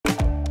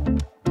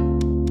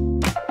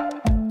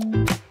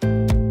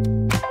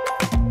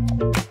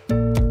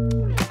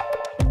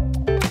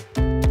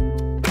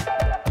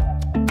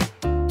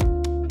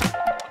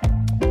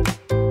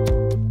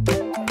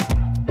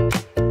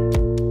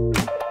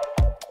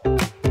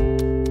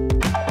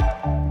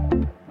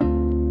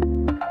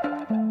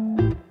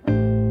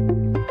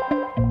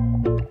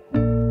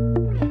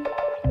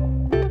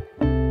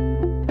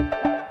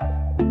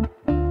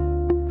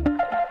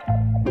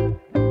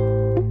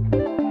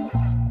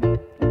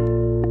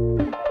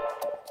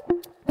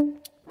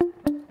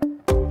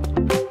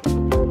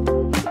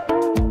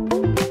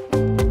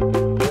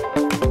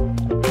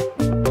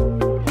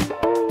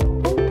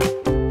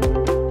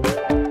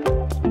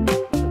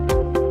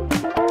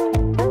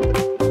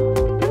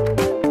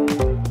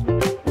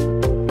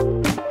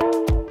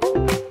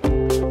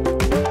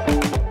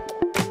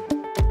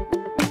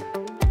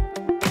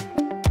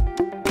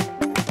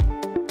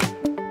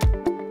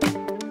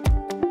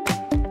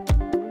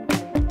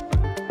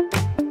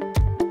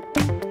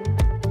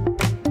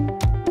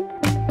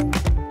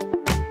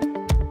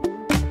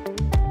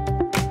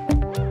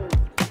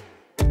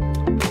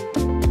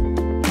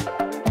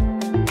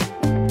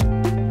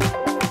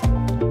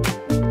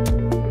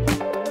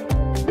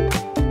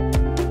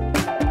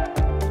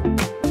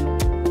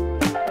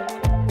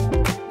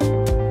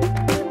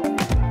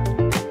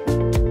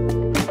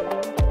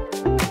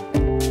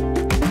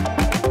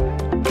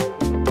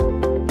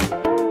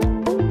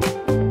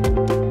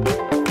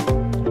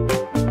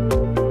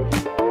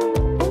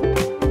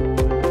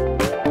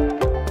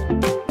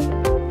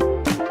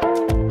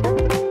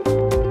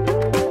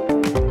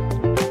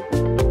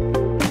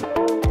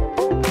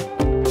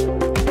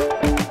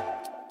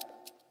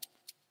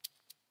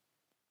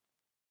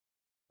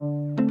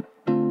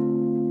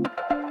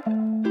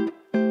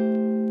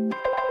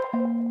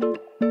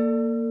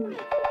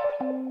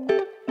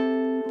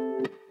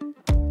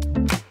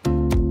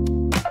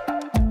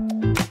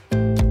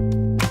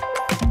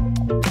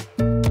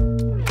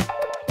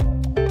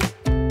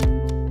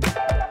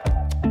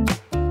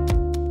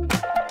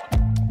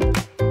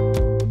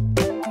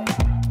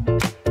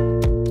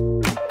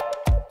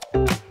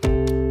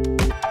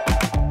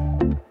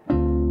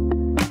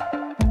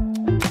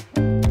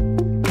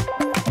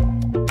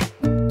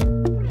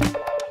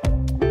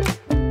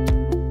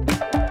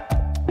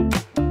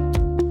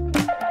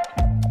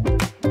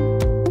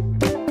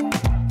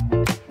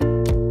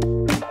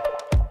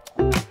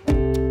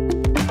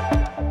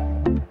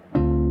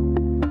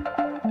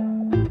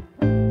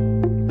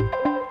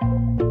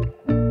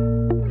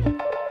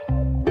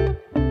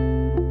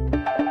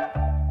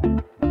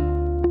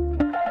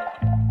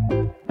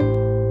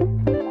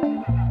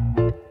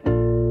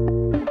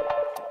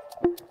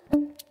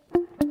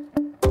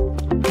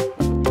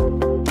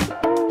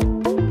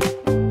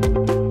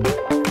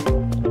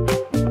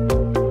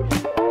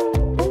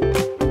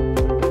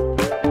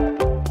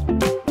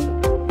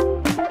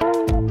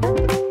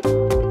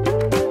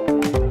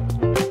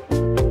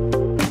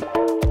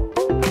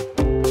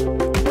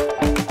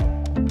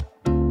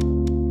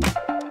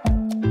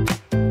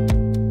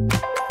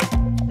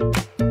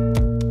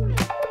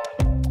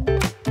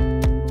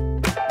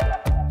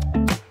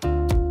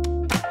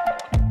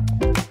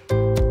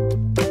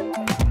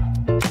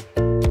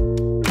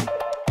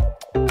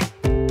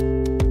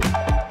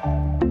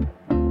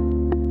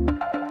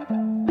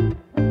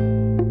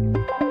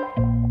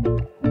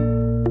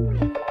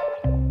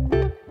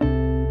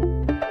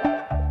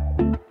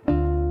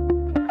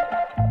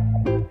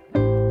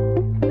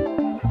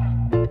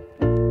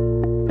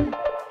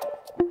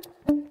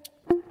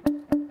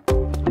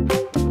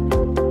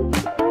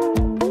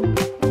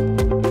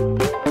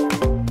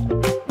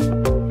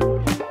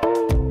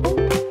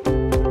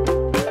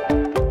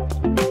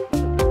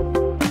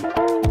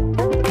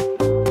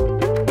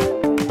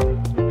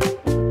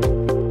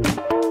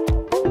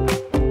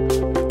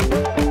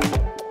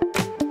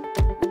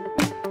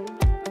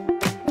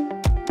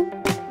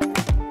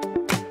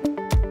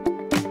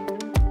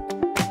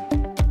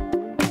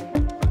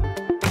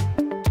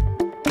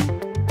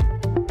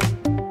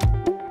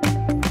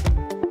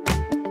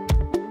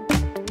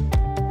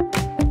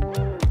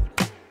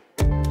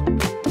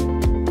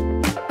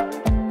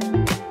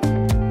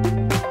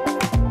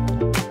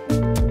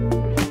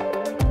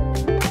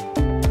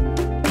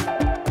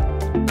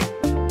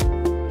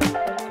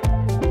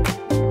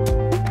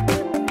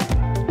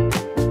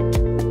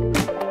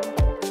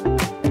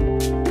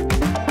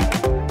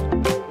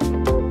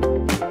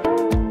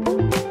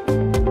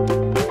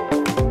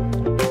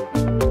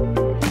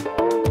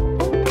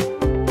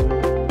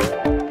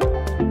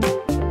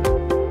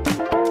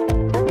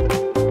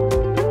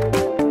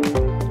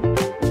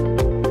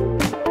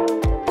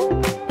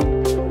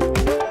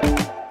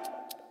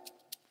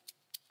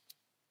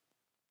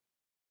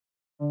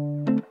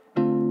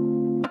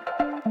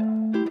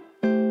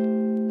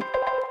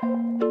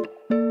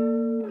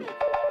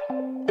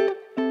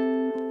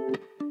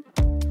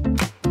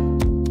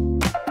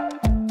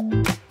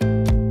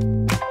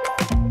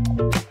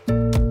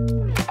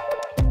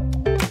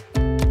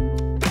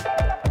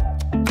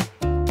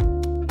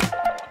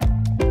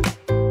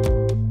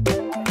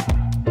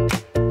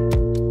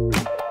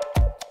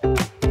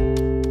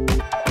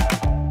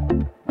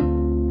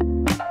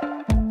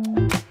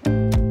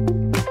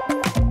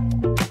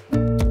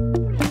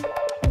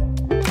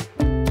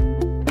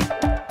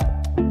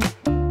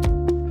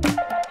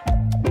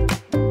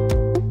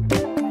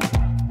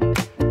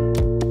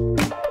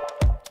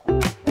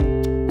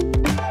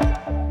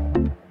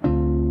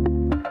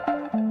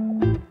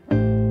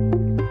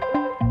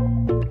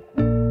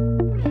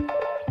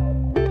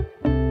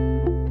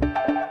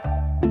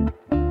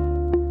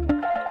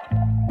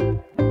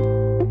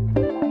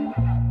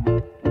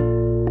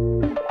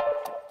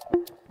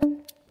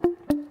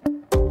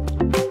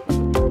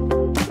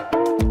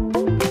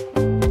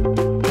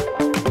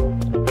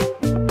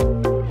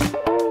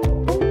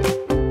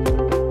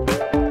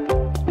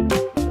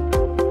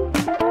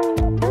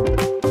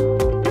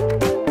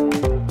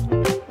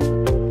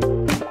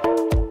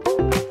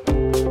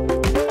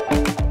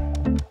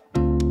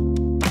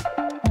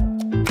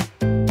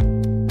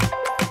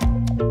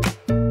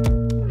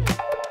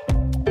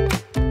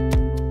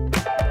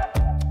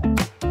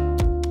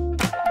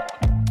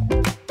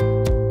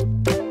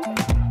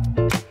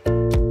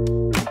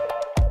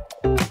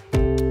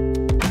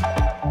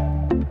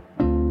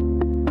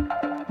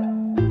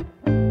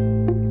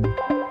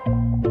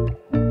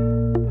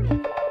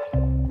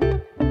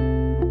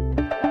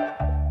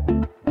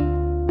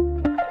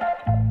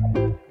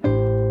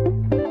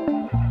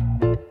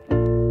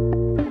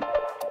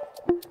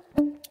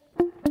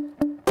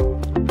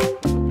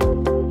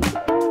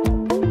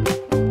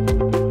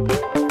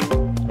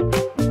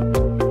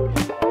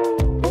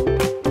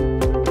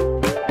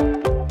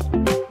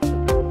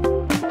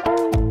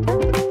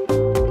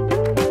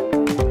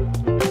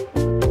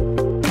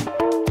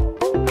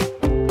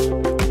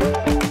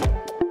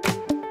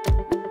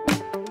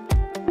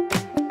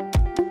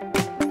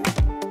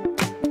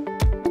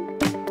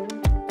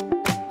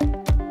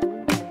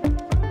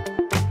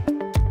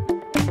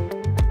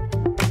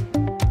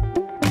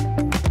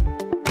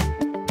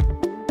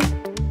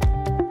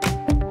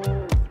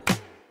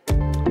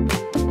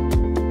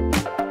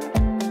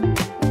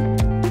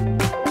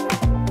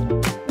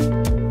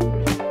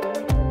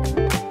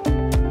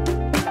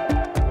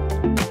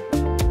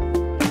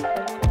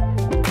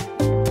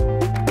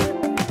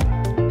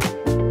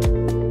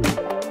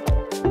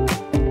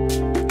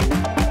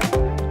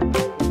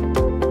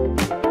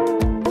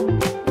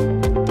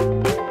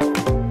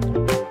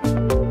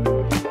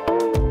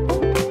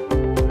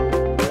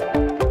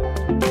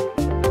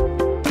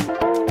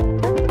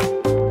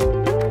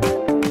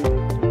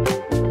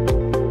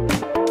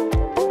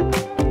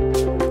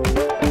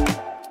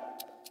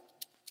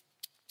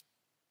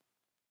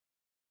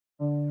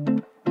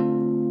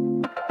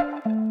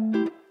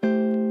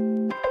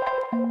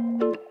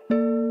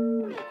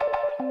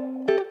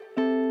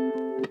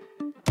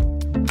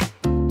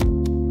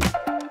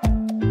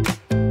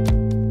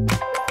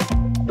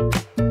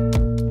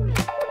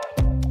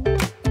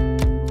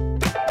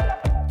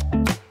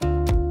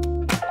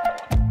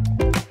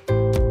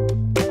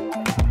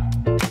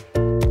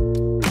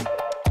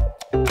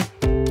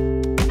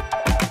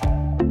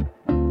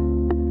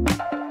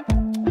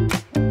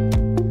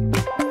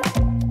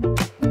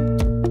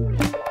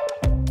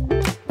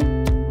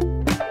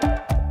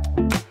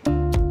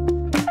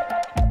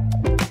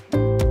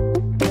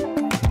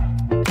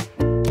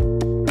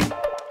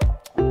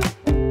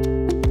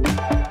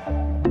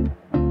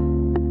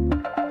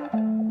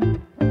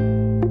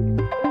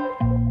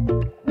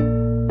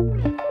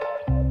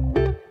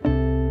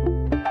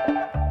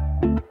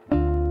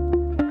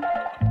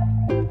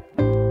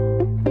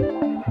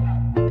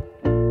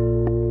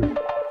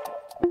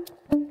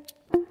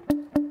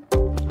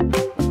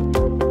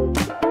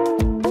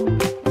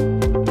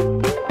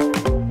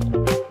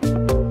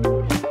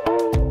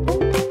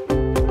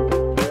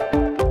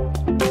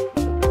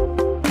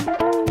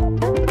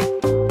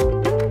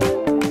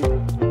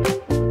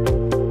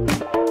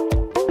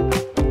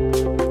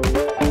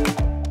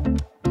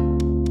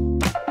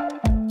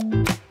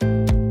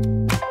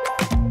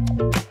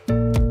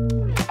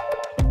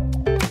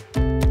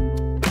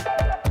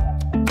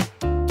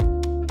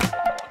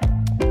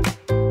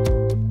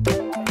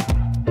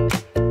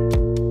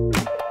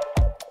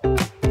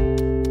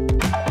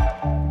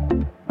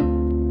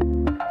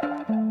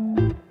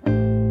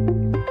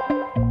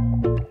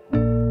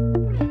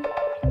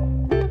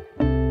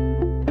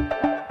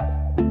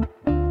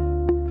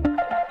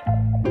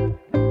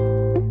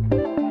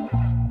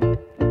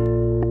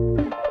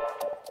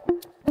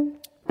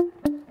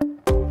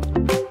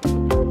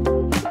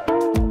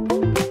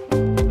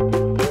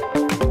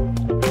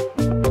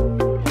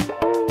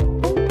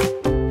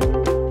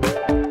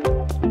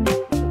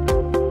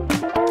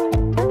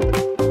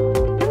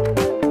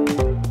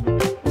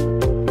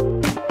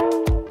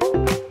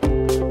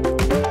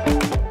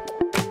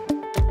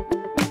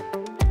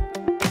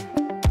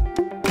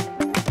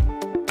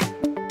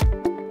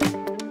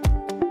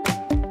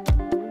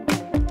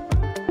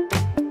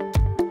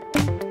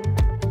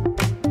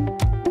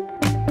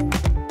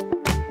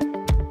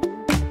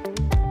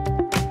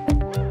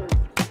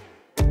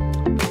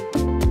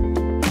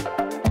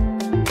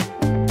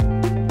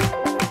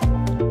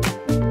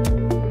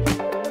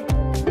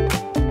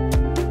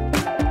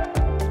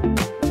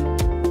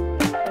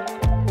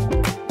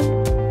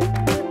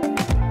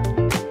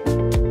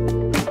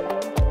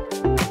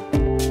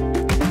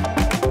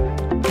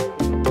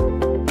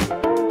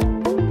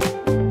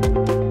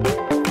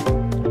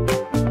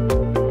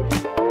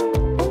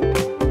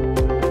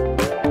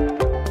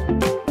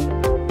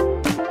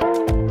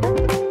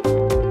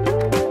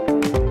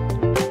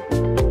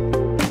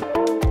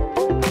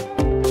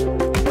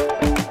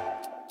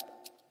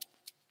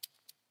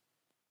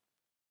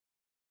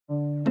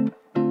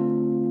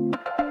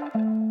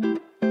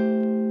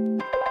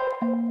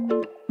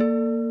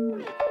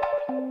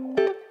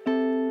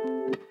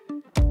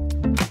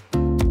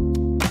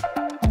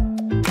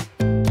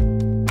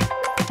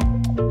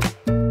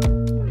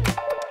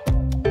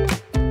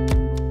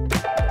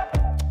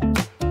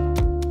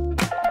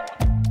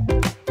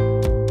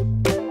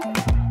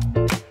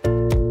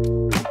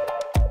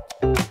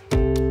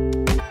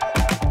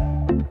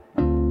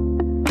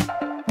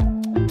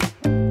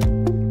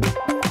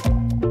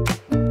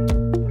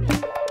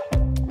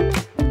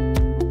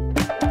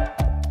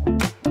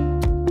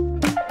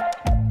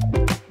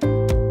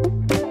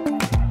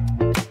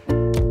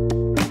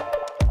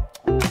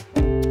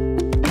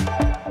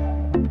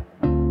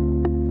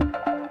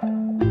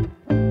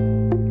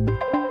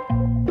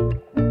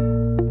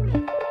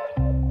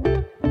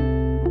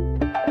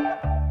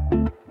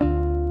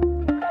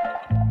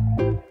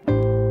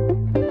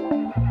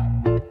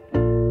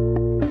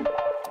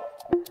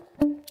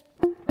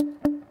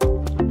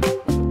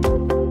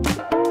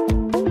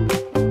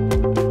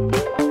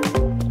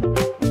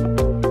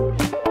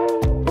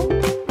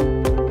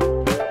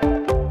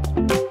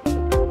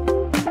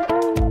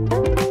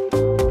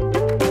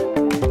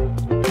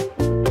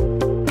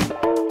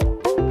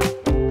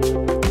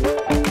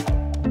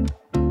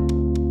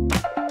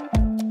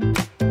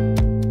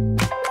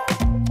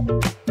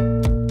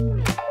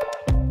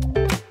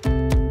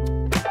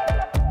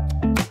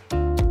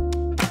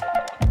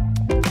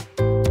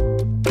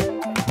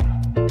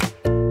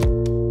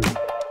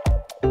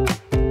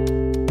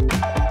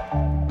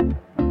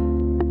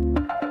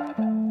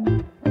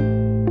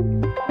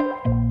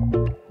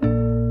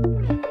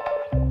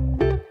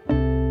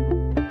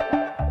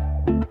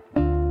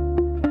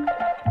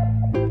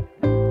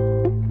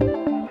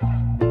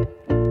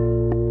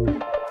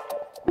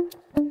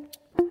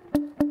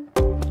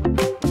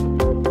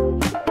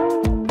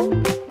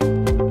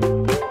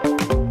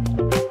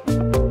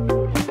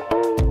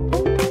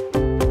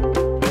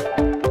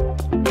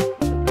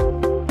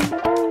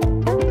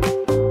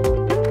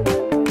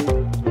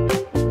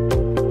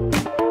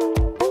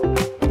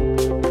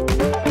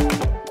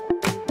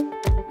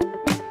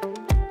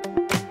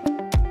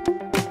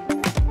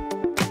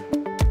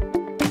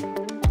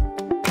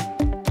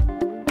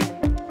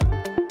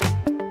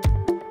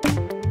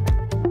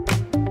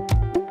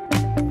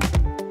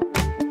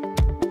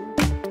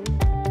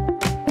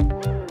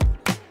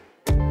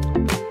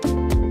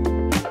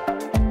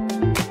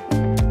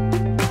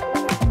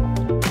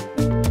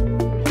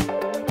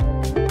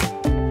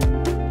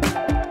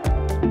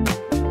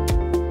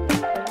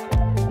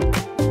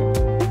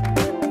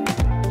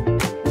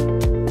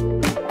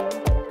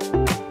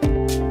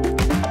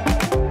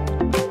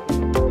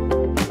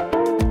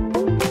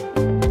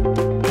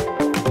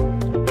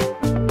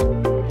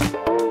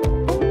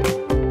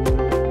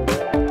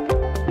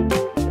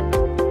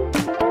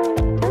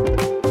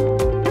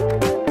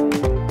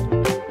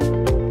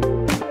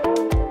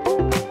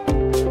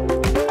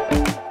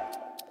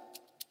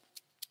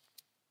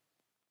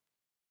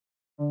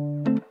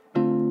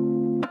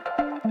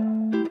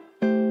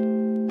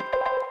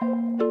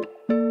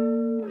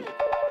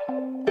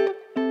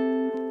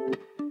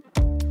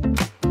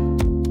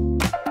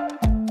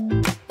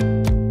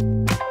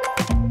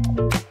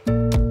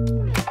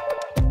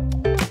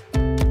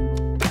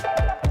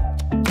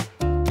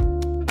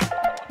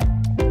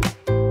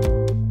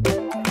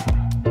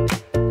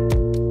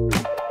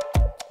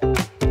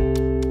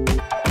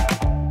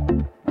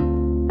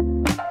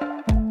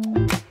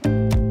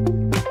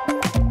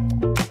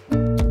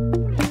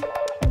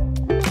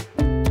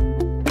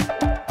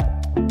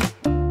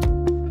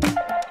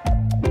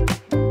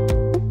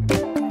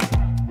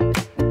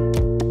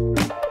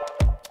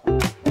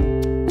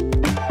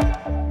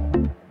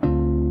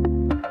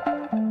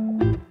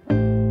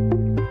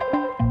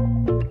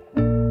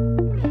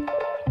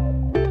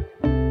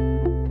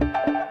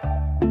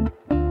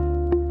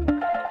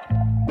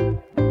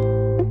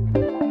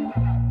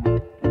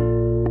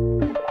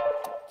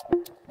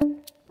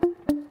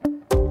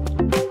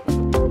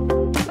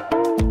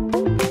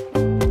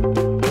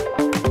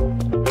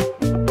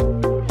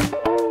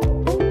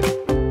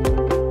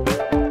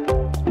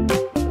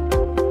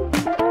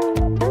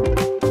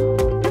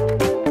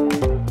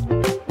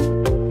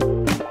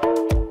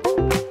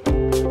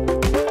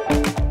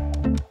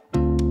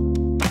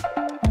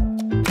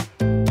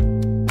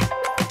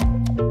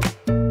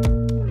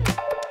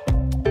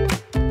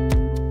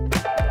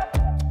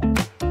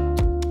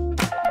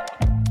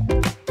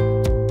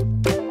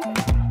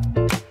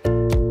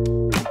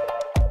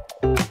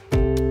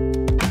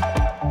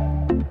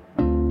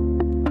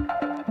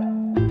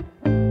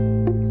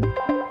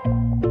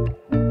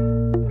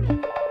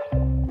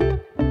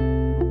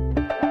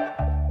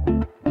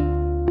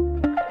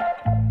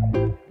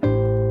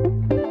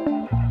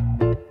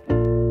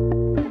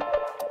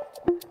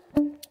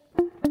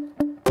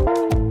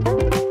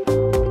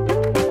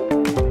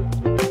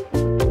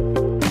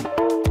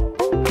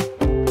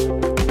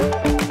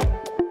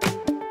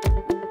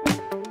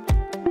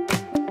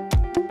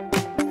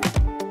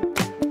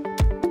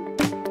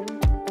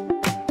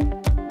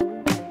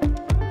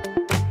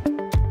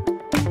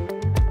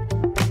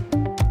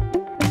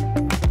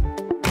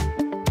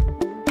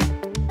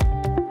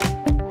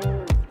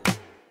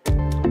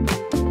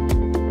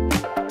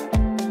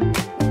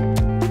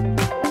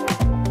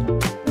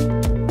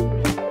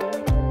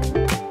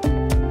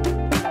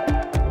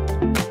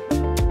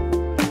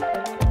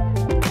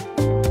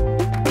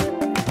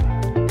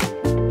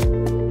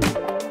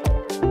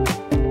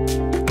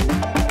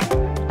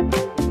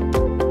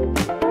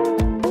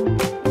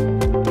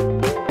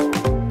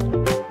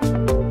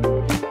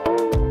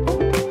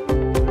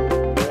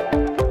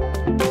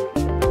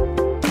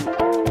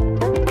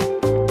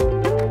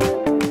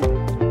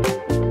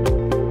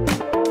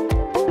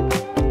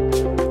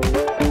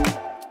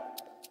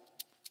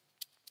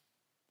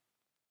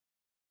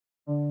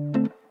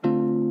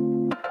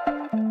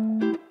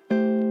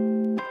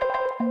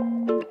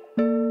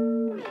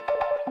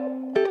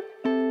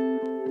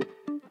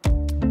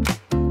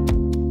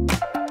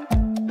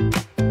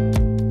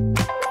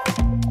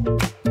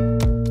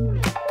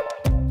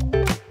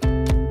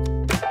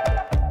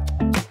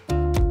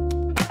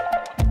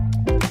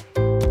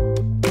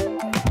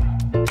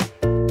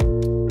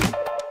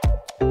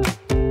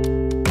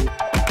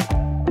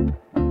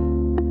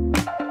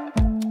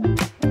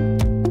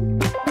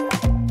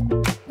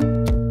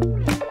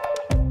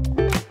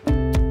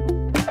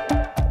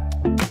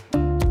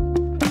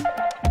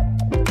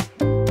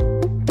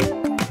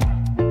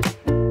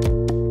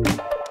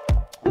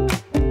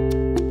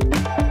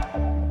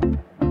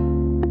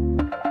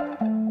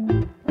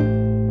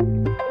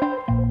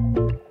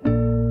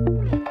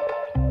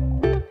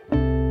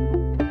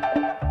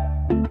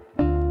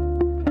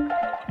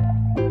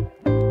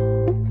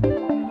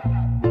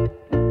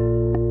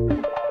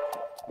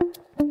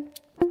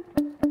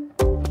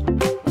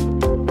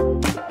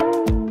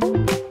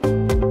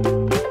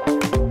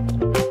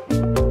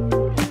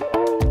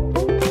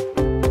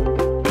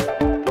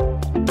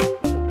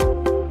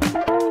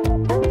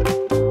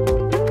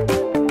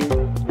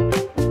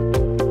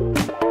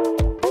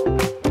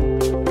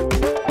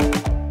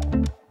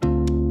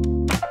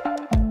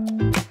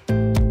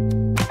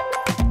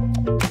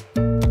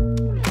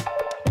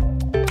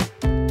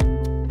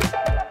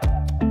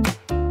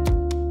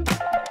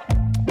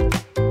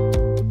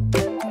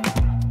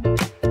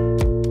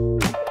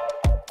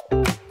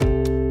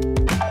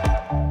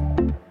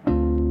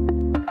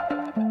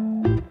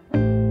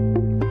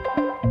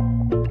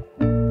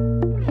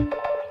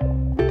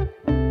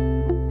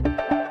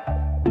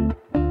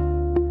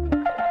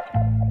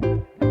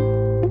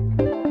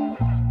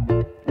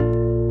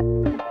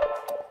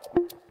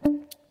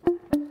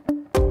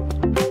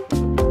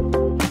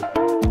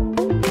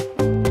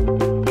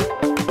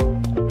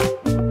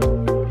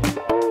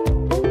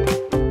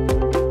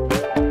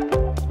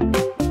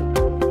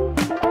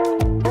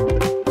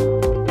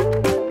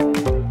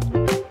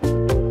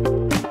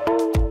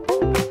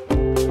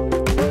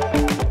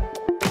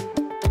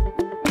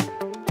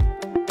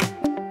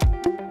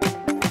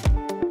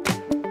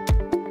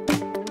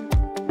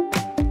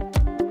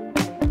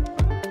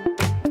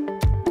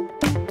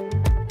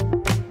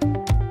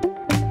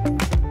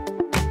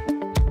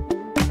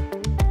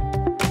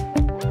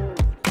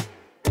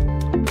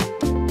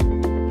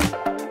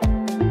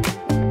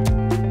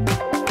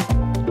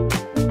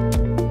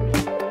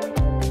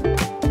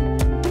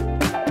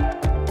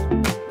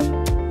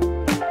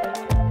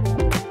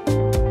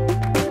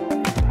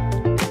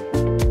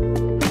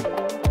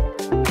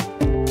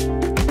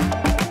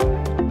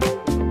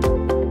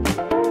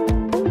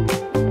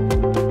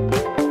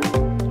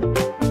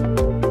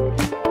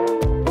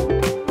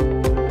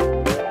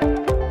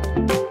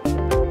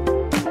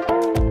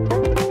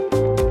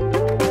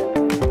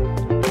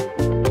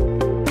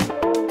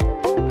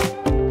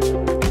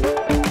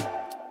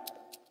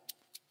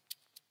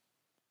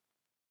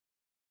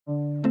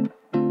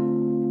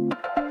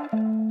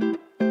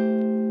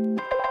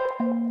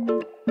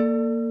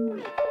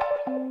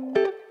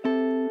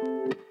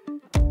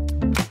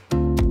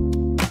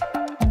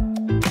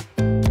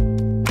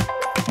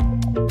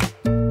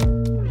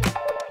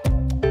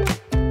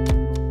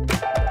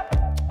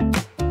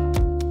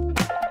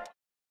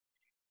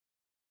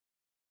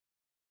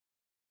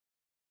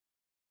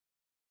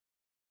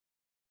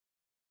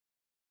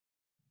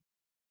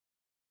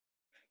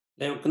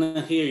They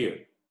couldn't hear you.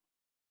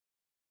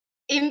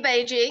 In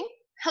Beijing.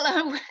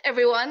 Hello,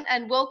 everyone,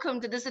 and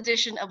welcome to this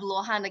edition of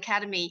Luohan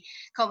Academy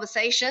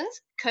Conversations,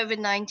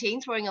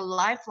 COVID-19 throwing a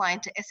lifeline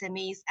to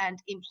SMEs and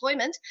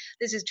employment.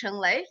 This is Chen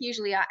Lei,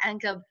 usually our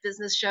anchor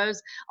business shows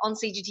on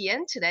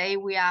CGTN. Today,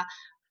 we are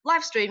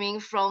live streaming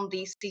from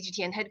the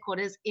CGTN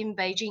headquarters in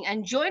Beijing,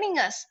 and joining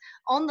us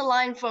on the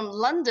line from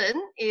London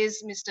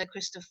is Mr.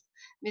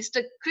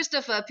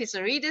 Christopher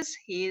Pissarides.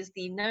 He is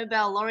the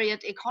Nobel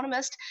Laureate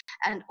economist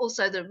and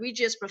also the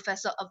Regius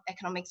Professor of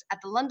Economics at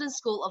the London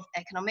School of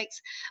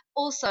Economics.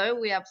 Also,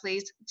 we are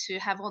pleased to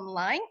have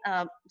online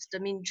Mr.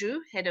 Min Zhu,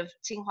 head of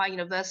Tsinghua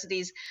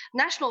University's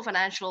National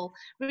Financial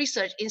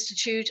Research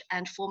Institute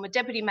and former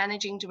Deputy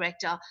Managing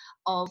Director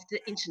of the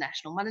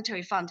International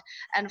Monetary Fund.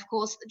 And of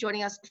course,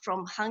 joining us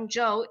from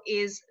Hangzhou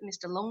is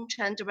Mr. Long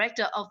Chen,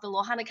 Director of the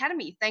Luohan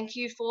Academy. Thank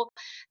you for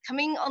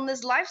coming on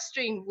this live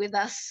stream with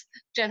us,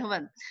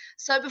 gentlemen.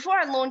 So before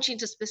I launch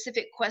into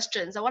specific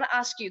questions, I want to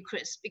ask you,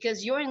 Chris,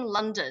 because you're in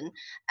London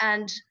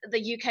and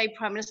the UK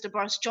Prime Minister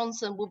Boris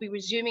Johnson will be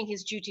resuming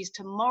his duties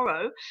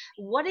tomorrow.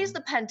 What is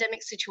the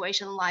pandemic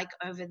situation like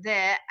over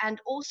there? And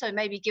also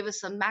maybe give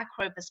us some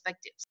macro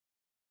perspectives.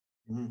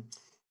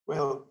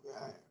 Well,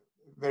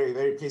 very,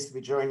 very pleased to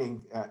be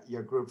joining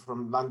your group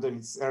from London.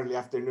 It's early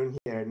afternoon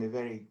here and a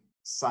very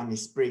sunny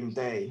spring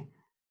day.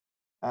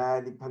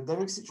 The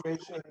pandemic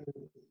situation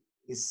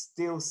is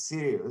still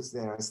serious.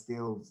 There are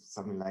still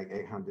something like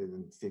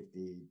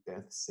 850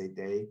 deaths a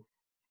day.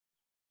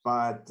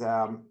 But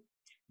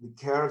the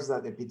curves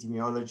that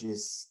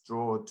epidemiologists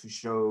draw to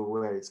show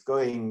where it's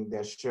going,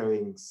 they're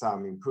showing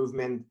some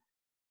improvement.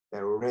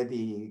 They're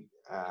already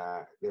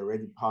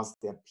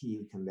past their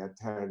peak and they're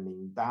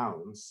turning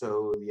down.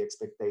 So the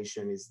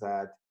expectation is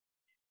that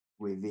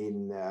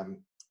within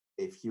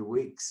a few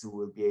weeks,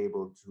 we'll be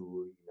able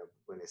to,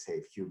 when I say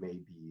a few,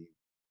 maybe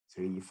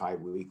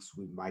 3-5 weeks,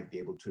 we might be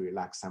able to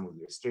relax some of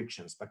the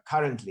restrictions. But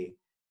currently,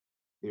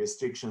 the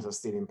restrictions are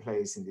still in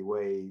place in the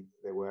way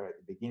they were at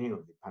the beginning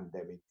of the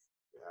pandemic.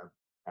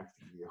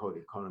 Practically the whole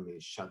economy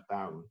is shut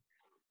down.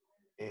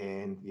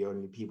 And the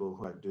only people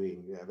who are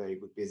doing very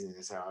good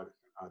business are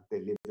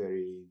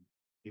delivery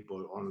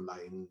people,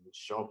 online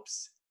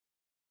shops,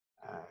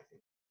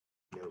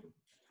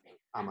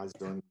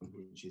 Amazon,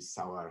 which is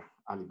our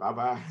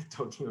Alibaba,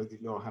 talking of the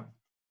Luohan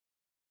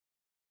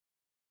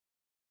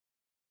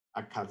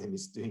Academy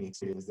is doing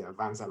experience. The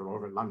vans are all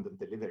over London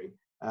delivering.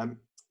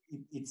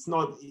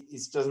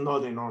 It's just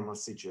not a normal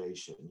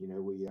situation.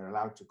 We are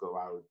allowed to go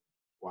out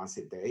once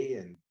a day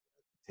and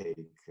take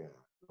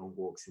long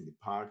walks in the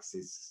parks.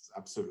 It's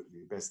absolutely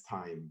the best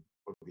time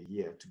of the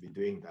year to be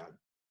doing that.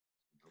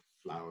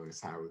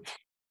 Flowers out,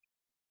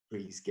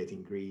 trees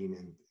getting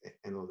green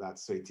and all that.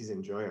 So it is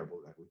enjoyable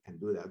that we can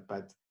do that.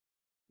 But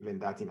even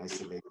that in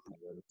isolation,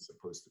 we're not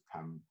supposed to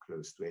come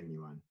close to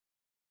anyone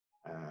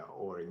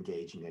or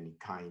engage in any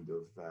kind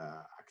of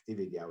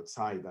activity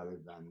outside other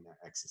than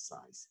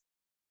exercise.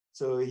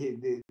 So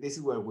this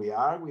is where we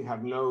are. We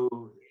have no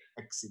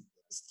exit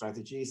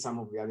strategy. Some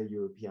of the other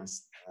European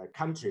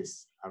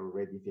countries are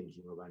already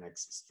thinking of an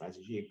exit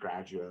strategy, a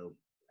gradual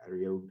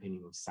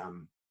reopening of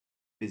some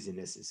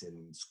businesses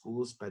and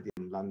schools. But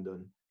in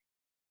London,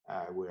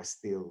 we're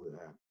still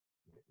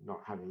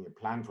not having a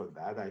plan for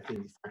that. I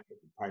think the fact that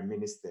the Prime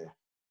Minister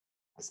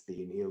has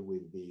been ill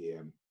with the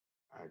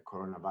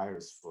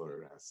coronavirus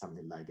for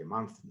something like a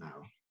month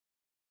now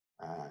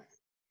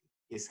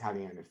is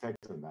having an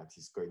effect on that.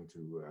 He's going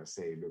to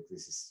say, look,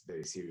 this is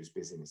very serious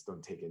business.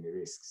 Don't take any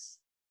risks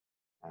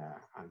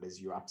unless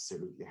you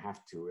absolutely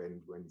have to.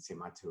 And when it's a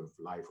matter of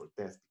life or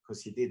death,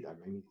 because he did, I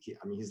mean,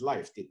 his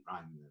life did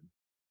run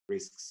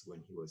risks when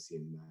he was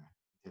in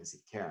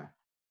intensive care.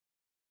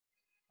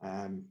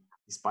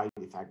 Despite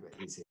the fact that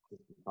he's a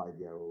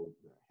 55-year-old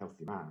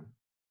healthy man,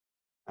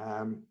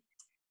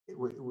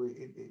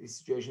 the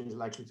situation is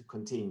likely to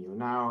continue.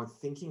 Now,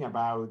 thinking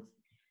about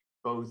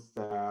both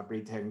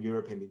Britain,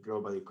 Europe, and the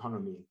global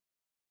economy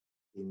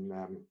in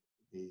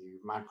the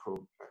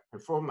macro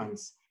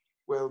performance,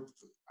 well,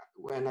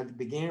 when at the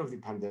beginning of the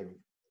pandemic,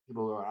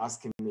 people were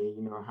asking me,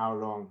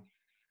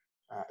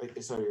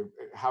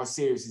 how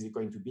serious is it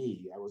going to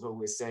be? I was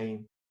always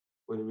saying,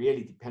 well, it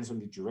really depends on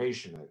the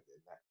duration that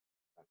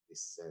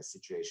this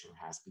situation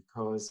has,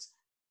 because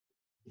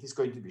it is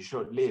going to be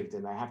short-lived.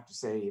 And I have to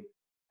say,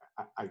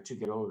 I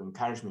took a lot of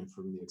encouragement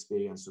from the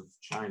experience of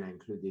China,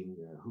 including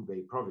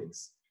Hubei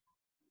province,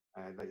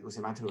 that it was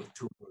a matter of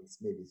 2 months,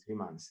 maybe 3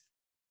 months.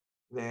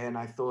 Then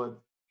I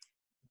thought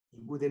it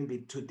wouldn't be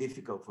too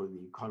difficult for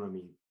the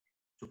economy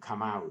to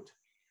come out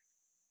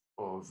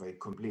of a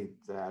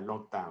complete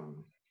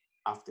lockdown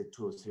after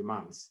 2 or 3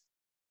 months,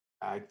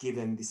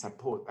 given the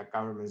support that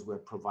governments were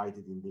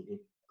providing in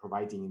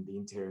the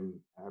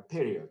interim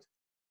period,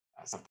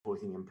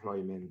 supporting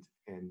employment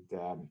and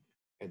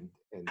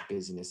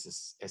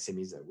businesses,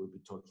 SMEs that we'll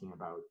be talking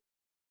about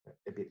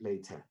a bit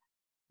later.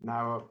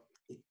 Now,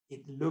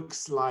 it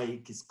looks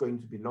like it's going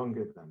to be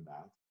longer than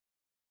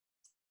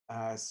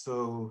that.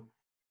 So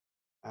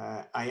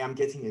I am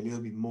getting a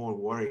little bit more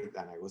worried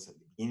than I was at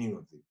the beginning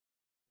of the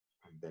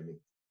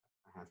pandemic.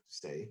 I have to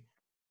say.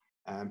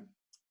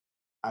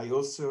 I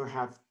also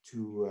have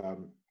to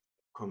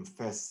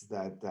confess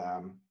that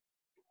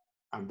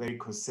I'm very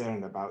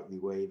concerned about the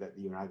way that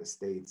the United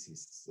States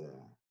is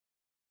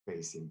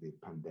facing the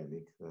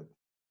pandemic. That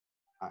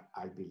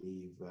I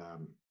believe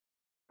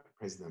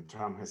President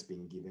Trump has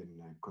been given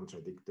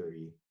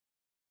contradictory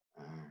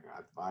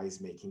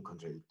advice, making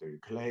contradictory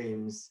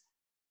claims.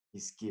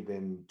 He's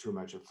given too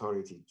much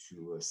authority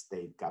to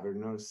state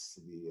governors.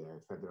 The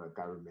federal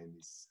government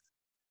is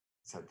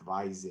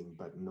advising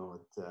but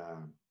not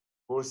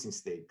forcing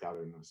state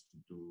governors to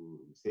do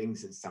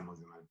things, and some of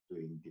them are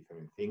doing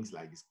different things.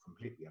 Like, it's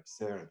completely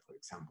absurd, for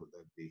example,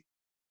 that the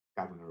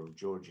governor of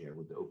Georgia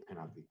would open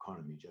up the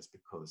economy just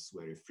because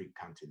we're a free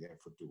country,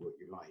 therefore do what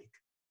you like.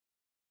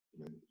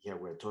 You know, here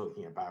we're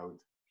talking about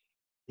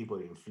people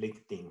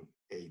inflicting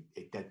a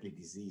deadly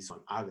disease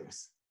on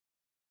others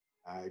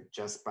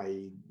just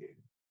by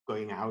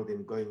going out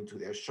and going to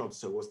their shops.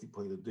 So what's the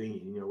point of doing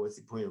it? You know, what's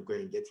the point of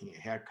going and getting a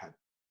haircut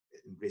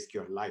and risk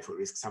your life or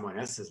risk someone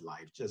else's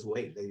life? Just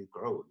wait, let it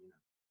grow. You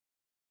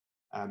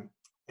know?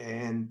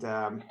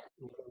 Whether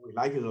we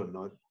like it or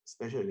not,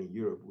 especially in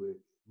Europe, we're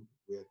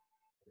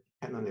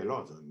dependent a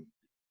lot on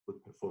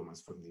good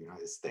performance from the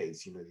United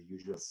States. You know, the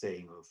usual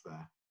saying of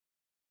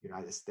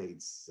United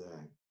States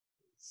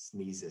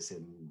sneezes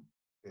and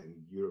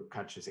Europe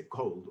catches a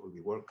cold, or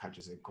the world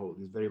catches a cold,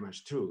 is very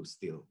much true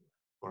still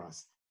for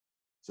us.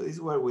 So this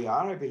is where we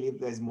are. I believe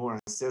there's more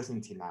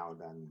uncertainty now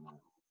than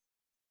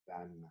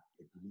I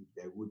believe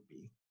there would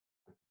be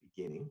at the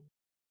beginning.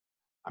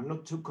 I'm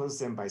not too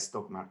concerned by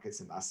stock markets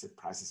and asset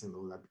prices and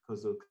all that,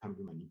 because those can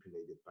be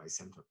manipulated by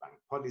central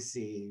bank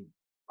policy,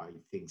 by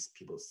things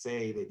people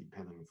say. They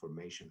depend on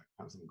information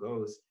that comes and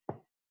goes.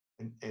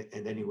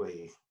 And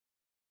anyway,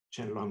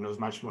 Chen Long knows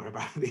much more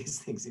about these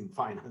things in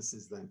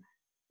finances than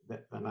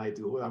I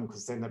do. What I'm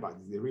concerned about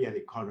is the real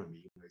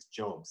economy, you know, it's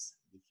jobs,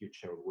 the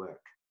future of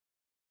work.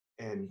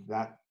 And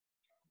that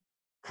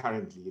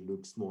currently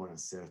looks more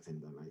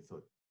uncertain than I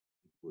thought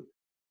it would.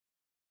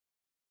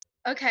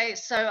 Okay,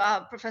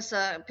 so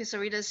Professor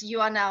Pissarides, you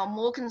are now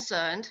more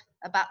concerned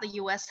about the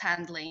US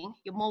handling.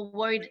 You're more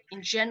worried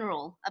in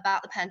general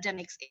about the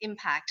pandemic's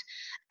impact.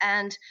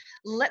 And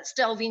let's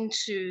delve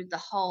into the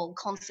whole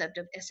concept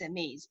of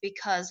SMEs,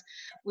 because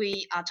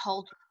we are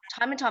told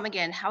time and time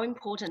again how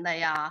important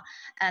they are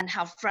and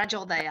how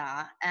fragile they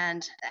are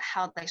and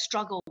how they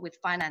struggle with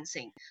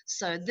financing.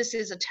 So this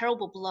is a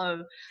terrible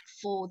blow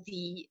for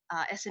the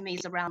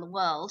SMEs around the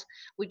world,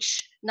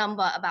 which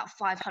number about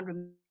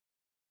 500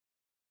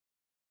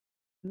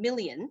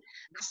 million,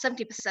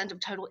 70% of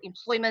total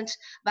employment,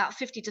 about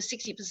 50 to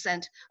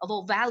 60% of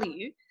all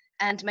value,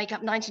 and make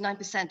up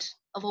 99%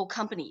 of all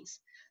companies.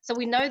 So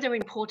we know their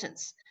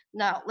importance.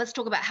 Now, let's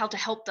talk about how to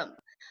help them.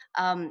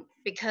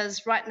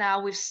 Because right now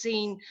we've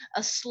seen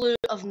a slew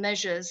of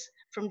measures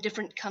from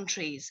different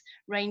countries,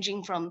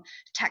 ranging from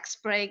tax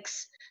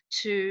breaks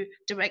to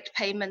direct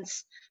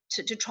payments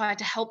to try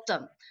to help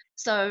them.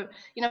 So,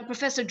 you know,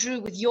 Professor Drew,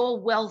 with your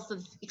wealth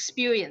of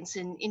experience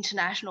in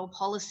international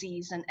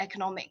policies and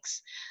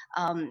economics,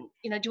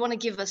 you know, do you want to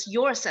give us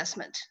your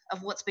assessment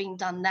of what's being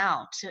done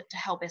now to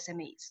help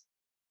SMEs?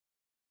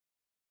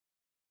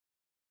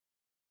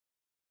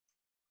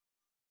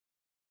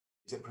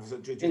 Is it Professor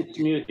Drew? It's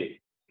muted.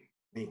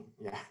 Me,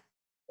 yeah.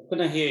 I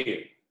couldn't hear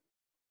you.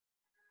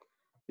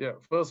 Yeah,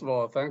 first of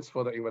all, thanks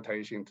for the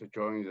invitation to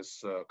join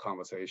this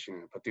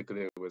conversation,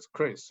 particularly with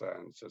Chris.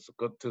 And it's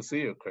good to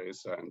see you,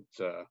 Chris. And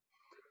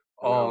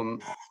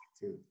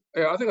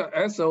yeah, I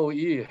think SOE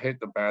hit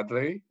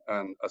badly,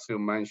 and as you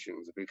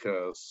mentioned,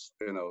 because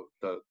you know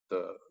the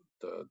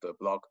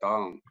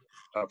lockdown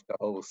of the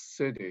whole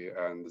city,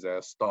 and they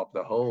stopped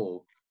the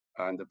whole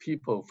and the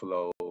people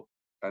flow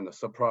and the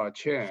supply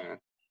chain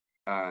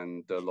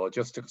and the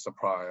logistic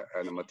supply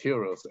and the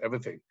materials,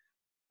 everything.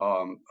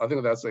 I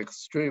think that's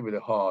extremely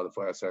hard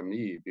for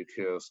SME,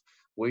 because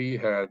we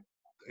had,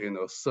 you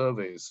know,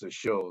 surveys that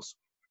shows,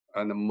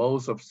 and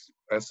most of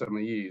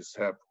SMEs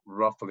have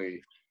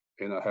roughly,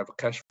 you know, have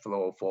cash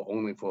flow for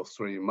only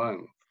 3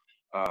 months,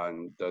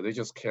 and they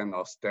just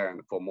cannot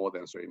stand for more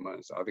than 3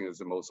 months. I think it's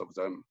the most of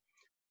them.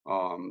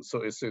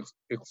 So it's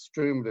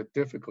extremely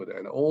difficult,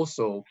 and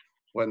also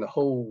when the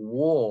whole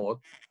world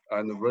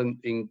and run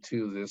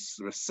into this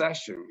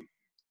recession,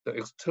 the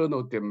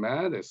external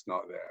demand is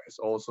not there. It's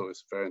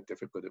very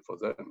difficult for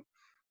them.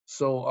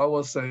 So I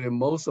would say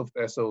most of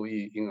SOE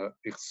in an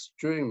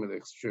extremely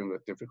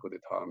difficult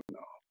time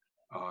now.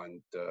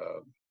 And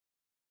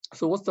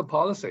so what's the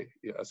policy,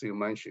 as you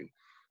mentioned?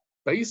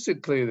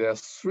 Basically, there are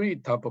 3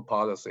 types of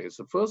policies.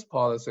 The first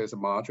policy is a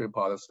monetary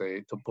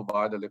policy to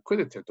provide the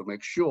liquidity to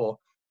make sure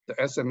the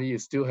SME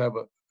still have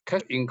a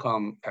cash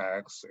income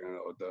tax, you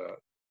know,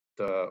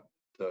 the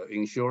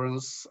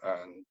insurance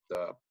and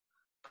the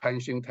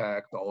pension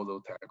tax, all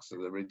those taxes,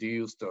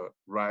 reduce the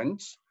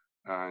rents,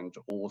 and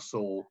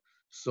also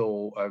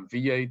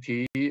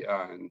VAT,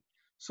 and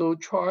so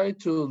try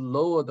to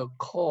lower the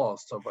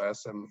cost of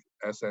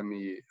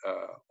SME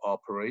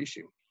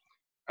operation.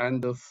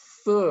 And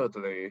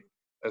thirdly,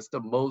 is the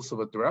most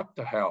of a direct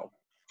help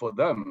for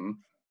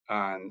them,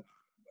 and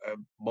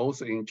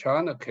most in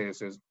China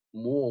cases,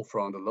 more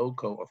from the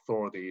local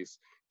authorities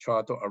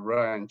try to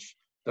arrange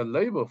the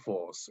labor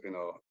force,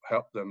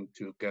 help them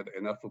to get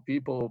enough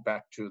people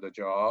back to the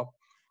job,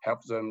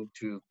 help them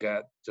to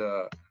get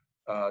the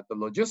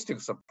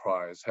logistics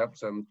supplies, help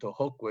them to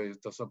hook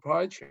with the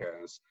supply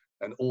chains,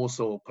 and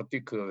also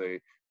particularly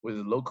with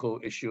local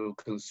issue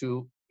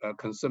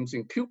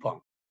consumption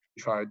coupon,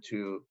 try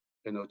to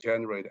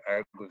generate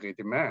aggregate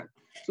demand.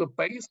 So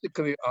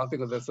basically, I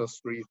think there's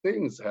three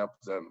things help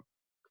them.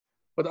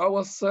 But I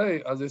will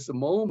say at this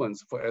moment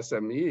for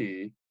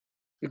SME,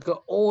 because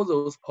all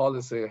those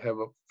policies have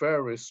a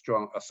very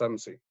strong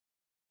assumption.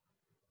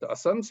 The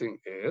assumption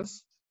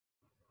is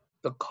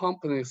the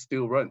company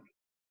still run.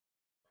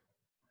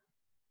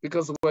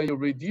 Because when you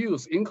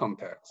reduce income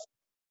tax,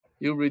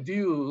 you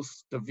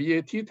reduce the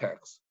VAT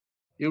tax,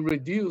 you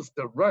reduce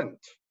the rent,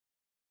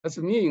 that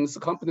means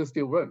the company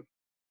still run.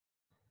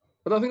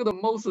 But I think the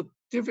most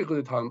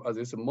difficult time at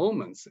this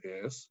moment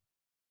is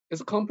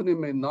a company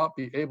may not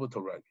be able to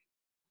run.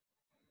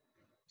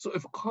 So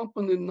if a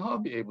company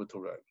not be able to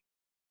run,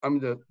 I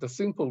mean, the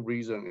simple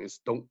reason is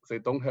they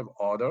don't have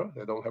order,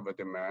 they don't have a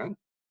demand,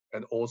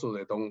 and also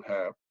they don't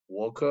have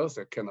workers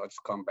that cannot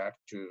just come back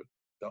to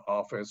the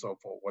office or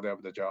for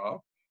whatever the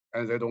job,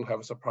 and they don't have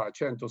a supply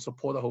chain to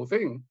support the whole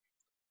thing.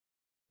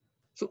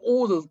 So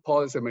all those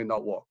policies may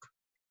not work.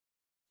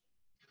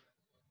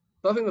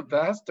 So I think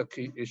that's the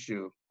key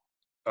issue.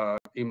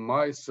 In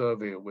my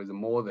survey with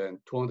more than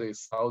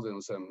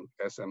 20,000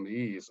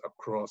 SMEs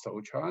across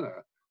whole China,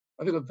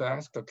 I think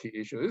that's the key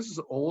issue. This is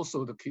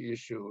also the key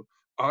issue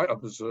I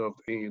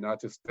observed in the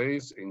United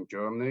States, in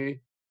Germany,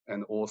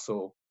 and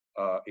also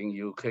in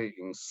UK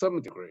in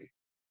some degree.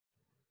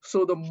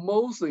 So the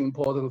most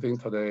important thing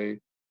today,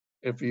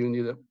 if you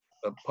need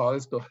a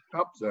policy to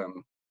help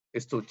them,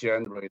 is to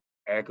generate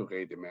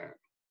aggregate demand.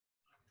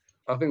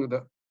 I think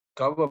the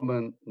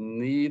government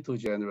need to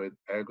generate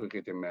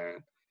aggregate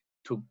demand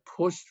to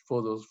push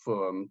for those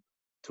firms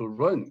to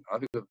run. I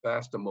think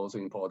that's the most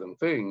important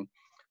thing.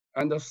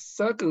 And the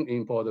second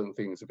important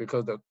thing is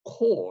because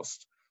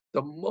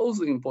the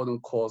most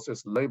important cost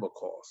is labor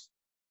cost.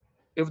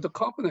 If the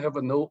company have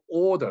no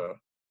order,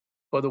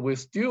 but we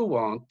still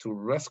want to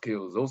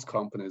rescue those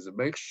companies,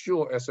 make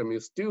sure SME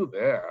is still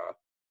there,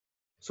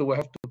 so we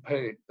have to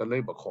pay the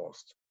labor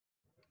cost.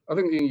 I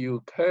think in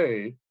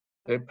UK,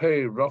 they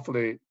pay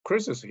roughly,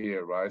 Chris is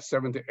here, right,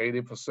 70,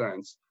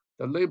 80%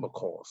 the labor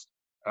cost.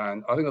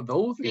 And I think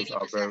those things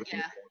are very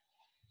important.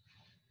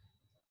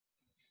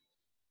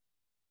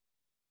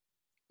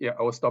 Yeah,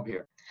 I will stop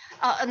here.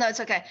 No, it's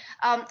okay.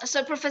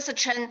 So Professor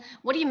Chen,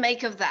 what do you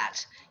make of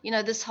that?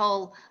 This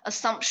whole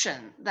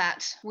assumption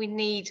that we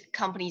need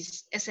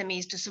companies,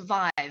 SMEs to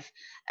survive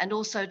and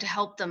also to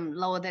help them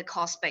lower their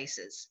cost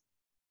bases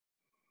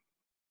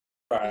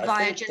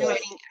via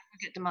generating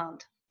aggregate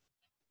demand.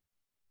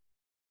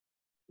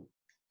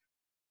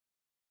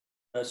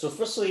 So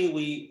firstly,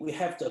 we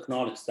have to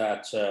acknowledge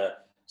that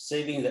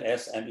saving the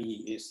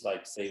SME is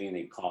like saving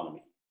the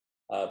economy.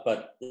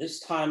 But this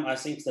time, I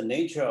think the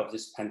nature of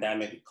this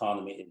pandemic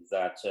economy is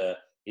that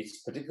it's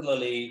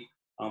particularly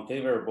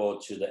unfavorable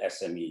to the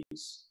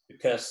SMEs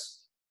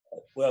because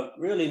we're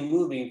really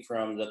moving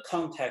from the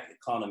contact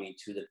economy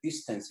to the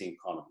distancing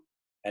economy,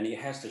 and it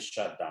has to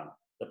shut down.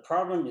 The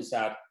problem is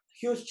that a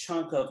huge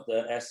chunk of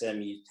the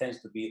SME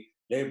tends to be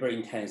labor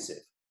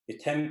intensive. It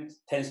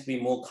tends to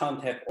be more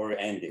contact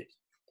oriented.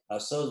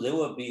 So they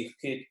will be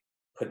hit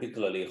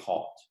particularly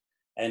hard.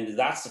 And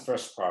that's the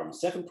first problem.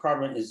 Second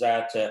problem is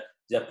that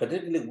they're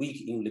particularly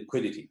weak in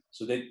liquidity.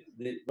 So they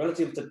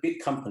relative to big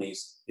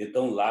companies, they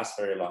don't last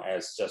very long,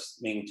 as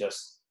Ming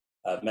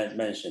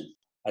mentioned.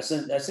 I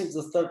think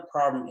the third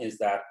problem is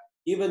that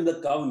even the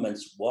government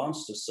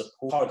wants to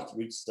support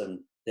reach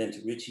them than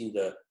to reaching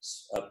the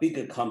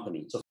bigger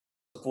company. So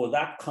for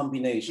that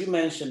combination, you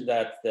mentioned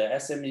that the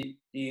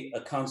SME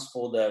accounts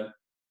for the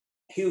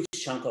huge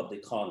chunk of the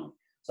economy.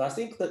 So I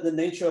think that the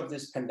nature of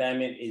this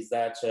pandemic is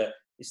that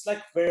it's like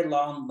a very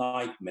long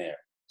nightmare.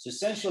 So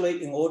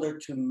essentially, in order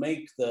to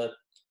make so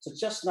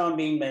just now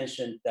Ming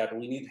mentioned that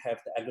we need to have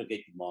the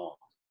aggregate demand.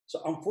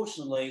 So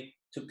unfortunately,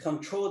 to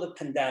control the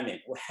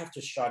pandemic, we have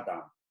to shut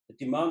down.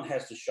 The demand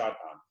has to shut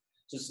down.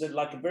 So it's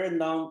like a very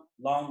long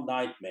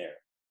nightmare.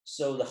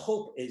 So the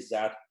hope is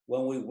that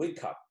when we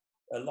wake up,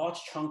 a large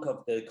chunk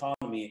of the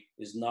economy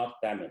is not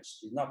damaged,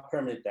 it's not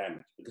permanent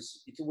damage,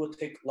 because it will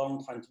take a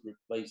long time to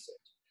replace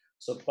it.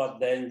 So, but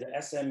then the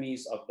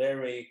SMEs are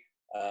very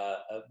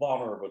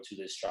vulnerable to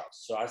this shock.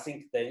 So I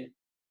think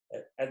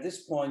at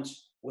this point,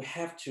 we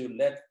have to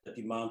let the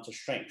demand to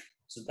shrink.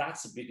 So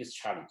that's the biggest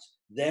challenge.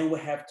 Then we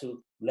have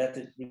to let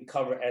it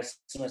recover as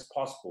soon as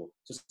possible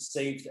to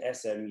save the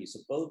SMEs.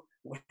 So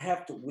we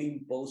have to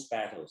win both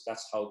battles.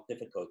 That's how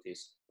difficult it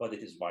is, but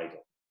it is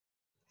vital.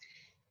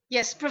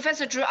 Yes,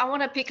 Professor Drew, I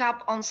want to pick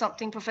up on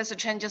something Professor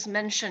Chen just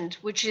mentioned,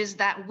 which is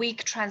that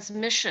weak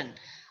transmission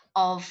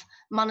of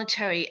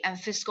monetary and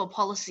fiscal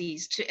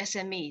policies to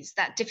SMEs,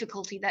 that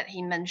difficulty that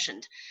he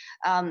mentioned.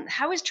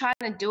 How is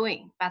China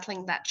doing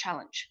battling that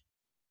challenge?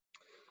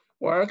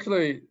 Well,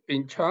 actually,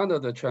 in China,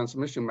 the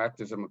transmission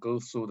mechanism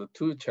goes through the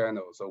two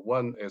channels. So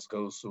one is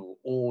goes through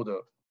all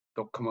the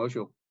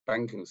commercial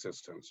banking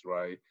systems,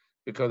 right?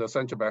 Because the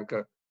central bank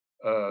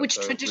which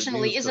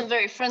traditionally isn't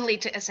very friendly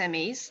to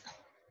SMEs.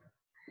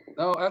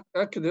 No,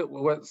 actually,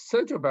 when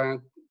central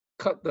bank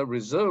cut the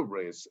reserve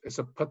rates, it's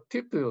a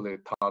particularly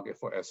target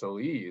for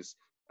SOEs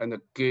and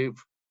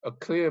give a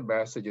clear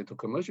message to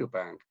commercial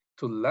bank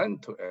to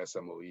lend to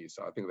SMEs.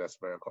 I think that's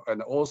very cool.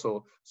 And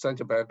also,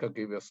 central bank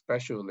give a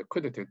special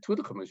liquidity to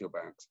the commercial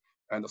banks,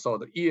 and so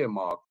the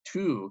earmark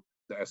to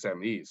the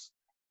SMEs.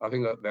 I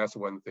think that's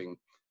one thing.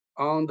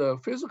 On the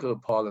fiscal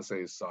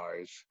policy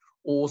side,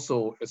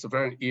 also it's a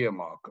very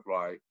earmark,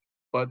 right?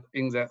 But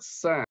in that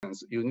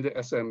sense, you need the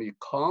SME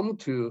come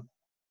to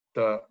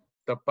the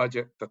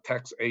budget, the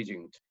tax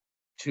agent,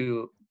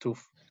 to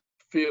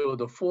fill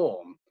the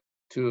form,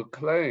 to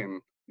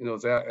claim,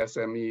 their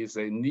SMEs,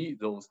 they need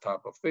those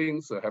type of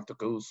things. They have to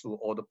go through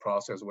all the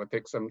process, will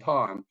take some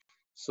time.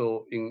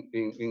 So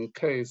in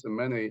case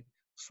many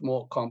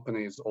small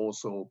companies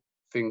also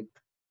think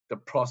the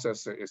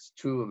process is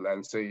too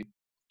lengthy,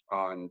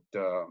 and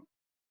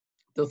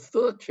the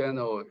third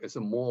channel is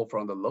more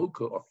from the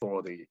local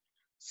authority.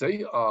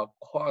 They are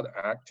quite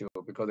active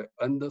because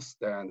they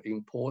understand the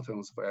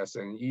importance for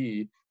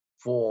SME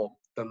for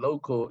the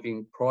local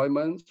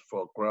employment,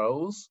 for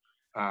growth,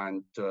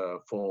 and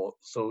for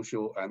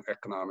social and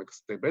economic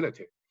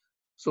stability.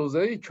 So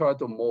they try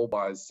to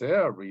mobilize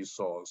their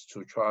resource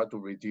to try to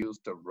reduce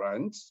the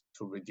rents,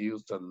 to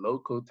reduce the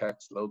local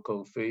tax,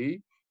 local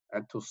fee,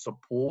 and to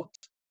support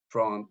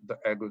from the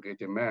aggregate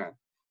demand.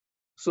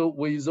 So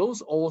with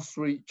those all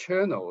three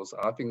channels,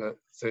 I think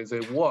they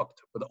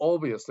worked, but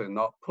obviously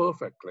not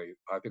perfectly.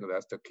 I think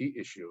that's the key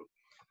issue.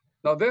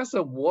 Now, there's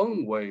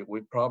one way we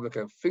probably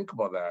can think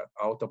about that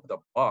out of the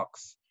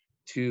box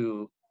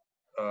to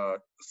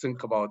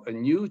think about a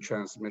new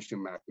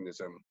transmission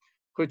mechanism,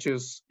 which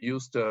is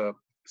use the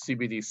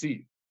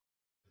CBDC.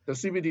 The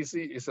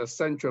CBDC is a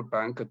central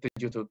bank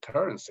digital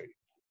currency,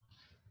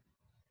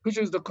 which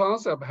is the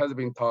concept has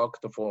been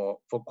talked for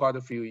quite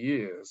a few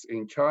years.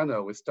 In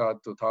China, we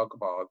start to talk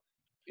about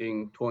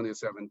in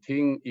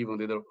 2017, even a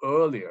little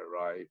earlier,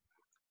 right?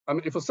 I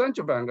mean, if a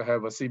central bank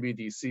have a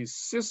CBDC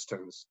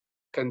systems,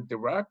 can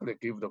directly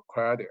give the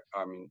credit,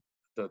 I mean,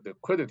 the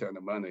credit and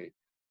the money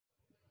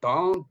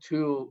down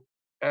to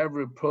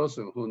every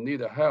person who need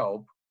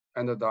help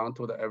and down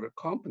to every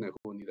company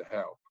who need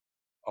help.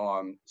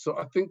 So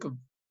I think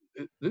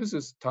this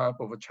is type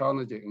of a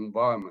challenging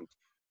environment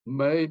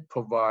may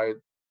provide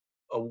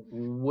a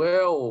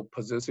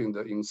well-positioned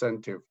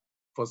incentive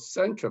for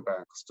central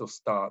banks to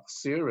start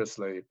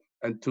seriously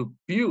and to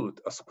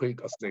build as quick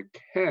as they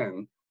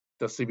can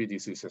the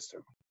CBDC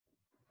system.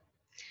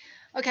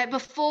 Okay,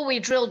 before we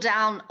drill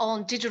down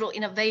on digital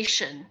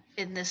innovation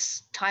in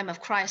this time of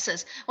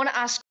crisis, I want to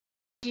ask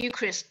you,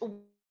 Chris,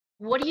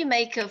 what do you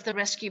make of the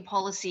rescue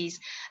policies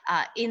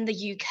in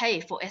the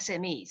UK for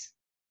SMEs?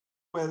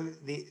 Well,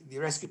 the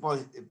rescue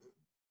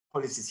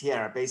policies here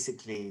are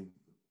basically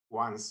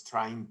ones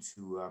trying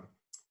to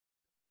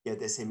get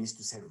SMEs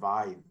to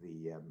survive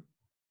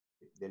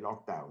the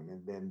lockdown,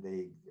 and then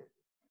they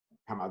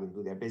come out and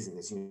do their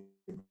business.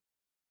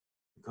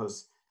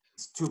 Because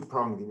it's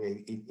two-pronged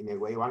in a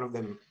way. One of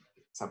them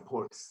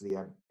supports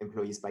the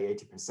employees by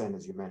 80%,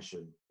 as you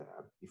mentioned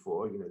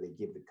before. They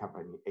give the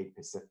company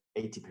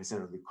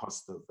 80% of the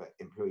cost of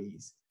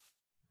employees,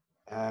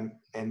 and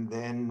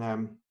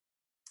then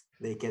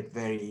they get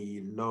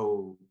very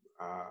low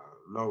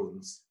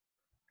loans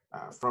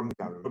from the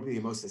government. Probably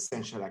the most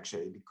essential,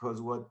 actually,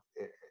 because what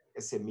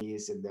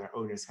SMEs and their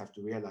owners have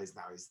to realize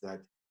now is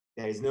that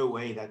there is no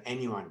way that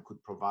anyone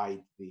could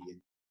provide the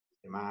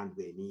demand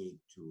they need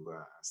to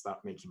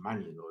start making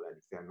money and all that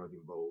if they're not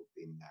involved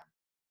in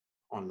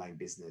online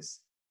business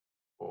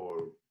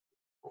or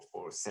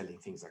selling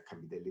things that can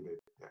be delivered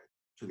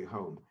to the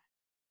home.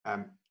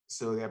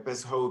 So their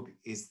best hope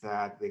is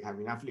that they have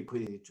enough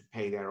liquidity to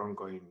pay their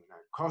ongoing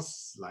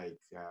costs like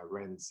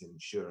rents,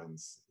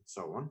 insurance, and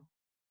so on.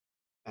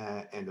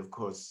 And of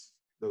course,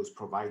 those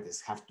providers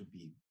have to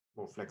be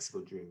more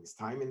flexible during this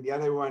time. And the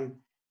other one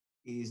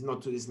is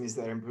not to dismiss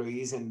their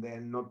employees and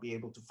then not be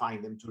able to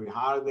find them to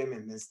rehire them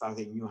and then start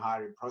a new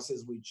hiring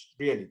process, which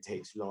really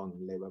takes long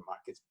in labor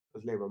markets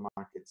because labor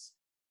markets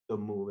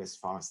don't move as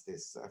fast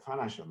as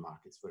financial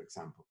markets, for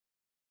example.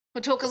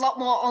 We'll talk a lot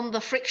more on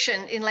the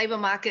friction in labor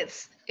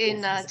markets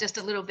in just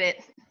a little bit,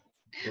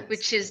 yes.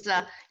 Which is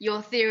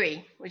your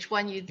theory, which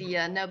won you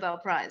the Nobel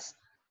Prize.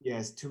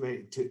 Yes, too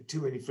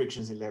many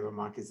frictions in labor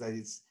markets. That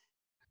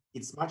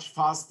it's much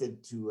faster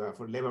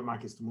for labor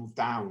markets to move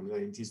down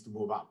than it is to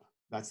move up.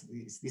 That's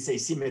this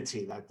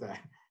asymmetry that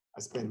I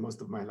spend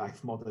most of my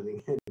life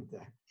modeling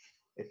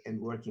and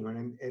working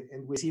on,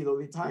 and we see it all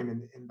the time,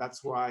 and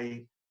that's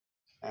why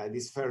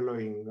this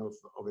furloughing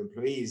of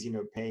employees,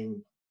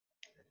 paying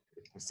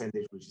a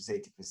percentage which is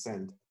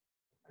 80%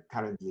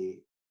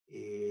 currently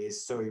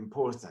is so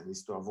important,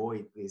 is to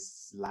avoid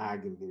this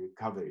lag in the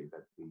recovery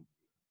that we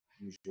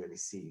usually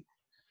see.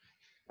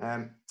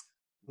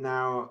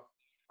 Now,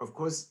 of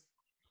course,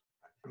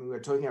 I mean, we're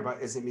talking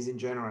about SMEs in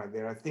general.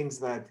 There are things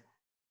that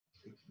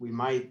we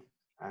might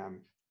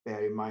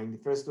bear in mind.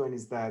 The first one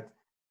is that,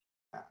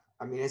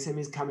 I mean,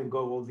 SMEs come and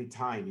go all the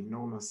time in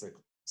normal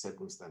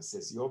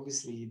circumstances. You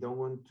obviously don't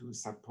want to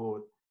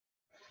support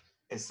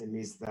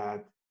SMEs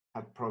that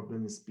had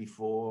problems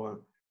before,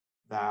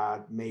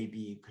 that may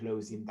be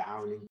closing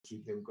down and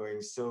keep them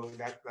going. So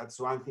that's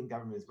one thing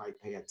governments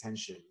might pay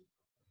attention.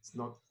 It's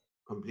not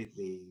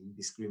completely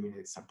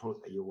indiscriminate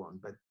support that you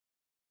want, but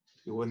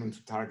you want them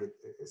to target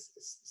a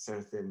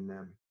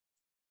certain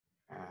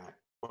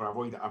or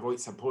avoid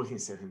supporting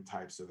certain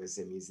types of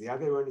SMEs. The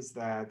other one is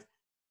that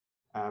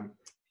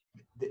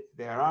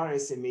there are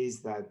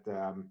SMEs that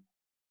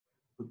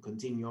could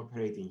continue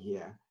operating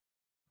here.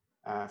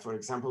 For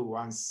example,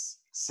 once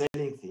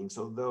selling things,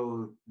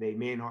 although they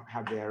may not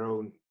have their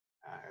own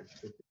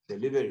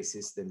delivery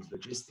systems,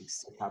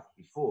 logistics set up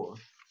before,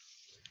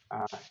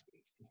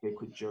 they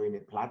could join a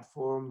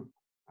platform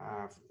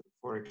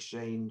for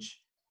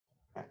exchange.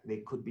 They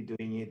could be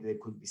doing it, they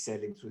could be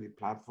selling through the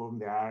platform.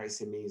 There are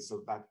SMEs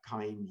of that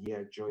kind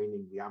here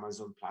joining the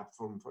Amazon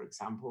platform, for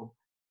example,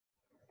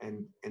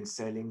 and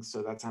selling.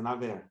 So that's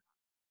another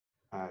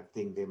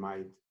thing they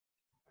might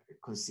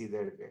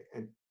consider.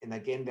 And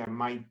again, there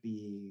might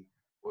be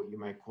what you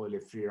might call a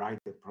free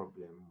rider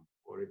problem,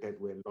 or a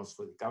deadweight loss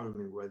for the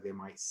government, where they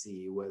might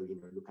see, well, you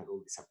know, look at all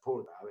the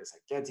support that others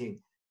are getting.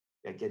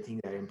 They're getting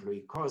their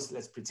employee costs.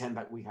 Let's pretend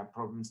that we have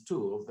problems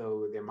too,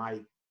 although there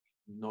might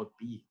not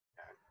be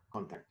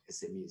contact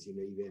SMEs. You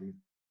know, even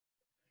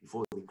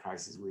before the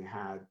crisis, we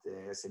had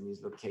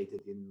SMEs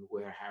located in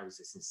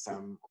warehouses in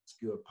some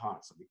obscure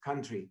parts of the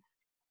country,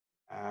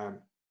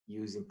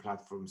 using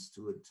platforms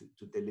to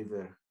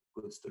deliver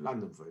goods to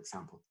London, for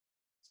example.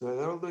 So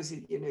all those,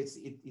 you know,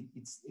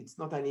 it's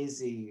not an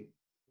easy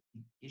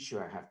issue,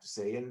 I have to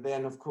say. And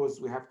then, of course,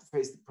 we have to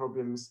face the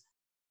problems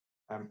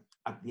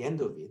at the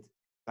end of it,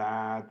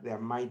 that there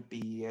might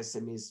be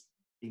SMEs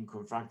being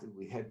confronted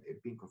with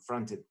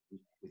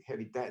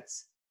heavy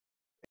debts.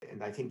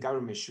 And I think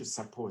government should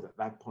support at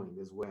that point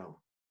as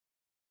well,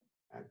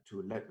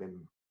 to let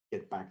them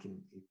get back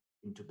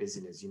into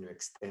business, you know,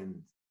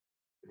 extend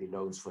the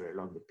loans for a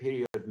longer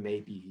period,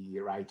 maybe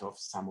write off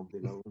some of the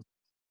loans.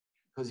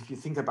 Because if you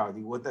think about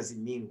it, what does it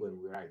mean when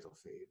we write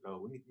off a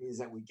loan? It means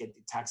that we get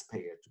the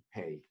taxpayer to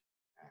pay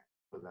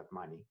for that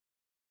money,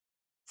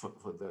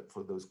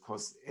 for those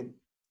costs. And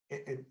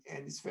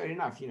it's fair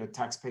enough, you know,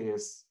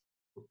 taxpayers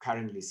who are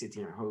currently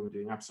sitting at home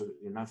doing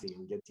absolutely nothing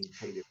and getting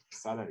paid a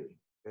salary.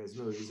 There's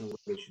no reason why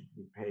they should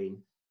be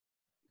paying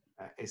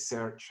a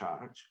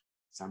surcharge,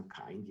 some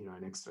kind, you know,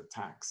 an extra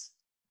tax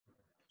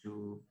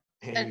to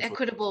pay. An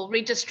equitable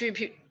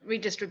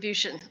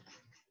redistribution.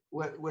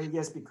 Well,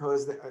 yes,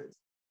 because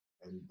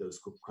and those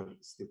who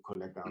still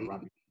collect our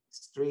rubbish in the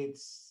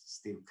streets,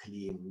 still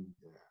clean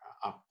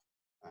up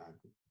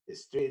the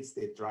streets.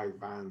 They drive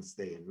vans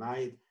day and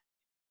night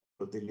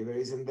for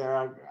deliveries, and there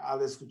are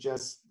others who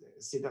just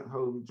sit at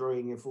home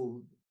drawing a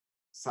full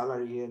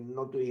salary and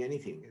not doing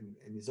anything.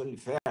 And it's only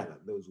fair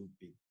that those would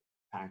be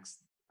taxed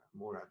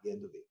more at the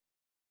end of it.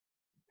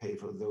 Pay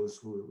for those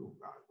who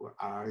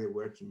are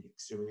working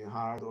extremely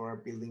hard or are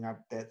building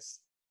up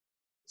debts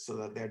so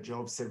that their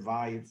jobs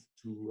survive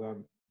to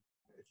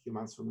a few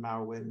months from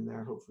now, when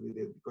hopefully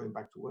they'll be going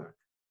back to work.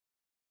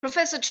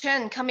 Professor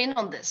Chen, come in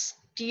on this.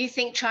 Do you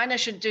think China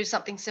should do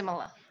something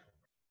similar?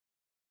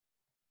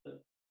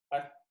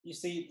 You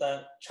see,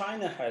 that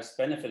China has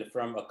benefited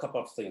from a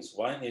couple of things.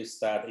 One is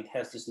that it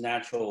has this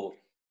natural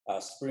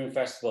Spring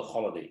Festival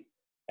holiday,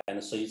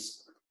 and so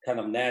it's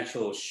kind of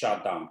natural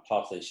shutdown,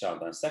 partly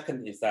shutdown.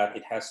 Second is that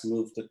it has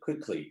moved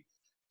quickly,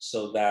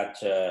 so that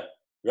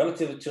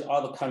relative to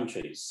other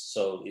countries,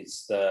 so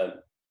it's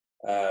the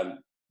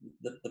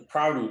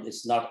problem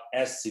is not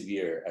as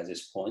severe at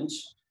this point.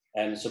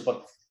 And so,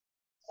 but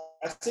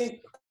I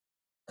think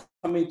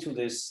coming to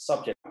this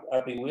subject,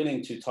 I've been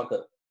willing to talk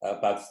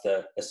about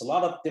there's a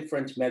lot of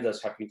different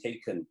measures have been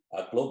taken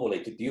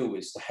globally to deal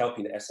with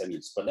helping the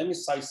SMEs. But let me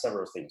cite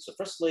several things. So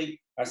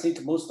firstly, I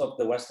think most of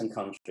the Western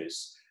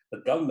countries,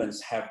 the governments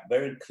have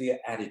very clear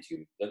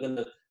attitude. They're going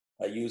to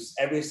use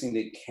everything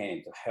they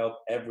can to help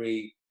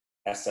every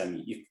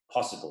SME if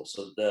possible.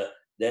 So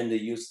then they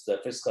use the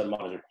fiscal and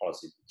monetary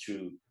policy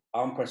to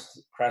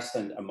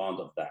unprecedented amount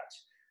of that.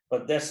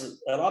 But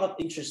there's a lot of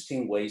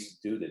interesting ways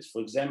to do this.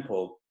 For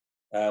example,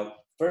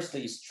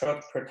 firstly, is try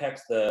to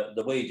protect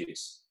the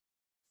wages.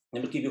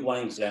 Let me give you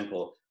one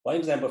example. One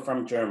example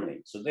from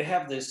Germany. So they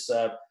have this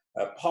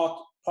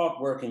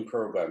part working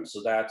program,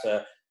 so that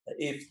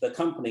if the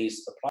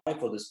companies apply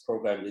for this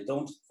program, they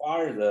don't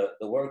fire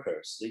the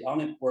workers. They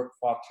only work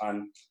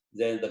part-time.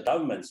 Then the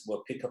governments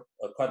will pick up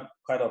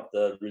quite of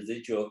the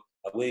residual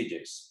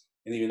wages.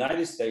 In the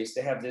United States,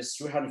 they have this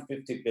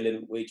 350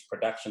 billion wage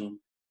production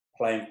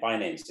plan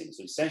financing.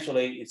 So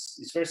essentially, it's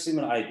a very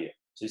similar idea.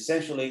 So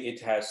essentially,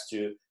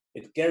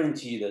 it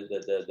guarantee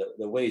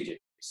the wages,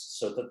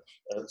 so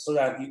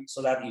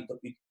that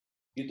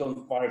you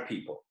don't fire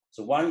people.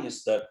 So one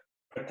is to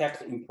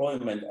protect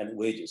employment and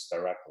wages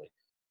directly.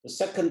 The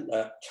second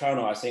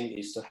channel, I think,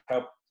 is to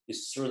help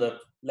is through the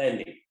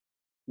lending.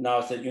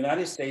 Now, the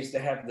United States,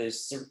 they have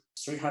this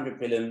 300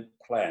 billion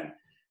plan.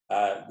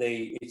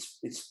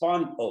 It's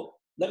fun. Oh,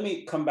 let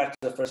me come back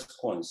to the first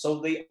point. So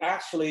they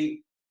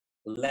actually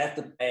let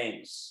the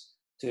banks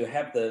to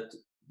have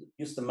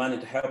use the money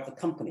to help the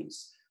companies.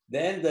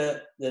 Then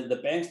the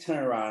banks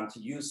turn around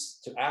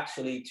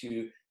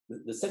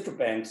the central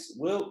banks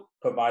will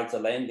provide the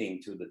lending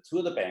to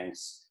the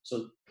banks. So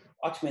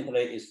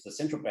ultimately, it's the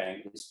central bank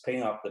is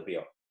paying off the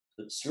bill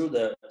through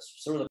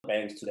the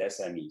banks to the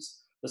SMEs.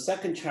 The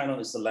second channel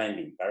is the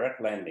lending, direct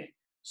lending.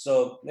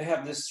 So they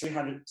have this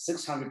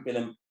 600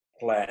 billion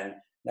plan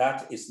that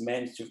is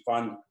meant to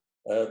fund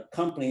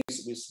companies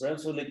with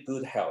relatively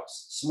good health,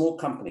 small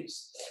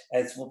companies.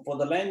 As for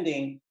the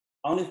lending,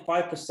 only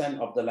 5%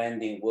 of the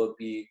lending will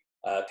be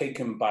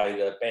taken by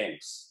the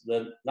banks. The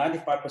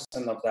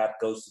 95% of that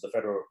goes to the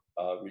Federal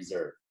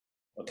Reserve.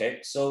 Okay,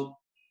 so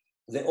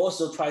they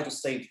also try to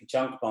save the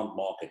junk bond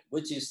market,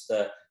 which is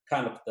the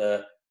kind of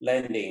the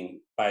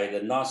lending by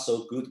the not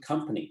so good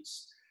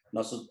companies.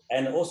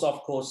 And also,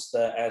 of course,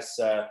 as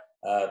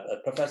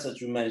Professor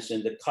Drew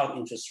mentioned, the cut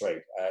interest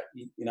rate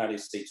United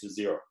States to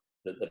zero,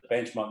 the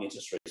benchmark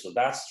interest rate. So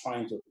that's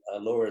trying to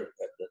lower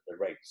the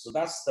rate. So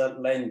that's the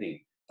lending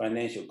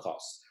financial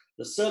costs.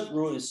 The third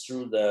rule is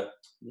through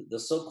the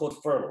so-called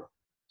furlough.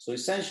 So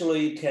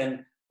essentially, you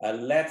can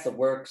let the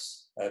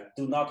workers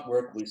do not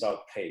work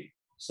without pay.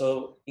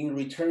 So in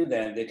return,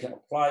 then they can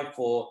apply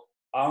for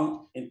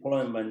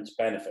unemployment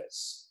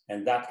benefits,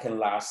 and that can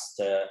last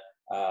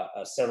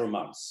several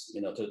months.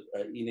 In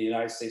the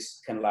United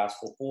States, can last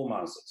for 4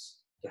 months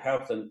to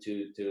help them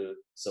to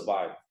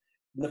survive.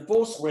 And the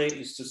fourth way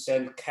is to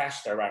send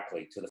cash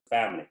directly to the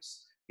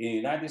families. In the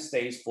United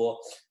States, for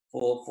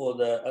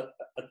the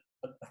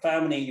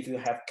family, if you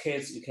have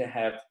kids, you can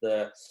have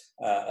the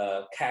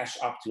cash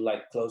up to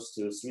like close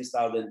to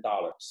 $3,000.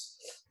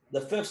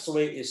 The fifth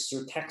way is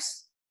through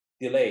tax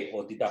delay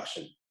or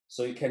deduction.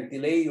 So you can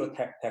delay your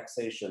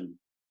taxation,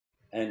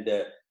 and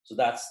so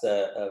that's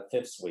the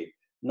fifth way.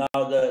 Now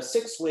the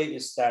sixth way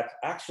is that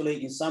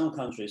actually in some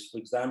countries, for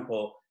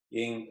example,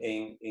 in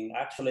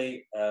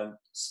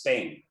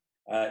Spain,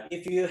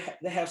 if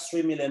they have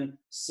 3 million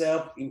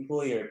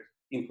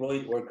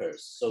employed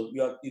workers, so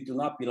you do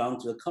not belong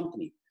to a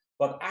company,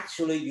 but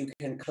actually you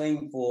can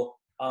claim for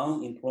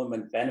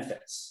unemployment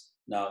benefits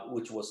now,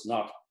 which was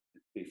not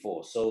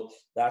before. So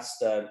that's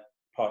the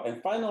part.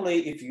 And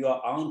finally, if you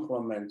are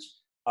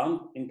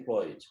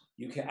unemployed,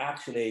 you can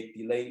actually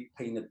delay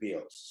paying the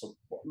bills. So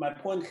my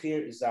point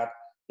here is that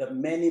there are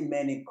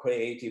many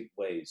creative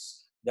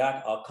ways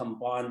that are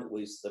combined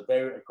with the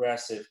very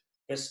aggressive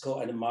fiscal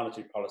and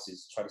monetary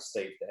policies to try to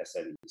save the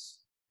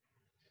SMEs.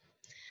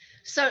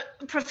 So,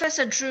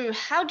 Professor Drew,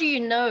 how do you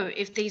know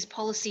if these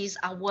policies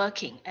are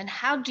working, and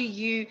how do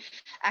you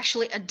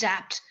actually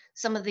adapt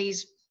some of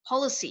these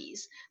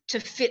policies to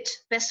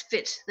best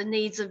fit the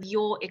needs of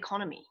your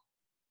economy?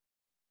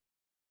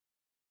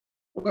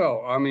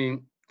 Well, I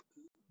mean,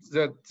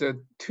 there are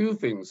two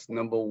things.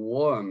 Number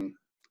one,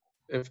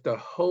 if the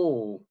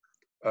whole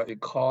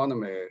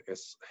economy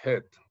is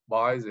hit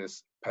by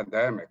this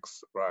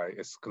pandemics, right,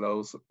 its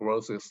growth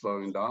is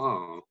slowing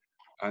down,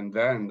 and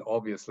then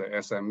obviously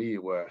SME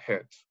were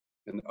hit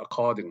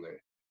accordingly.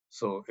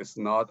 So it's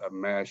not a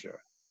measure.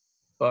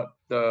 But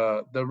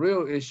the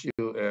real issue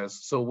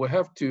is, so we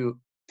have to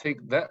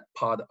take that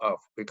part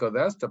off, because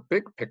that's the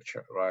big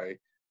picture, right?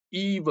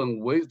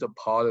 Even with the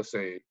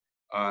policy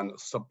and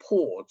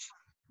support,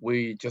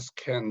 we just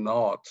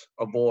cannot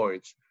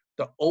avoid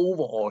the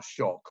overall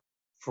shock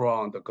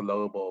from the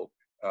global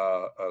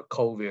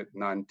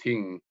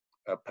COVID-19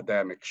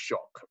 pandemic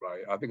shock,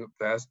 right? I think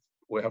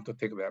we have to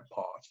take that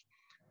part.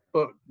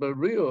 But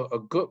a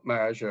good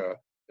measure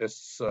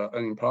is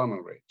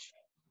unemployment rate.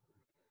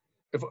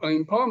 If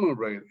unemployment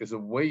rate is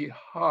way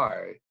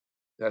high,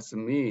 that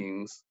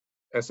means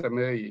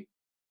SME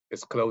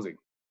is closing.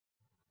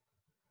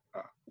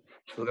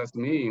 So that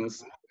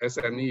means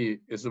SME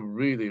is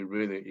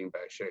really in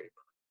bad shape.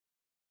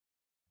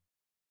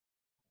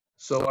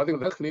 So I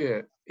think that's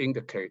clear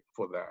indicate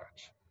for that.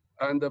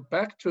 And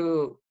back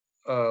to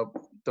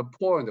the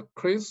point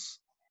Chris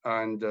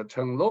and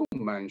Chen Long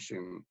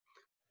mentioned,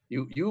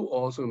 you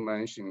also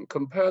mentioned,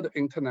 compare the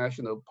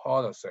international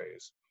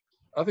policies.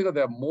 I think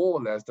they're more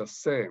or less the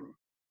same.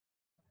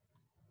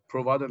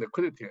 Provide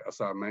liquidity,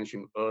 as I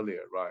mentioned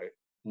earlier, right?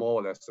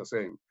 More or less the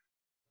same.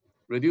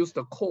 Reduce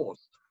the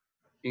cost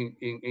in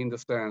the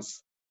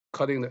sense,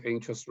 cutting the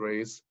interest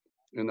rates,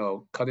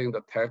 cutting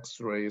the tax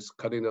rates,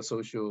 cutting the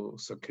social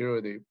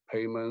security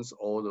payments,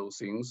 all those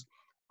things.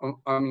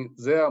 I mean,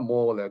 they are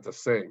more or less the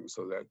same,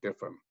 so they're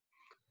different.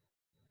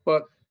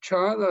 But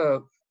China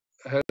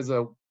has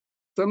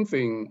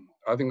something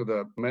I think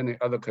that many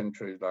other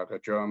countries like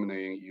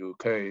Germany,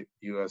 UK,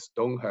 US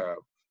don't have.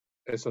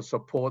 It's a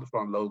support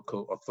from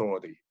local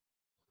authority.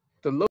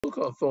 The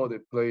local authority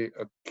play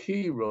a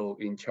key role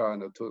in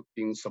China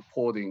in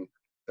supporting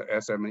the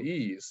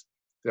SMEs.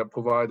 They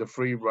provide the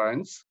free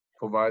rents,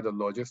 provide the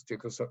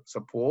logistical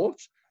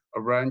support,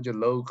 arrange a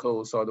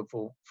local sort of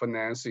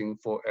financing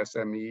for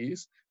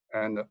SMEs,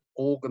 and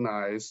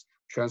organize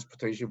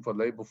transportation for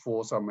labor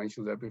force. I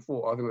mentioned that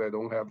before. I think they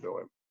don't have that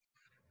one.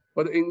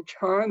 But in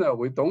China,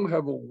 we don't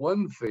have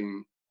one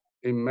thing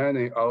in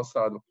many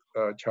outside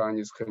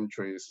Chinese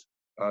countries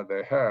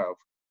they have.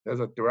 There's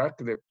a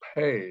directly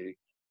pay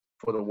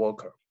for the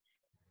worker.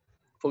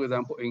 For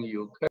example, in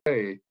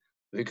UK,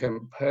 they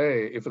can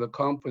pay, if the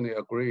company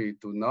agree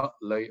to not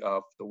lay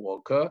off the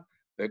worker,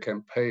 they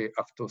can pay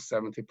up to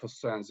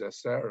 70% their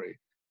salary.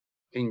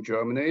 In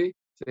Germany,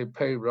 they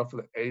pay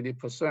roughly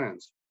 80%.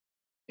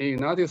 In the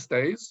United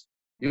States,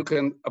 you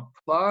can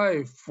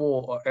apply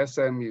for a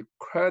SME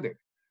credit.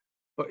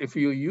 But if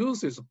you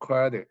use this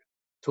credit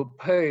to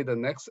pay the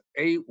next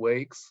 8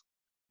 weeks,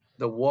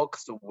 the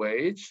worker's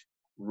wage,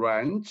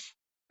 rent,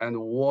 and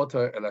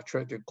water,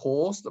 electricity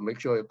costs to make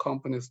sure your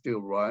company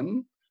still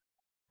run,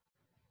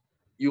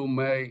 you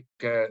may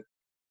get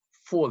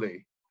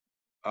fully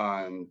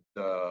and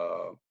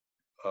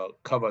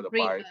covered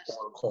by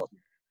all costs.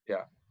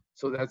 Yeah.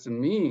 So that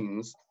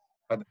means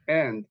at the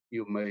end,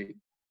 you may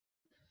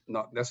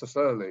not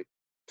necessarily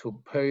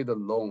to pay the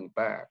loan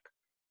back.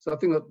 So I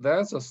think that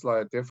that's a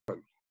slight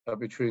difference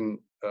between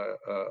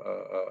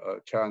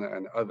China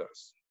and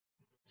others.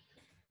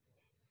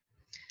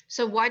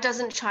 So why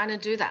doesn't China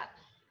do that?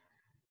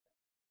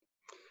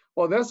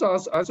 Well, there's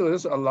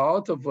a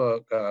lot of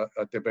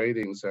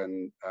debatings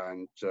and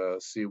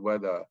see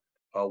whether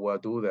we'll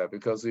do that,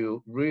 because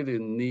you really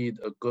need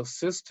a good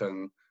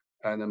system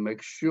and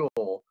make sure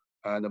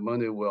the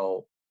money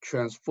will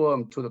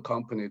transform to the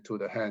company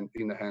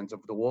in the hands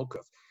of the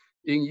workers.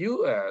 In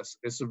US,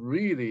 it's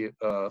really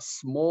a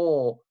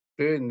small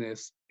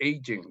business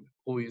agent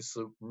who is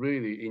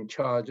really in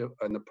charge of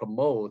and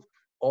promote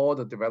all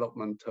the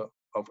development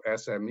of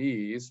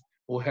SMEs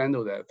who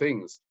handle their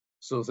things.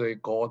 So they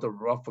got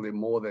roughly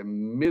more than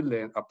 1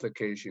 million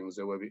applications.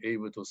 They will be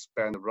able to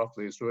spend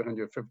roughly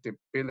 $350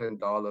 billion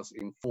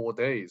in 4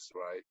 days,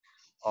 right?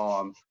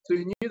 So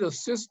you need a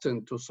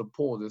system to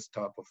support this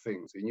type of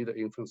things. You need an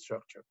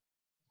infrastructure.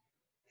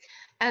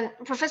 And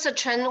Professor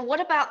Chen, what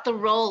about the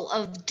role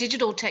of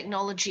digital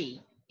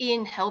technology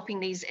in helping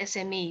these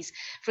SMEs?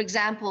 For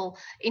example,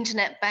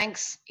 internet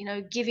banks,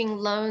 giving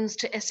loans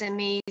to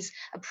SMEs,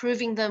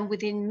 approving them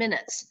within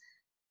minutes.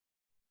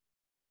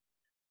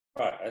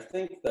 Right. I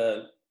think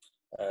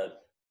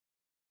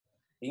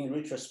in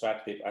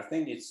retrospective, I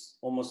think it's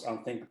almost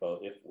unthinkable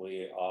if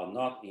we are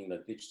not in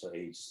the digital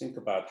age. Think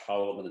about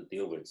how we're going to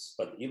deal with it.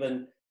 But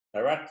even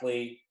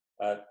directly,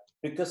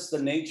 because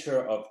the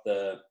nature of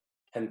the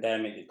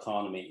pandemic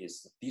economy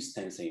is the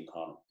distancing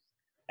economy,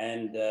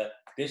 and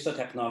digital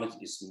technology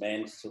is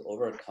meant to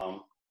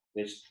overcome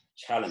this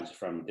challenge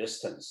from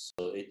distance.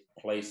 So it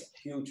plays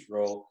a huge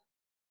role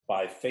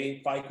by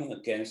fighting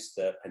against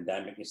the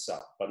pandemic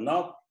itself. But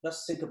now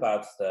let's think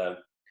about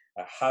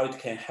how it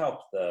can help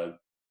the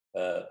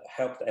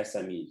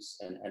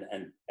SMEs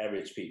and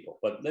average people.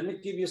 But let me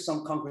give you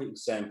some concrete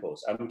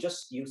examples. I'm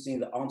just using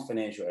the On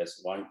Financial as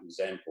one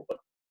example, but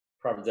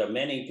probably there are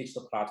many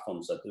digital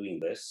platforms that are doing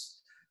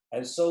this.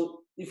 And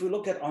so if you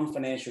look at On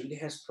Financial, it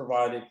has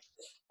provided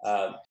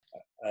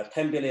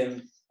 10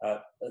 billion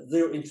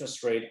zero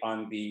interest rate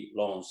RMB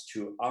loans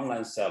to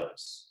online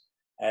sellers.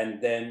 And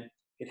then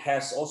it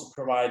has also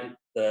provided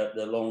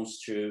the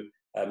loans to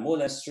more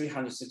than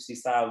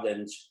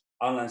 360,000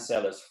 online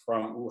sellers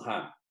from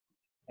Wuhan.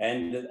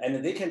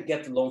 And they can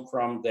get the loan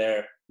from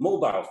their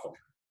mobile phone.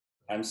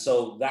 And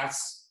so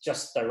that's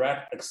just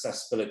direct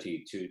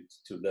accessibility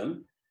to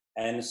them.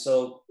 And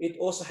so it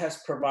also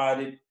has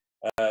provided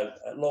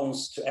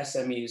loans to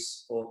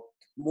SMEs for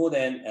more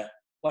than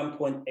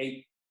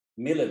 1.8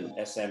 million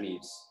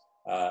SMEs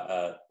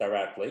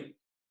directly.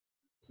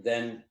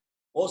 Then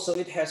also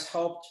it has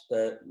helped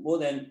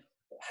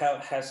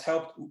has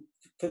helped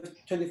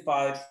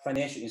 25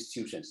 financial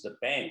institutions, the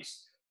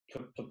banks,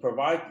 to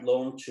provide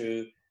loan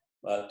to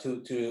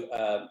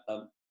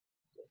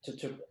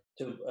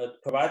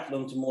provide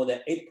loan to more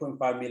than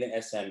 8.5 million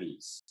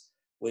SMEs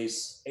with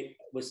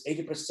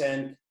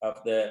 80%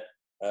 of the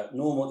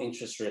normal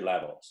interest rate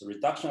level. So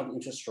reduction of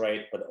interest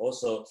rate, but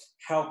also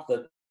help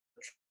the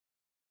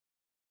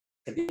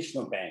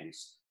traditional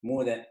banks,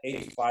 more than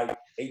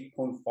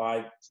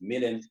 8.5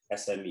 million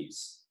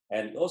SMEs.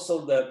 And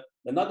also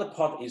another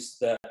part is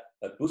the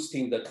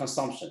boosting the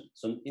consumption.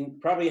 So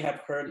probably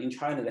have heard in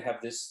China, they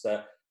have this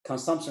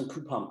consumption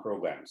coupon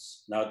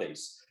programs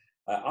nowadays.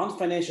 On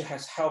Financial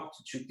has helped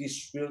to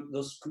distribute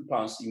those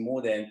coupons in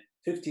more than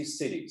 50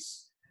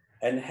 cities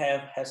and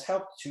has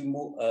helped to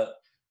move.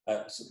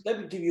 So let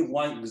me give you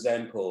one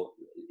example.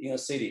 In a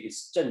city,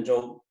 it's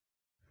Zhengzhou.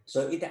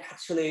 So it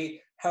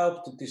actually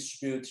helped to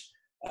distribute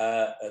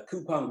a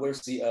coupon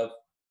worthy of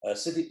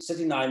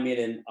 39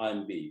 million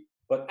RMB.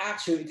 But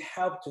actually, it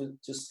helped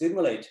to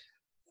stimulate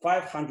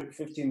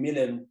 550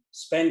 million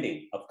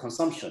spending of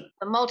consumption.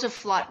 A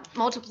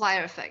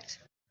multiplier effect.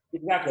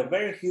 Exactly, a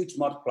very huge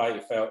multiplier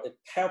effect. It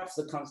helps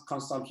the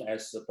consumption,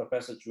 as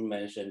Professor Zhu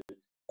mentioned,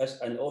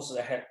 and also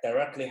they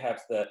directly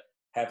have the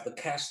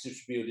cash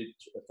distributed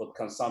for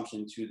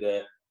consumption to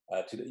the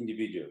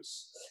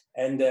individuals.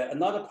 And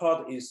another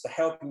part is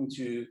helping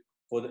to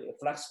for the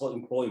flexible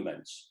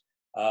employment.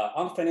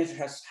 On Financial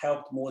has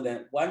helped more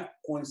than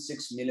 1.6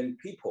 million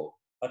people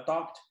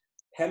adopt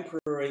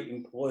temporary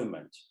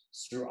employment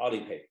through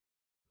Alipay.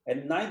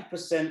 And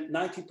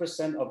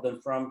 90% of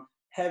them from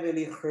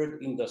heavily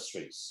hurt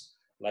industries,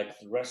 like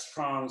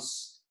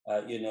restaurants,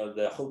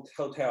 the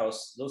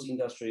hotels, those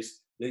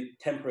industries, they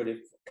temporarily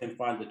can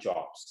find the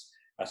jobs.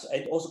 So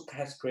it also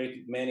has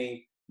created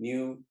many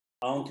new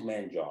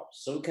on-demand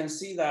jobs. So you can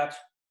see that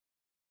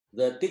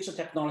the digital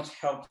technology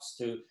helps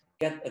to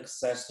get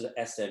access to the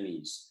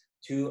SMEs,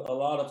 to a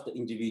lot of the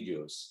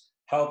individuals,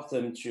 help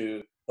them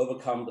to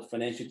overcome the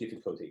financial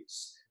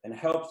difficulties, and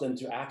help them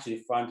to actually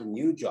find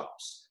new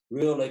jobs,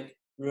 reallocate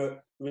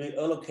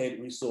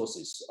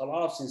resources. A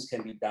lot of things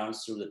can be done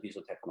through the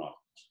digital technology.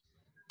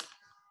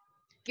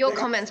 Your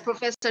comments,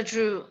 Professor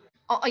Drew.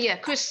 Oh yeah,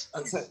 Chris.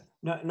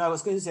 No, I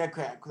was going to say,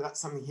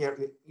 that's something here.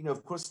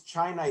 Of course,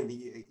 China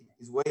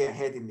is way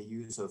ahead in the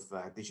use of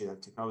digital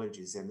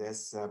technologies, and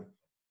there's,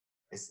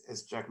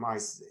 as Jack Ma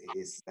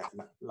is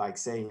like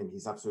saying, and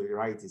he's absolutely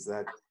right, is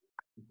that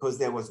because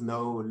there was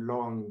no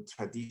long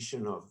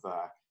tradition of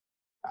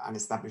an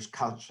established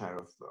culture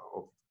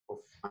of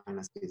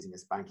finance,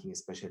 business, banking,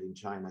 especially in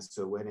China.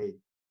 So when a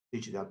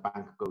digital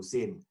bank goes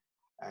in,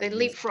 they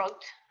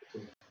leapfrogged.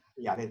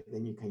 Yeah,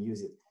 then you can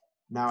use it.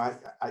 Now,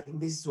 I think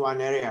this is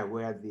one area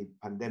where the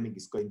pandemic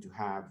is going to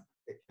have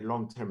a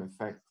long-term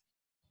effect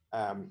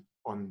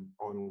on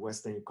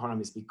Western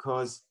economies,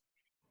 because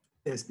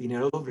there's been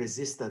a lot of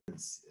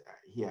resistance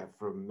here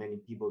from many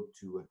people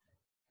to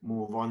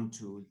move on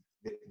to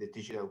the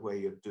digital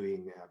way of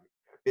doing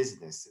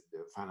business,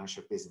 the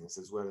financial business,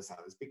 as well as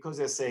others, because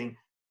they're saying,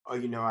 oh,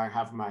 I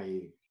have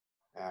my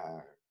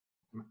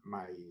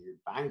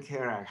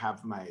banker, I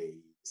have my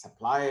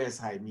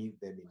suppliers, I meet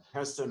them in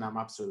person, I'm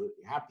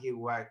absolutely happy,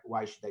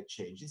 why should I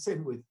change? The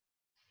same with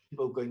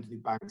people going to the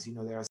banks.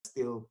 There are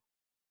still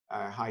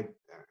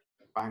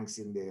banks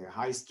in the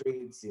high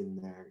streets,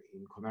 in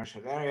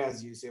commercial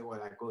areas. You say,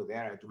 well, I go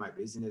there, I do my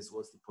business,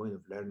 what's the point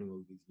of learning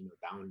all these,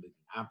 downloading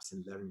apps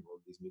and learning all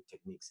these new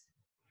techniques?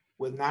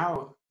 Well,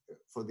 now,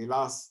 for the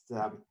last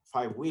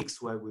 5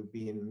 weeks where we've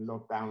been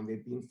locked down,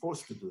 they've been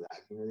forced to do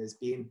that. There's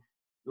been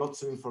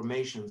lots of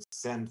information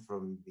sent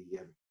from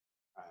the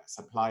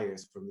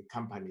suppliers, from the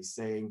companies,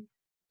 saying,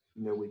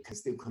 we can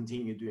still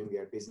continue doing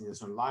their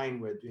business online.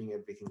 We're doing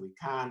everything we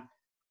can.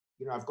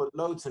 I've got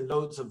loads and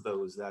loads of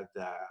those that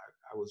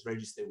I was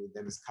registered with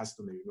them as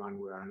customer in one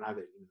way or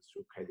another,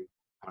 through credit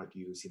card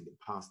use in the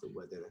past or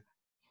whatever.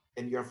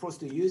 And you're forced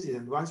to use it.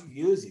 And once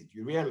you use it,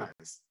 you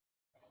realize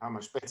how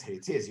much better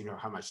it is,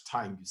 how much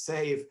time you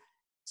save.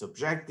 It's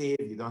objective.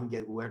 You don't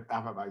get worked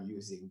up about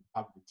using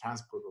public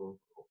transport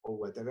or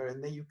whatever.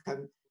 And then you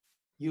can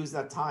use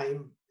that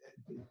time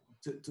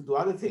to do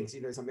other things.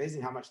 It's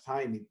amazing how much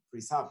time it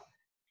frees up.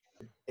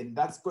 And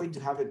that's going to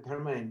have a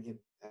permanent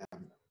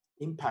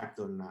impact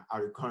on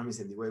our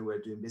economies and the way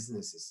we're doing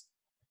businesses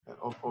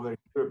over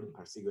Europe in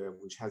particular,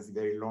 which has a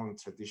very long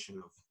tradition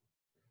of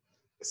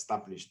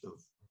established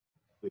of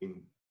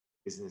doing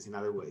business in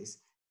other ways.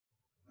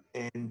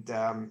 And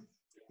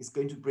it's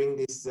going to bring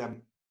this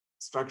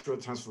structural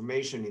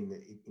transformation in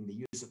the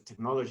use of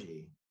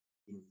technology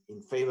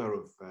in favor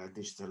of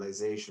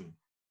digitalization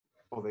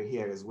over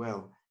here as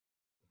well,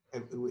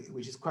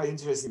 which is quite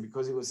interesting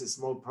because it was a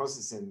small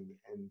process, and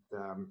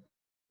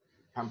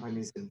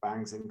companies and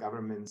banks and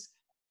governments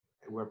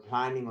were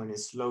planning on a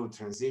slow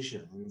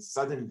transition. And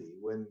suddenly,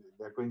 when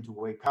they're going to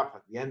wake up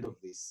at the end of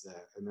this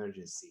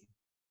emergency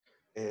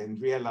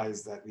and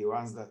realize that the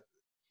ones that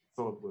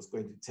thought was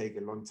going to take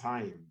a long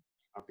time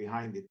are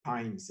behind the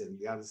times and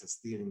the others are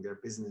stealing their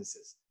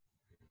businesses.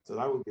 So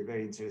that would be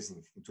very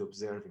interesting to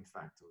observe, in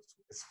fact,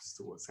 as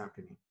to what's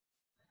happening.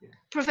 Yeah.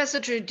 Professor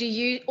Drew, do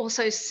you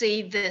also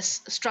see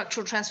this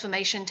structural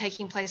transformation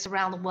taking place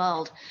around the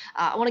world?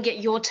 I want to get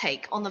your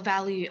take on the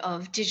value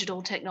of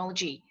digital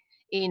technology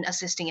in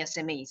assisting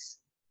SMEs.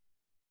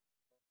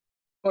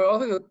 Well, I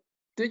think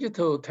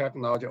digital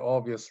technology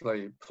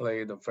obviously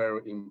played a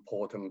very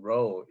important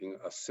role in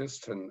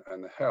assisting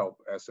and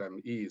help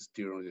SMEs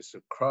during this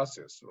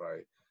crisis,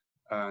 right?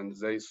 And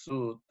they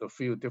through a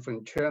few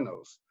different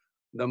channels.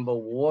 Number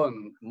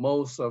one,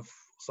 most of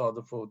sort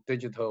of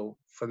digital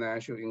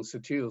financial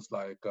institutes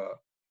like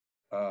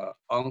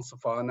Ants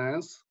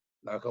Finance,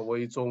 like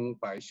Weizhong,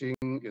 Baixing,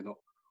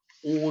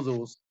 all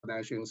those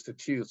financial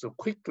institutes are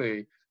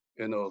quickly,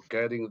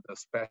 getting the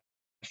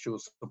special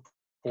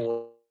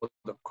support,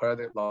 the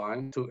credit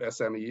line to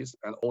SMEs,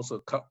 and also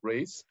cut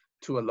rates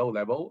to a low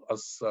level,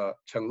 as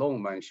Chen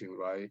Long mentioned,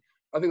 right?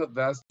 I think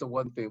that's the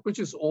one thing, which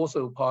is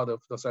also part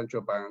of the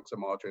central bank's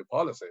monetary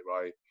policy,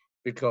 right?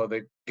 Because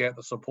they get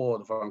the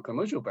support from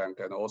commercial bank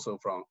and also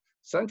from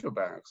central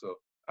banks,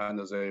 and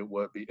they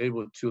will be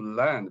able to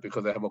lend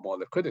because they have more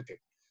liquidity.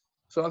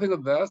 So I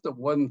think that's the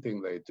one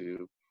thing they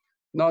do.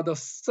 Now, the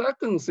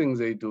second thing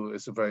they do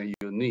is very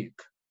unique.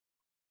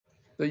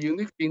 They're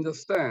unique in the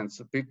sense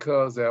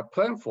because they're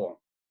platform.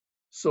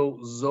 So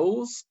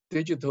those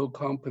digital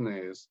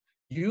companies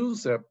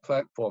use their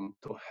platform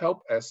to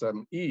help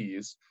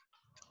SMEs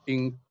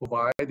in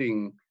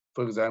providing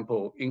for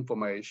example,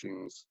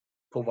 informations,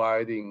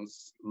 providing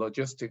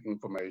logistic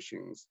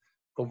informations,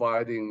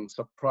 providing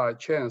supply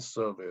chain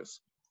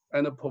service,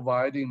 and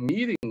providing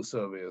meeting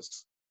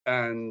service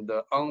and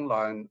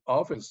online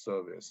office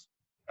service,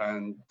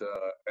 and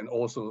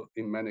also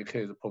in many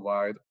cases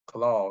provide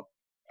cloud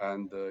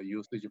and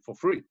usage for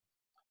free.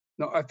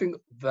 Now, I think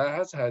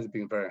that has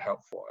been very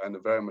helpful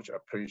and very much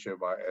appreciated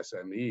by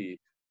SME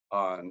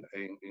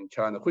in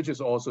China, which is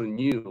also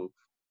new.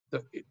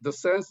 The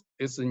sense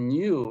is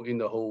new in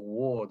the whole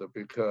world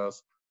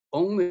because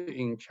only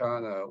in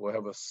China we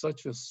have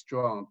such a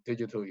strong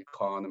digital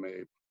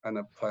economy and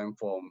a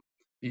platform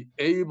be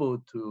able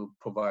to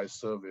provide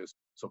service,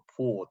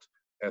 support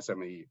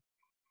SME.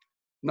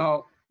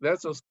 Now,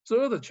 there's a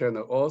third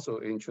channel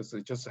also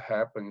interesting, just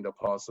happened in the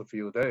past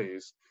few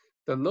days.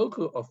 The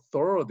local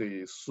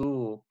authorities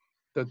through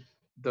the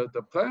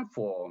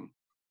platform,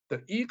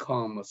 the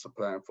e-commerce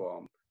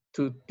platform,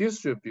 to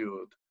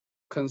distribute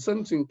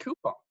consumption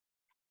coupon.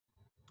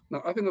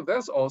 Now, I think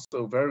that's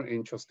also very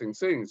interesting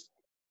things.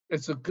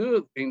 It's a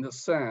good in the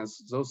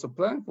sense those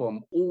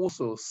platforms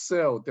also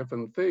sell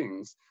different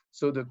things.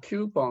 So the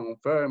coupon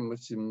very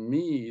much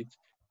meet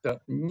the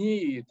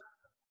need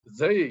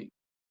their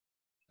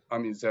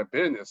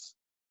business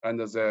and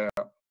their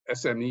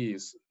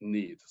SMEs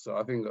need. So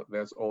I think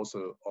that's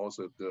also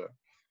good.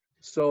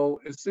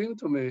 So it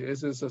seems to me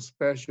it is a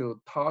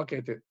special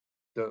targeted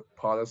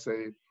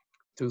policy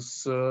to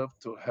serve,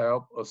 to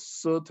help a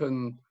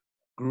certain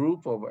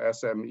group of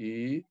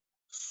SME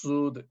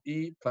through the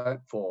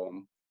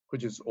e-platform,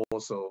 which is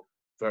also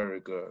very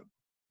good.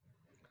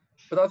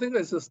 But I think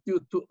it's still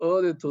too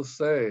early to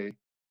say,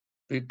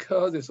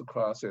 because it's a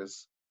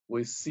crisis,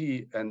 we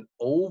see an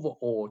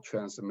overall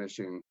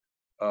transmission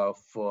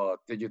for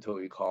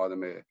digital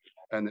economy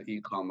and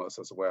e-commerce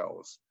as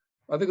well.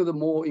 I think the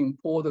more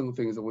important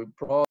things that we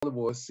probably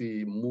will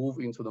see move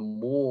into the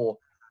more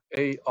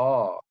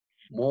AR,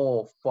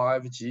 more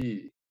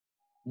 5G,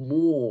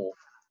 more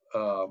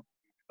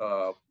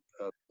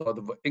sort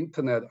of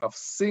Internet of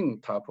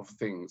Things type of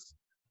things,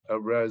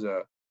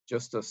 rather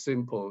just a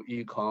simple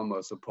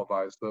e-commerce to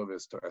provide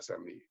service to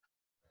SME.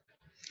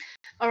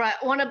 All right,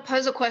 I want to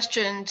pose a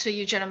question to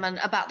you gentlemen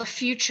about the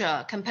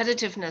future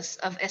competitiveness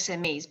of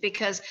SMEs,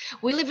 because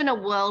we live in a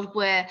world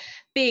where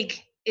big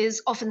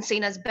is often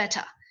seen as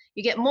better.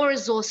 You get more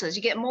resources,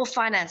 you get more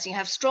financing, you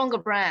have stronger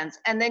brands,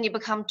 and then you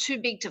become too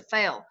big to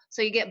fail,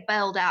 so you get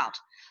bailed out.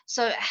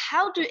 So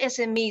how do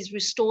SMEs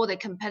restore their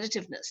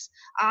competitiveness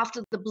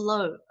after the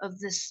blow of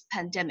this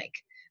pandemic?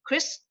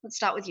 Chris, let's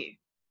start with you.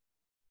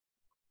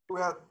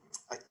 Well,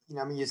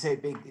 you say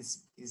big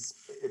is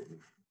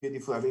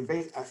beautiful.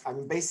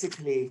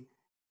 Basically,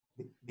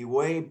 the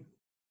way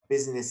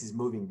business is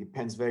moving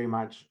depends very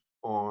much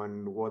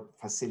on what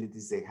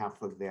facilities they have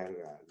for their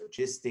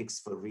logistics,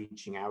 for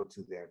reaching out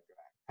to their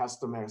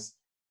customers.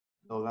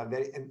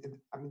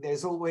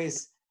 There's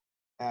always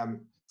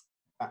an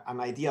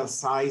ideal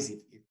size,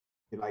 if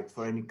you like,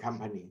 for any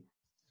company,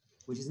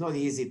 which is not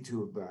easy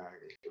to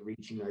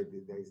reach.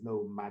 There is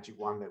no magic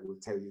one that will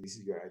tell you this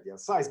is your ideal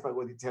size, but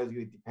what it tells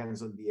you, it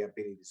depends on the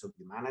abilities of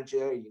the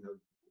manager,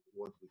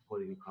 what we call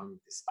in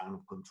economics the span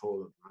of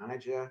control of the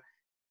manager.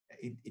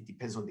 It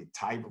depends on the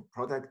type of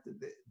product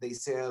they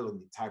sell, on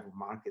the type of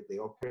market they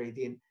operate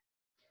in.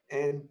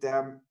 And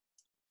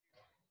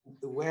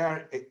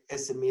where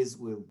SMEs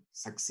will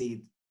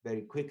succeed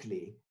very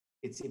quickly,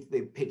 it's if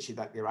they pitch it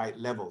at the right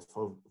level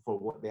for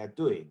what they are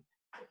doing.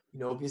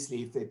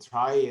 Obviously, if they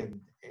try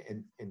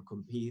and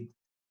compete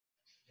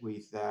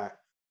with a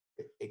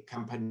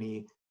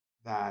company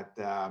that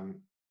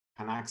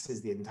can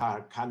access the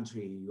entire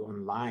country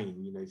online,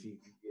 if you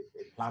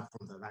a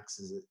platform that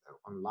accesses it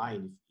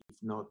online, if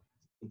not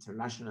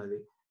internationally,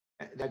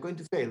 they're going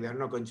to fail. They're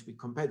not going to be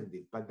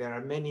competitive. But there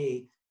are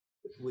many.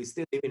 We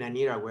still live in an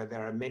era where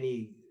there are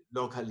many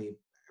locally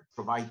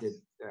provided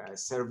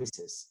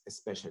services,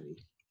 especially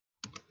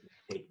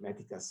take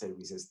medical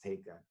services,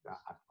 take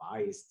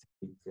advice,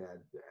 take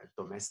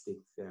domestic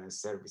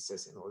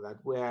services, and all that,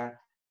 where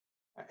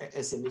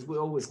SMEs will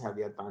always have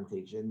the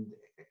advantage. And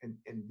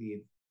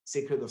the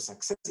secret of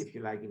success, if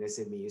you like, in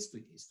SME is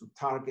to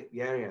target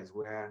the areas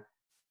where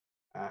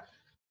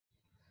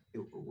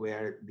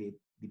the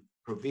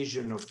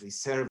provision of the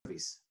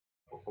service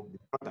of the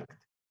product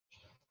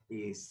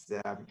is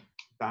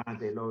done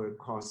at a lower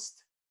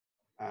cost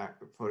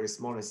for a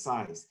smaller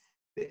size.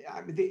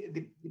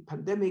 The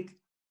pandemic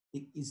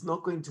is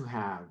not going to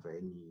have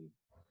any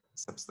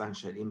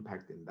substantial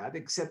impact in that,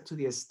 except to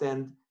the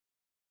extent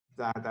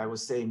that I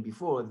was saying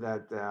before,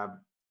 that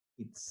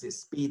it's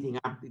speeding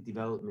up the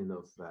development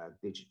of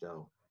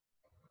digital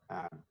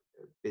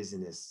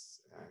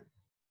business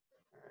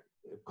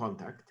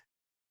contact.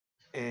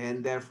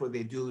 And therefore,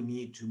 they do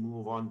need to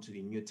move on to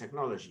the new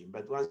technology.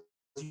 But once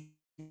you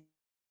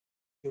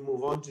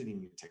move on to the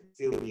new tech,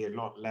 still be a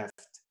lot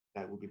left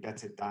that will be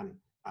better done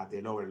at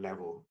a lower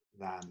level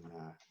than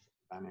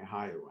a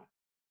higher one.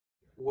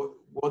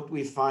 What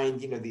we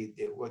find,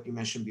 what you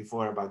mentioned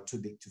before about too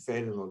big to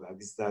fail and all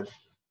that, is that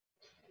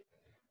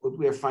what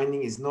we are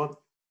finding is not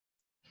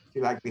if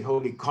you like, the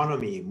whole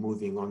economy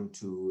moving on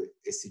to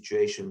a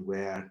situation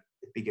where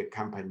a bigger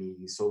company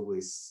is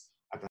always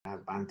at an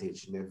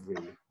advantage in every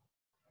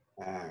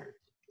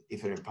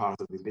different part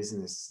of the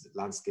business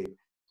landscape.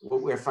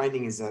 What we're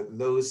finding is that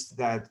those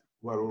that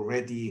were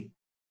already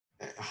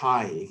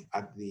high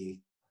at the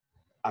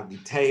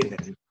tail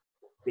end,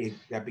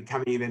 they're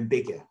becoming even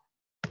bigger,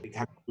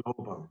 becoming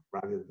global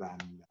rather than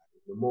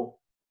more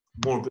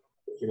global,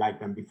 if you like,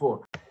 than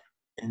before.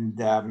 And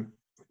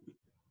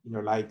you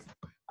know, like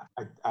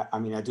I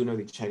mean, I do know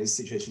the Chinese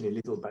situation a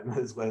little, but not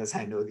as well as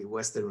I know the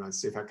Western one.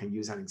 So if I can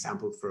use an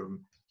example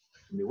from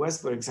the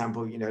West, for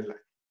example, you know,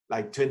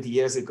 like 20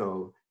 years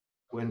ago,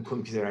 when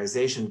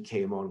computerization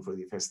came on for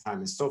the first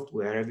time in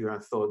software,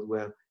 everyone thought,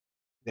 well,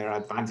 there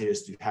are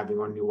advantages to having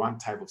only one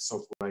type of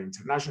software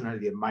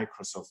internationally, and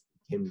Microsoft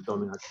became the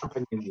dominant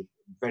company, and it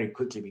very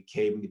quickly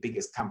became the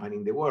biggest company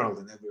in the world.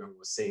 And everyone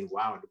was saying,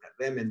 wow, look at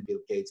them. And Bill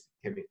Gates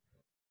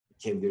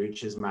became the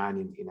richest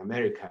man in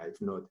America, if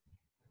not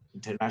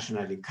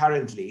internationally.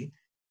 Currently,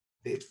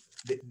 the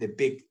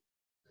big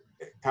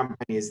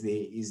company is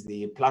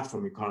the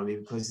platform economy,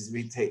 because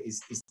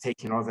it's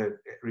taking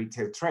over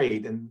retail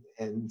trade,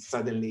 and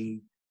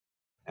suddenly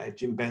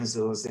Jim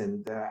Bezos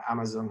and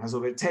Amazon has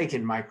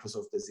overtaken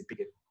Microsoft as the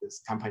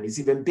biggest company. It's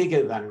even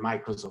bigger than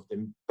Microsoft,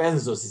 and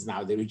Bezos is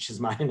now the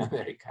richest man in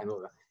America and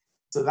all that.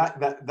 So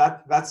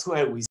that's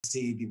where we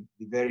see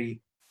the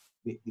very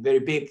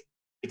big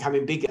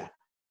becoming bigger.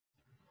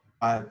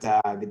 But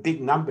the big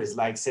numbers,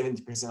 like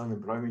 70%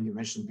 unemployment you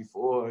mentioned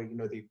before, you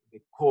know, the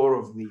core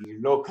of the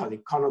local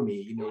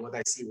economy, you know, what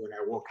I see when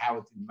I walk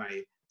out in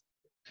my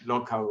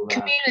local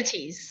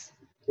communities,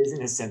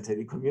 business center,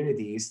 the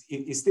community is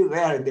still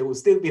there, and they will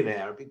still be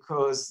there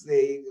because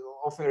they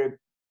offer a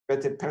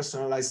better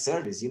personalized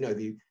service. You know,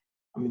 the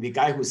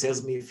guy who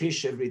sells me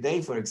fish every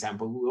day, for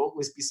example, will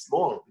always be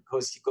small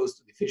because he goes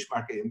to the fish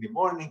market in the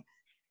morning.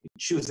 He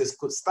chooses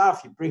good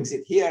stuff. He brings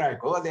it here. I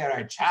go there.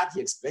 I chat.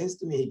 He explains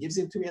to me. He gives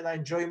it to me, and I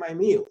enjoy my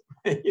meal.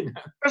 You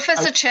know?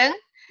 Professor Chen,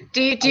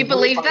 do you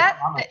believe that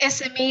the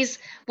SMEs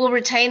will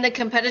retain the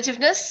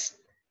competitiveness?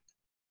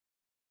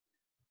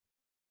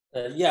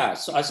 Yeah.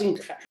 So I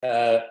think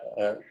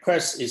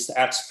Chris is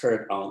the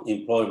expert on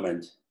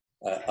employment,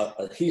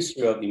 a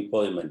history of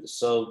employment.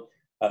 So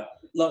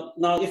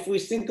now, if we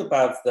think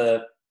about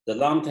the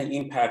long-term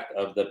impact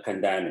of the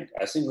pandemic,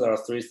 I think there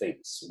are three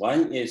things.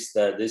 One is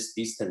this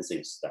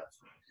distancing stuff.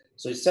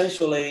 So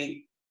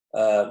essentially,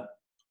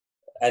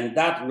 and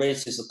that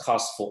raises the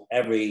cost for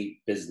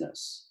every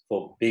business,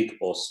 for big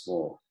or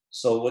small.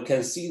 So we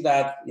can see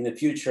that in the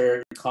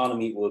future,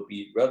 economy will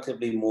be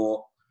relatively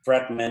more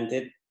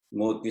fragmented,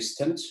 more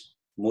distant,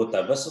 more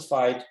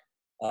diversified,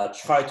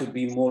 try to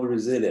be more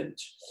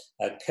resilient,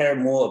 care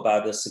more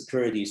about the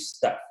security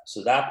stuff.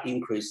 So that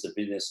increases the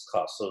business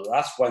cost. So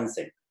that's one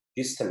thing.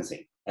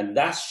 Distancing, and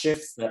that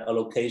shifts the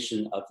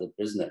allocation of the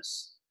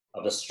business,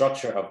 of the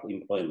structure of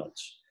employment.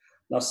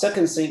 Now,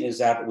 second thing is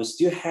that we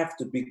still have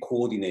to be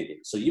coordinated.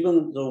 So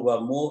even though we're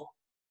more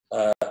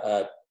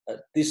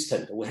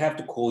distant, we have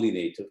to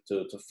coordinate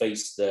to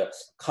face the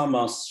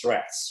common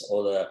threats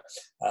or the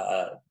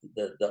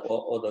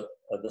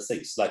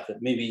things like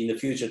maybe in the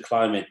future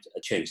climate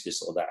change,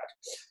 this or that.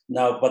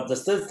 Now, but the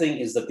third thing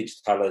is the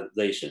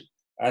digitalization.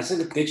 I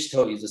think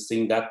digital is the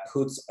thing that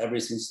puts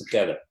everything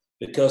together,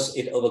 because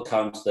it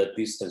overcomes the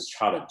distance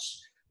challenge.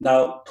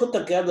 Now, put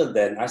together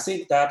then, I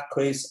think that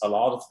creates a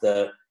lot of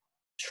the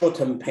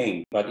short-term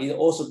pain, but it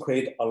also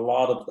creates a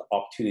lot of the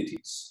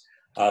opportunities.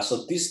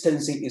 So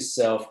distancing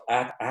itself,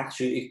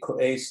 actually, it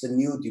creates the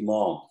new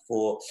demand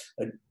for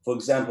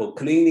example,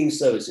 cleaning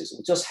services.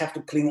 We just have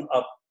to clean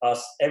up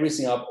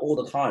everything up all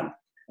the time.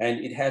 And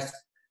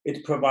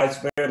it provides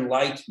very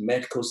light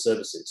medical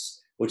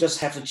services. We just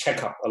have to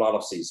check up a lot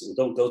of things. We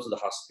don't go to the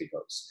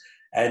hospitals.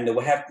 And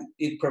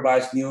it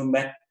provides new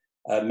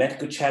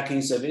medical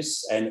checking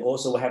service, and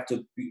also we have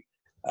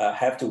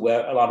to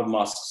wear a lot of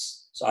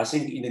masks. So I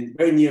think in the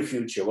very near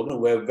future, we're going to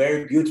wear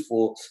very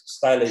beautiful,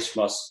 stylish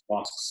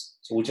masks.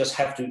 So we just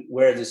have to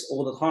wear this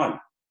all the time.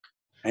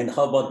 And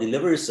how about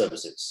delivery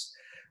services?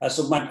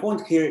 So my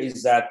point here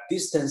is that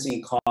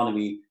distancing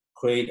economy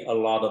create a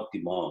lot of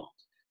demand.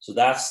 So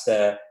that's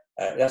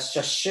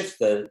just shift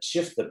the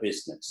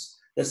business.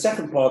 The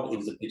second part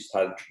is the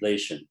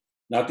digitalization.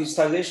 Now,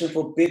 digitalization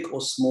for big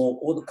or small,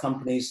 all the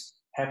companies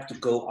have to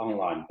go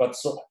online. But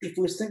so if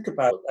we think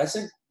about it, I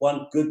think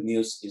one good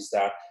news is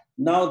that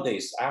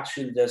nowadays,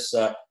 actually, there's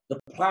the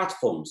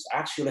platforms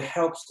actually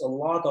helps a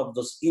lot of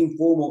those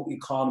informal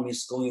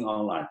economies going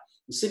online.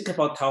 You think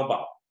about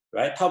Taobao,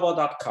 right?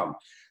 Taobao.com.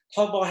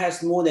 Taobao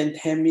has more than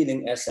 10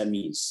 million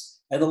SMEs.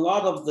 And a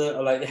lot of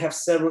they have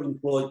several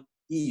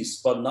employees,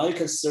 but now you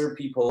can serve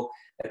people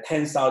at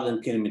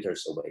 10,000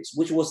 kilometers away,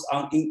 which was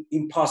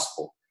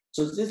impossible.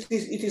 So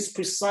it is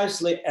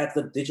precisely at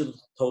the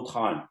digital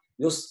time.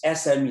 Those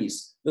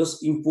SMEs,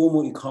 those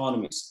informal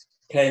economies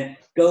can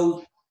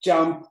go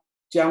jump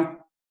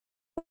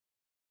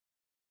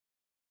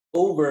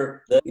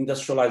over the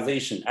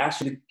industrialization,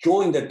 actually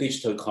join the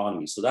digital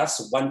economy. So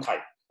that's one type.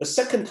 The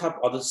second type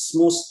are the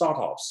small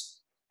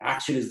startups.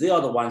 actually they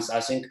are the ones,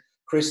 I think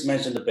Chris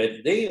mentioned a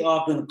bit, they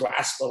are going to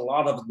grasp a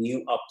lot of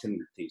new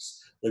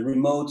opportunities. The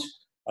remote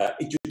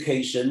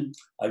education,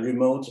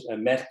 remote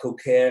medical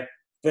care,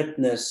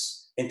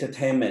 fitness,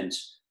 entertainment,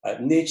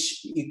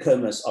 niche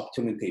e-commerce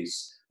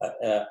opportunities,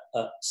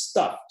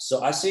 stuff.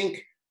 So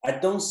I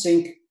don't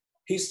think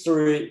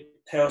history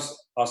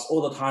tells us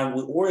all the time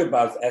we worry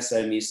about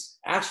SMEs.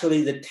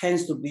 Actually, they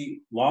tend to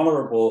be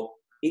vulnerable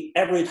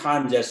every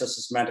time there's a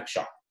systematic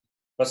shock.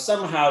 But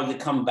somehow they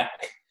come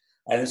back.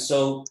 And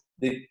so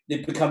they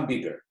become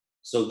bigger.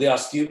 So they are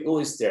still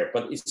always there,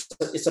 but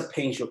it's a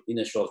pain in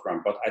the short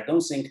run. But I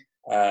don't think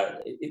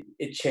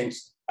it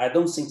changed. I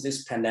don't think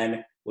this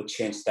pandemic will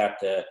change that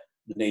the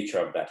nature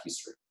of that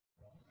history.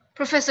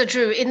 Professor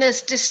Drew, in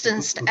this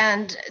distanced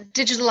and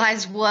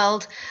digitalized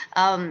world,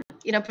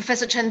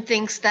 Professor Chen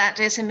thinks that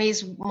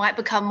SMEs might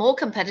become more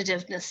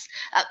competitive.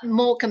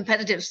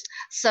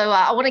 So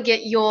I want to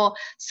get your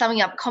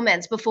summing up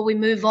comments before we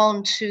move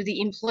on to the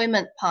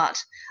employment part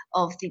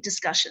of the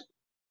discussion.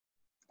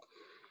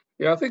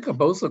 Yeah, I think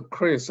both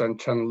Chris and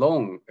Chen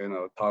Long,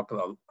 talked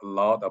a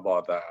lot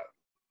about that.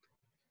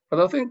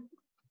 But I think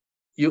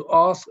you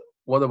asked,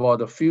 what about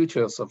the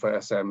futures of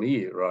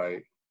SME,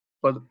 right?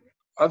 But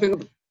I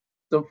think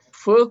the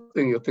first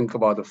thing you think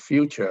about the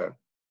future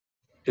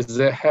is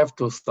they have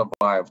to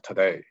survive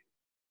today.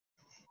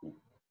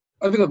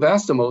 I think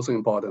that's the most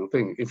important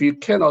thing. If you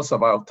cannot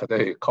survive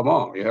today, come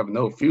on, you have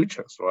no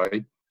futures,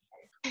 right?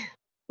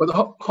 But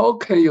how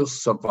can you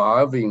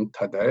survive in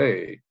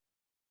today?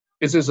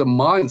 It is a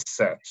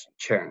mindset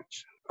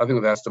change. I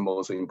think that's the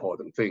most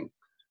important thing.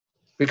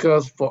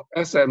 Because for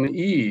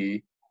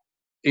SME,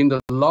 in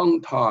the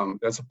long term,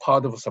 that's a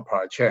part of a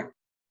supply chain.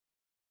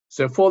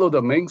 They follow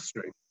the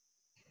mainstream.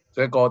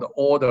 They got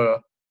order,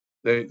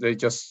 they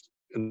just,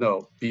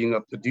 being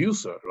a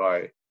producer,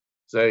 right?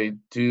 They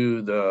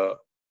do the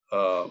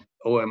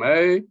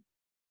OMA,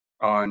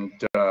 and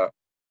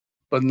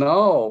but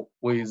now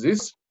with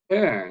this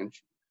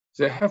change,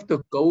 they have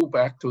to go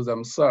back to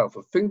themselves,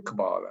 think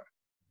about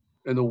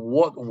it, and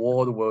what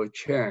world will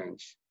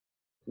change,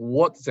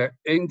 what the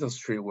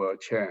industry will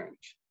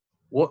change,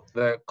 what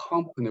the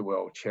company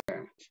will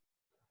change.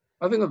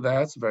 I think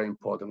that's very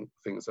important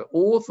things.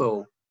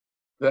 Also,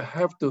 they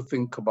have to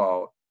think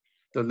about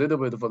the little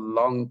bit of a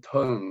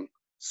long-term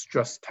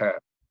stress test.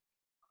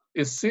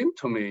 It seemed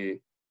to me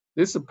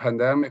this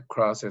pandemic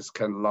crisis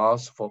can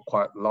last for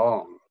quite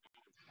long.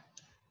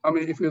 I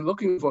mean, if you're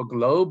looking for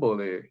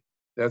globally,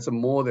 that's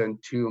more than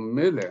 2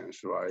 million,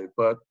 right?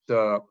 But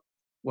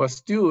we're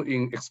still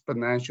in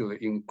exponentially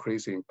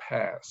increasing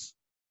paths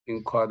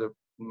in quite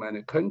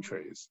many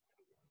countries.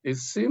 It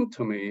seemed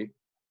to me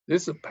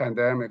this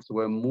pandemic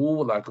will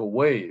move like a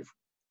wave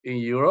in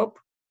Europe,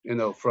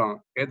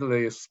 from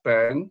Italy,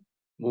 Spain,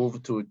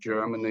 move to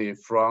Germany,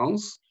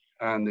 France,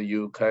 and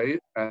the UK,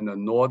 and the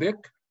Nordic,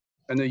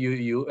 and the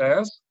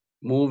US,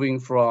 moving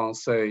from,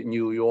 say,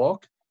 New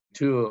York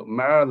to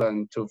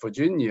Maryland, to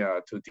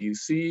Virginia, to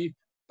DC,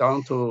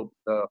 down to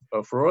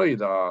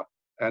Florida,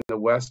 and the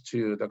west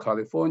to the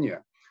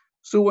California.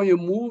 So when you're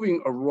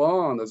moving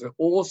around, it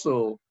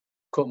also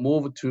could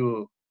move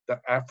to the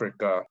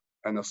Africa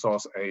and the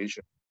South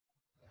Asia.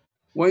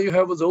 When you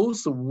have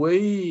those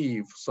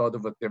wave sort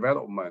of a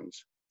development,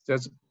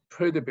 there's a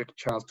pretty big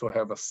chance to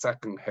have a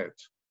second hit,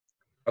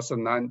 as the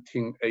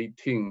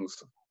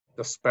 1918's,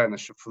 the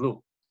Spanish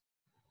flu.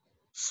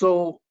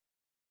 So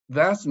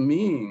that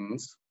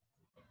means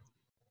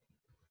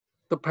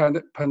the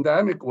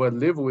pandemic will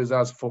live with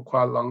us for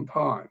quite a long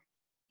time.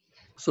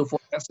 So for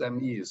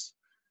SMEs,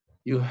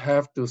 you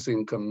have to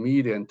think a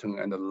medium-term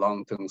and a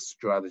long-term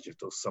strategy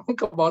to survive.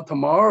 Think about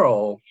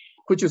tomorrow,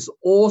 which is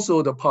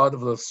also the part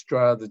of the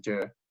strategy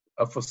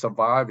for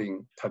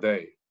surviving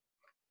today.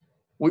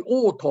 We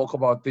all talk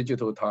about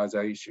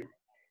digitalization,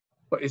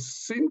 but it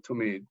seems to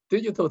me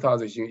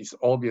digitalization is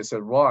obviously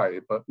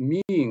right, but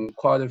mean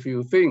quite a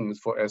few things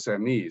for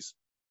SMEs.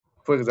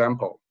 For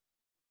example,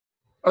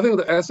 I think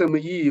the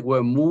SME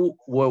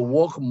will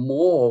work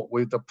more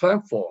with the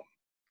platform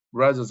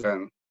rather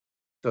than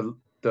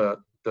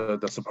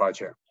the supply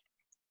chain.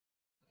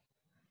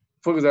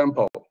 For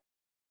example,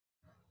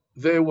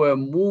 they will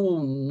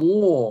move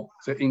more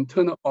the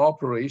internal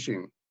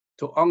operation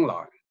to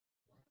online.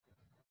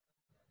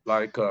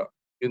 Like,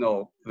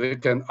 they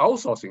can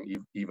outsourcing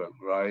even,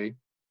 right?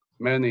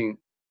 Meaning,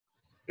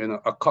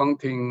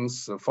 accounting,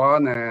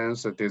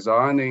 finance,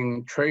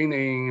 designing,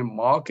 training,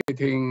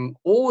 marketing,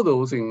 all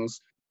those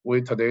things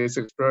with today's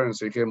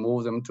experience, you can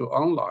move them to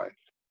online.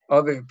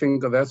 I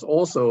think that's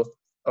also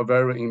a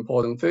very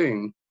important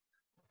thing.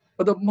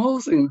 But the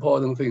most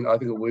important thing, I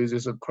think, with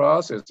this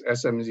crisis,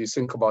 SMEs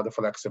think about the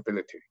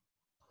flexibility.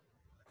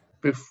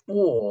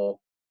 Before,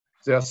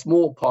 they're a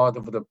small part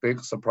of the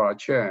big supply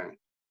chain,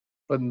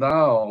 but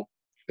now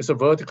it's a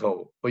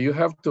vertical. But you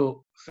have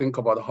to think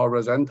about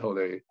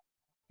horizontally.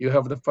 You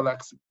have the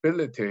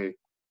flexibility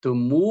to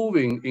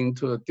moving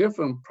into a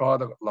different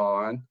product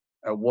line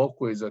and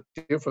work with a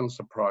different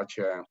supply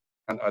chain,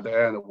 and at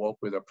the end, work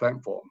with a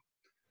platform.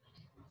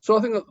 So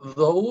I think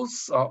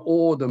those are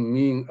all the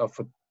mean of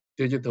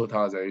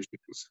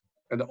digitalizations,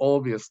 and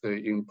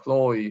obviously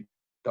employ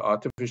the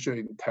artificial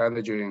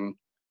intelligence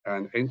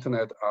and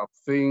Internet of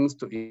Things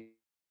to improve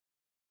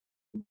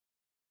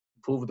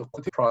the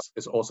quality process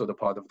is also the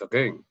part of the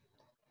game.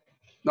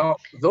 Now,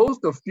 those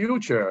the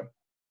future,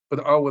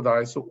 but I would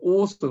like to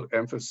also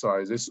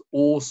emphasize is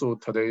also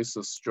today's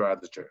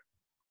strategy.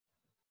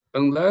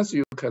 Unless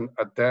you can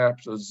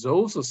adapt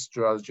those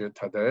strategies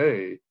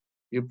today,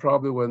 you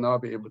probably will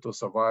not be able to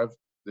survive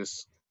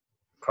this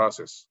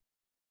crisis.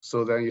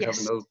 So then you have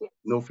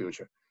no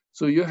future.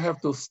 So you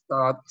have to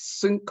start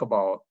think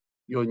about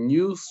your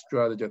new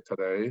strategy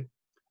today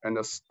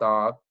and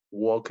start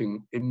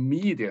working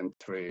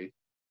immediately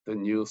the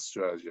new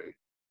strategy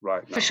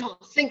right now. For sure.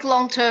 Think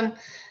long term,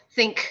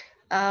 think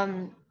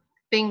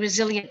being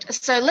resilient.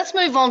 So let's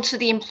move on to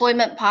the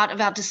employment part of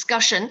our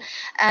discussion.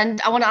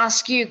 And I want to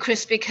ask you,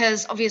 Chris,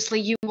 because obviously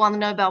you won the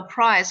Nobel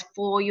Prize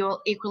for your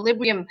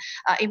equilibrium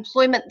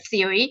employment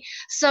theory.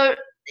 So,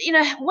 you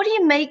know, what do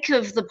you make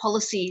of the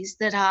policies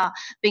that are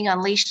being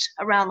unleashed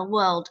around the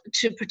world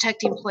to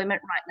protect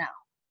employment right now?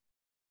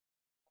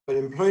 But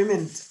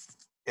employment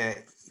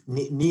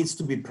needs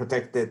to be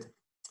protected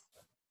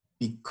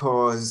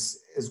because,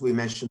 as we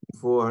mentioned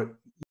before,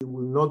 it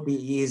will not be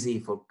easy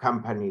for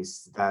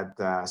companies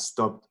that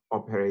stopped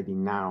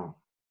operating now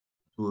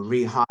to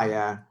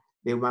rehire.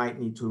 They might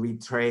need to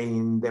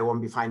retrain. They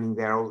won't be finding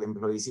their old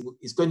employees.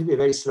 It's going to be a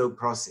very slow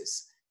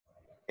process.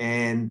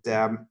 And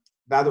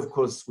that, of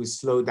course, will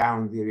slow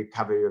down the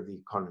recovery of the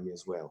economy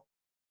as well.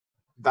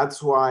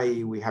 That's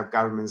why we have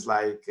governments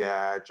like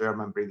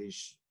German,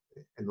 British,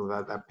 and all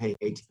that are paying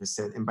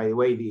 80%. And by the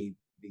way, the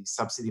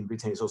subsidy in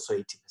Britain is also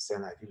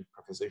 80%. I think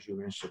Professor Xu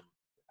mentioned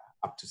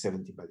up to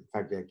 70, but in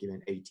fact they're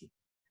given 80.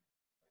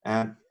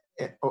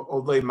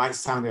 Although it might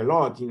sound a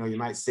lot, you know, you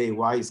might say,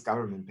 why is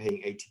government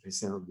paying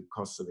 80% of the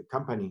cost of the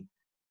company?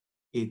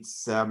 It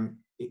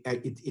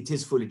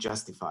is fully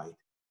justified.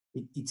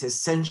 It's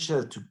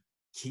essential to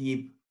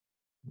keep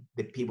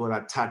the people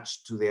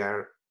attached to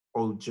their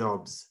old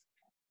jobs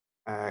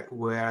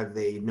where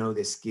they know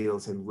the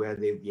skills and where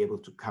they'll be able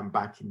to come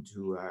back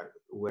into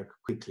work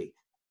quickly.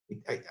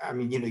 I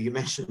mean, you know, you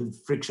mentioned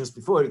frictions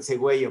before. It's a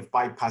way of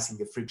bypassing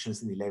the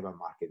frictions in the labor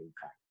market, in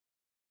fact.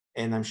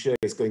 And I'm sure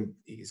it's going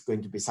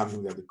to be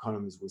something that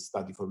economists will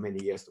study for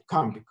many years to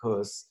come,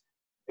 because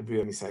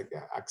everyone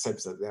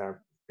accepts that there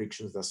are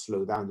frictions that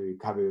slow down the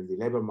recovery of the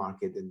labor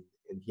market. And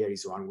here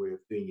is one way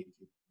of doing it.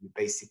 You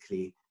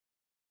basically,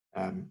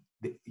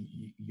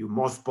 you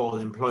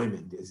mothball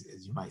employment,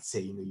 as you might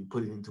say. You know, you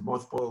put it into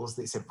mothballs,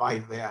 they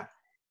survive there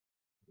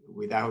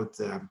without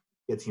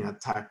getting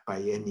attacked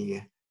by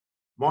any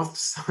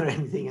moths or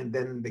anything, and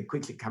then they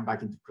quickly come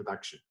back into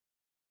production.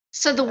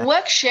 So the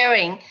work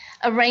sharing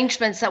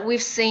arrangements that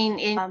we've seen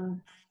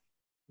in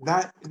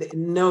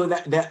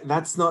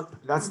that's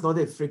not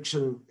a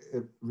friction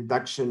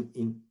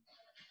reduction.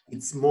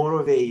 It's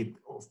more of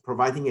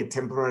providing a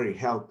temporary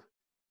help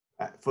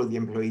for the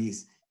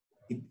employees.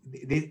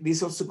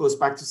 This also goes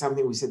back to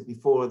something we said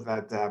before,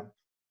 that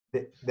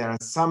there are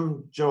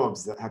some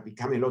jobs that have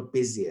become a lot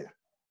busier,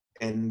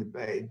 and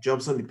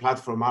jobs on the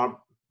platform are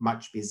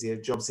much busier.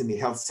 Jobs in the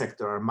health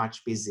sector are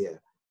much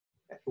busier,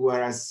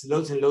 whereas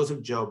loads and loads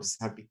of jobs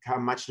have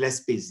become much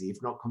less busy,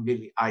 if not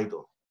completely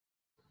idle.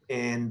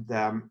 And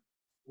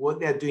what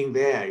they're doing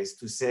there is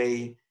to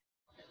say,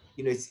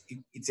 you know,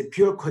 it's a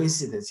pure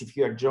coincidence if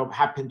your job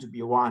happened to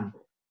be one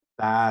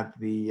that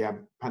the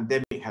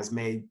pandemic has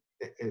made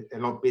a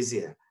lot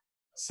busier.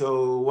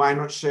 So why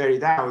not share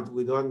it out?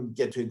 We don't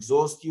get to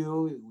exhaust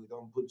you, we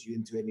don't put you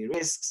into any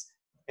risks,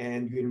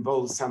 and you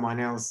involve someone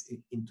else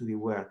into the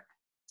work.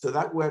 So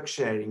that work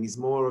sharing is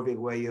more of a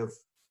way of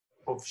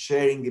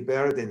sharing the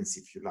burdens,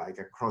 if you like,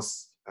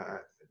 across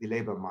the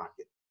labor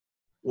market.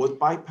 What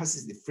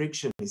bypasses the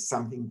friction is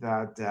something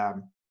that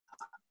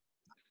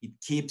it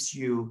keeps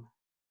you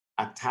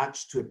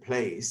attached to a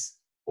place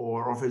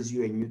or offers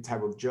you a new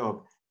type of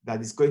job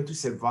that is going to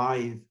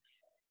survive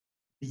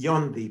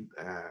beyond the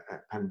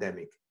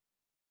pandemic.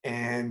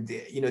 And,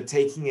 you know,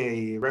 taking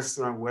a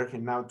restaurant worker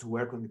now to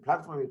work on the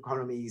platform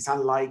economy is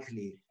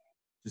unlikely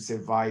to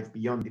survive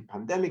beyond the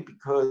pandemic,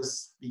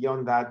 because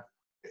beyond that,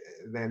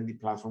 then the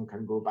platform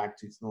can go back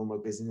to its normal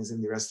business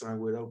and the restaurant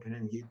will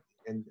open,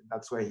 and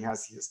that's where he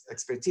has his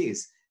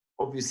expertise.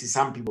 Obviously,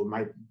 some people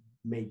might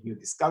make new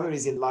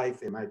discoveries in life.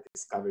 They might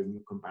discover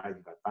new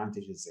comparative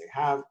advantages they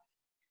have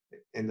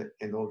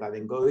and all that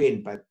and go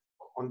in. But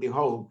on the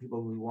whole,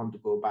 people will want to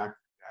go back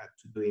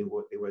to doing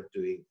what they were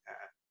doing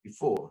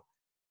before.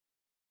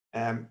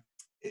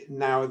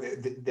 Now,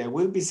 there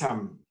will be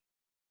some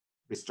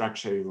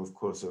restructuring, of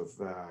course, of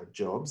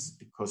jobs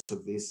because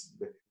of this,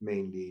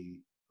 mainly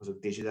because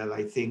of digital.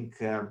 I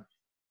think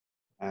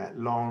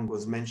Long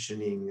was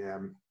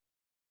mentioning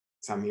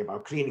something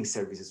about cleaning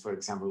services, for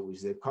example, which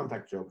is a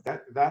contact job.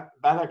 That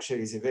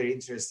actually is a very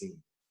interesting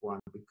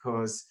one,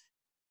 because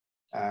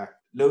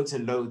loads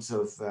and loads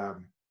of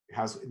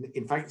house.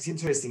 In fact, it's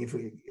interesting, if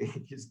we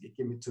just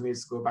give me 2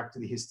 minutes to go back to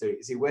the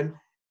history. See, when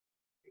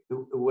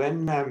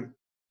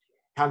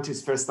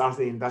countries first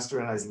started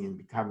industrializing and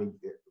becoming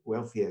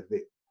wealthier,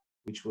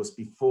 which was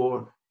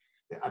before,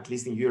 at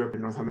least in Europe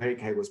and North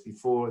America, it was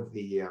before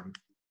the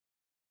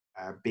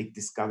big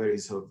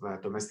discoveries of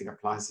domestic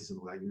appliances and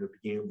all that,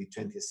 beginning of the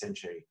 20th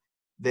century.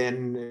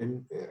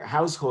 Then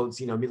households,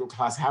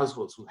 middle-class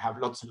households would have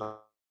lots and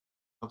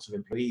lots of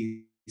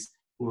employees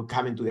who will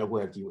come and do their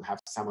work. You will have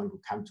someone who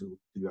come to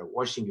do your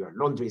washing, your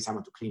laundry,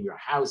 someone to clean your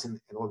house and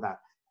all that.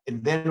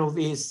 And then all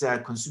these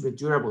consumer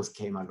durables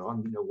came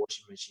along,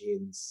 washing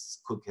machines,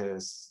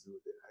 cookers,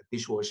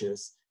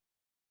 dishwashers,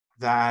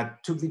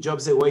 that took the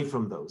jobs away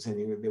from those.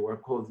 And they were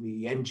called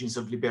the engines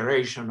of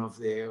liberation of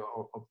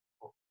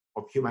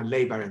human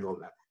labor and all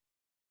that.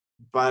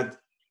 But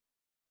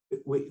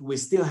we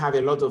still have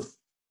a lot of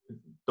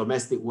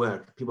domestic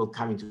work, people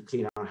coming to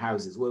clean our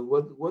houses. Well,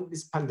 what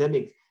this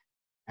pandemic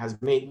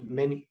has made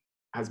many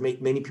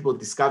people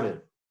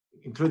discover,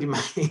 including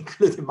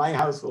my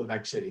household,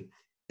 actually.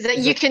 Is that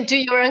you can do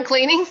your own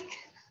cleaning?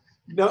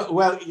 No,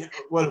 well,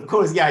 of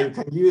course, yeah, you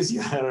can use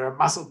your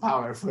muscle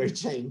power for a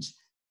change,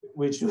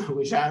 which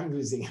I'm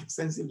using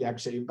extensively,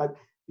 actually. But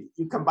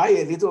you can buy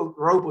a little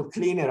robot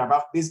cleaner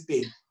about this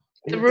big.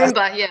 The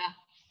Roomba, yeah.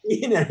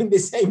 Cleaner in the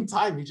same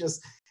time. You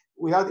just,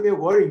 without even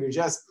worrying, you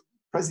just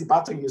press the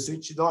button, you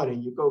switch it on,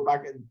 and you go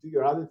back and do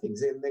your other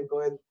things, and then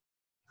go in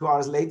 2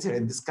 hours later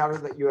and discover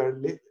that your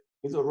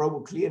little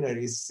robot cleaner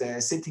is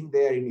sitting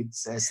there in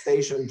its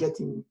station,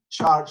 getting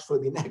charged for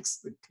the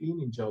next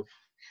cleaning job.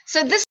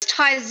 So this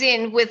ties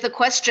in with the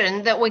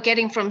question that we're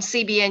getting from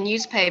CBN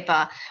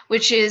newspaper,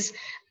 which is,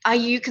 are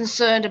you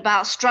concerned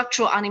about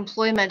structural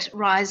unemployment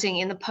rising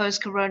in the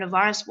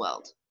post-coronavirus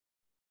world?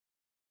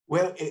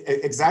 Well,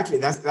 exactly.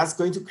 That's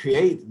going to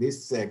create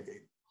this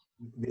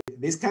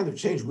this kind of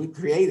change. We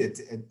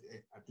created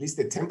at least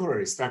a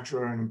temporary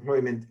structural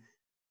unemployment,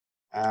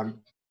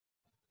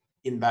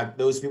 in that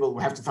those people will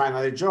have to find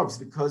other jobs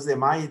because they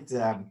might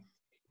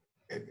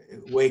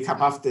wake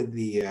up after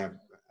the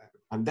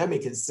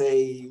pandemic and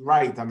say,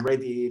 right, I'm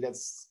ready.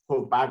 Let's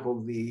pull back all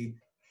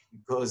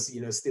because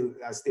still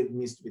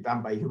needs to be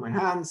done by human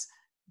hands.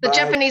 The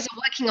Japanese are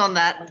working on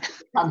that.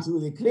 Come to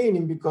the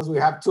cleaning because we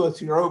have 2 or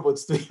 3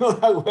 robots doing all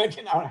that work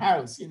in our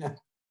house,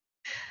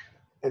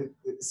 And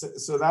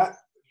so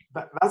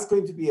that's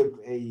going to be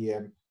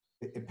a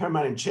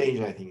permanent change,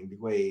 I think, in the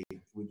way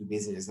we do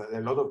business. That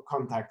a lot of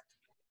contact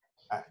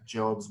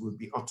jobs will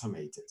be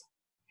automated.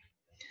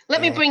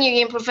 Let me bring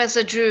you in,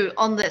 Professor Drew,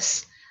 on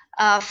this.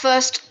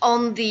 First,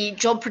 on the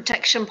job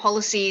protection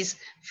policies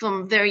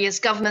from various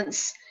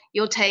governments,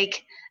 your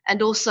take,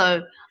 and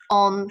also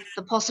on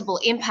the possible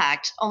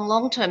impact on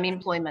long-term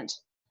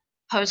employment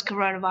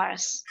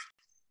post-coronavirus.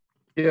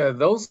 Yeah,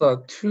 those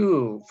are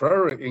 2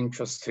 very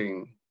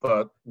interesting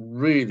but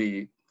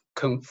really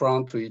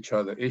confront to each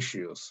other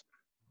issues.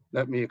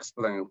 Let me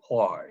explain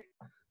why.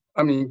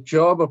 I mean,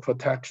 job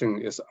protection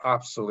is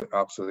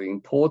absolutely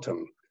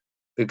important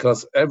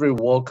because every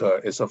worker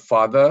is a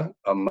father,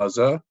 a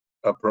mother,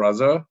 a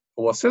brother,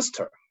 or a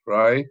sister,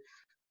 right?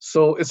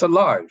 So it's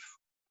alive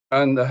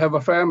and have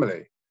a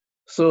family.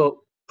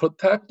 So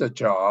protect the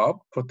job,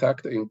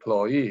 protect the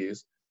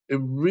employees. It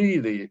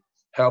really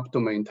helps to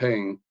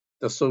maintain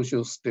the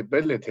social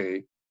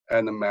stability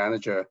and the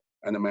manager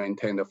and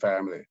maintain the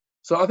family.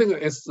 So I think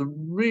it's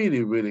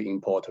really, really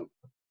important.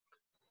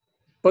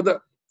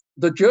 But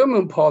the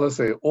German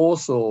policy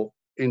also,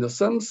 in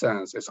some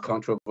sense, is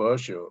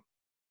controversial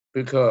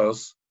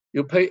because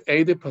you pay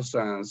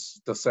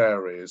 80% the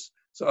salaries.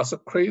 So as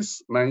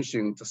Chris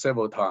mentioned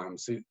several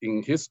times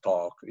in his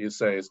talk, he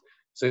says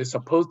they're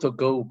supposed to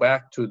go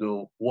back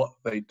to what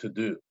they to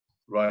do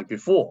right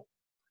before.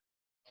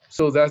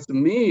 So that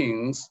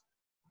means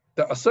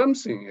the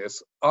assumption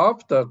is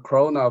after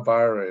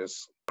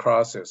coronavirus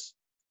crisis,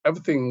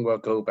 everything will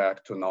go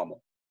back to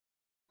normal.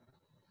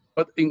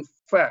 But in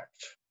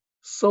fact,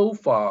 so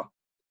far,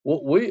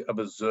 what we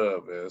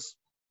observe is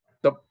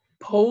the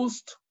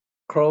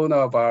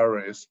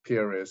post-coronavirus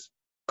periods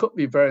could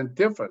be very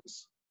different.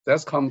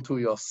 Let's come to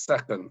your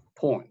second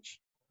point.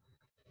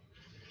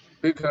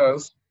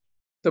 Because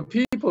the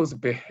people's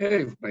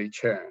behavior may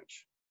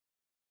change.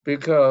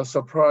 Because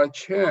supply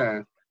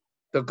chain,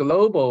 the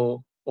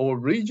global or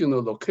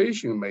regional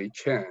location may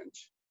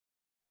change.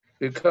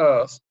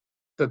 Because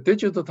the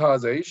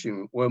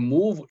digitalization will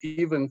move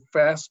even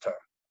faster.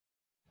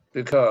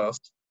 Because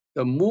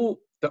the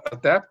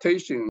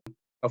adaptation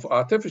of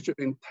artificial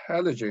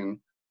intelligence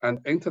and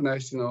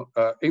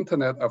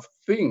Internet of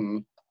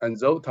Things and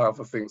those type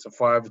of things,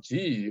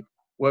 5G,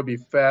 will be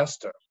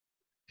faster.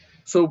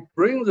 So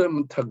bring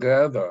them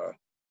together,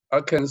 I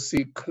can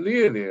see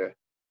clearly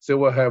they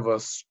will have a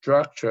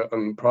structural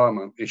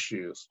employment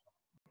issues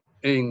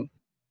in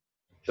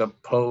the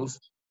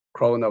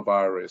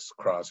post-coronavirus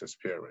crisis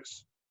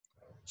periods.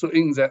 So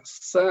in that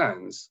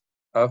sense,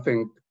 I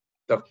think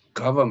the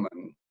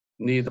government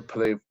need to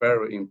play a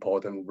very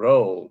important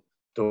role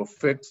to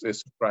fix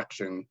this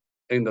fraction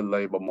in the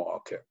labor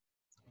market.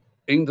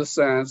 In the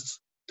sense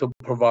to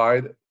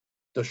provide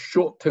the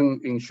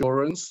short-term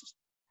insurance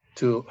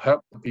to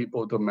help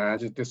people to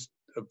manage this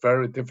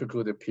very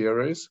difficult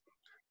periods.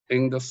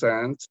 In the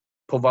sense,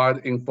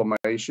 provide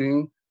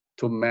information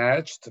to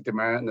match the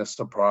demand and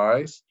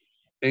supply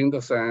in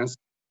the sense,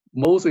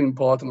 most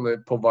importantly,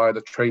 provide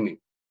the training.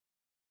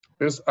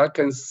 Because I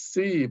can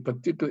see,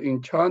 particularly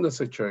in China's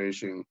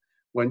situation,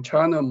 when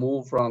China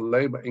moved from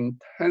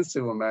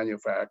labor-intensive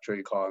manufacturing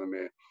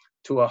economy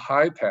to a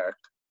high-tech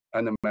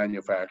and a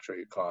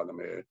manufacturing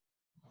economy,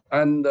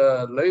 and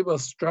labor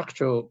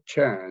structural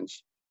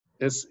change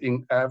is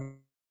inevitable,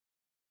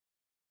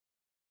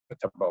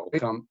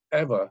 become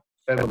ever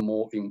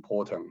more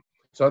important.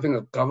 So I think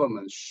the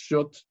government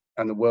should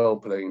and will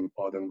play an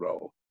important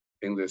role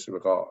in this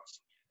regard.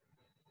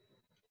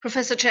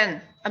 Professor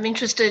Chen, I'm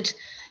interested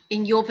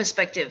in your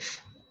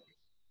perspective.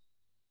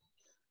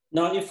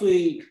 Now, if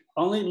we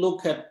only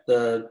look at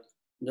the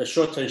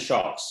short-term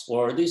shocks, we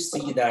already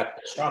see that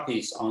the shock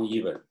is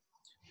uneven.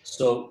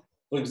 So,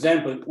 for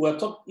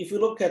example, if you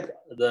look at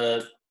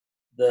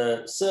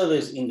the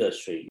service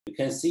industry, you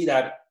can see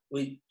that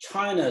with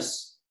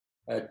China's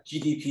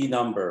GDP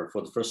number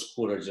for the first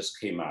quarter just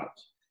came out.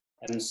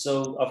 And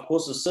so, of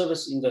course, the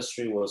service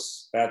industry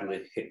was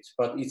badly hit,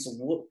 but it's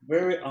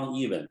very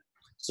uneven.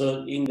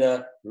 So in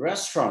the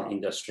restaurant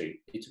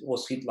industry, it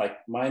was hit like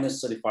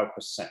minus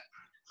 35%.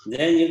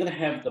 Then you're gonna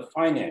have the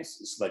finance,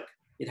 it's like,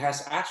 it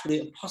has actually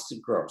a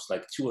positive growth,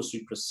 like 2 or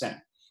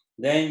 3%.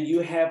 Then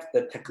you have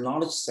the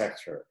technology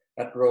sector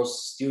that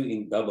grows still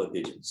in double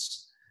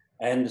digits.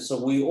 And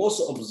so we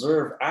also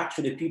observe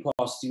actually people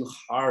are still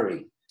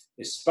hiring,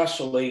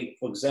 especially,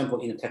 for example,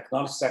 in the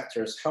technology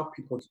sectors, help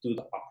people to do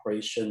the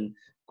operation,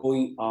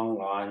 going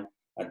online,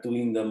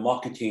 doing the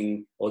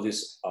marketing, or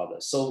this other.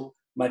 So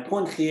my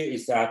point here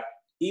is that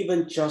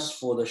even just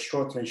for the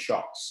short-term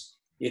shocks,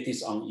 it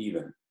is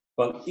uneven.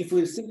 But if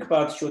we think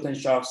about short-term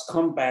shocks,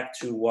 come back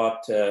to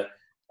what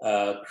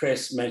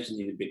Chris mentioned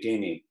in the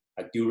beginning,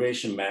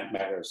 duration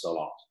matters a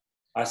lot.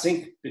 I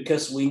think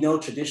because we know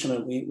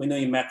traditionally, we know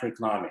in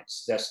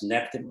macroeconomics, there's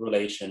negative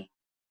relation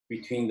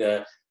between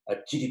the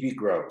GDP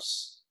growth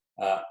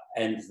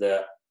and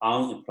the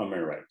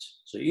unemployment rate.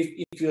 So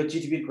if your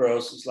GDP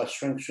growth is like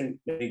shrink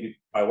maybe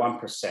by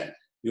 1%,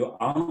 your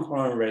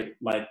unemployment rate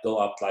might go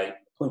up like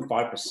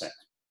 0.5%.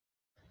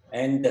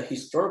 And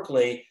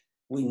historically,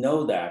 we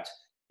know that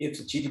if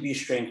the GDP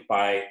shrink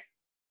by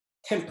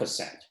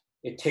 10%,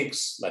 it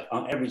takes like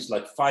on average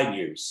like 5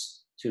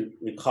 years to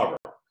recover.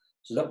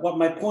 So that what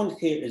my point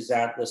here is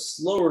that the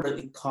slower the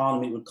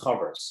economy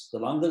recovers, the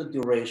longer the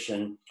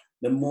duration,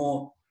 the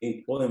more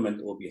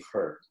employment will be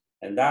hurt.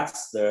 And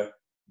that's the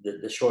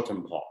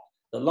short-term part.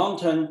 The long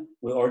term,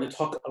 we already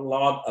talked a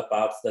lot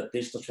about the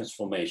digital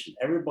transformation.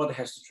 Everybody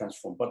has to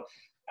transform, but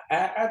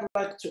I'd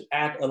like to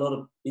add a lot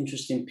of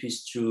interesting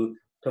piece to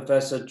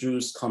Professor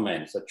Drew's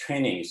comments. The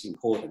training is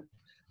important.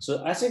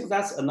 So I think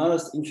that's another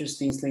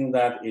interesting thing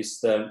that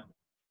is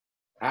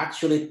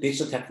actually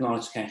digital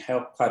technology can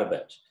help quite a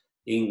bit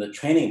in the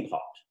training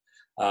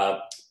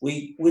part.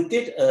 We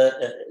did,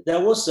 there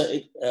was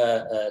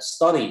a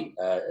study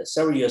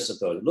several years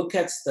ago, look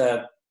at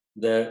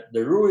the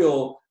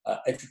rural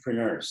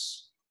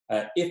entrepreneurs,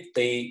 if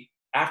they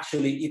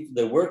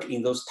work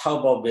in those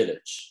Taobao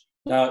village.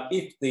 Now,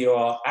 if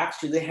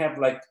they have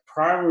like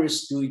primary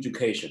school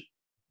education,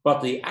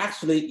 but they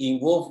actually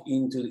involve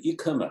into the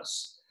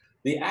e-commerce,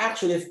 they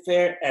actually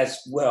fare as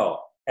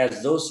well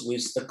as those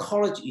with the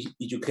college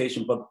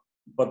education,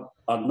 but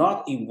are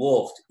not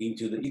involved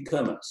into the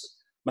e-commerce.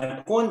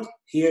 My point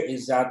here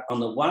is that on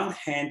the one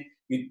hand,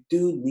 you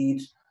do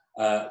need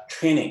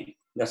training.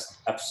 That's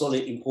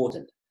absolutely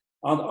important.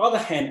 On the other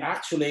hand,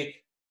 actually,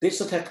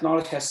 digital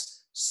technology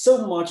has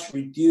so much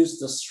reduced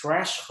the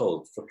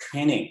threshold for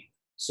training.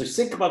 So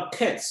think about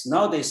kids.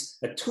 Nowadays,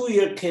 a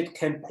 2-year kid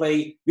can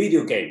play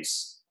video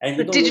games. And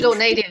you don't digital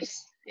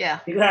natives, yeah.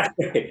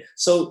 Exactly.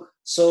 So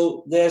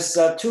there's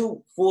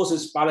two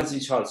forces balance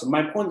each other. So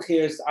my point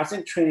here is I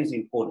think training is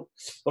important.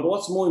 But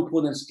what's more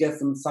important is get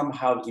them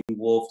somehow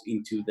involved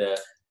into the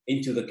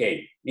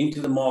game,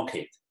 into the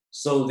market.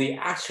 So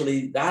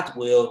that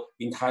will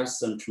entice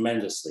them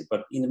tremendously.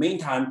 But in the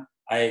meantime,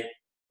 I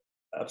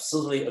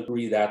absolutely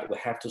agree that we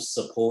have to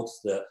support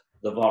the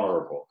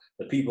vulnerable.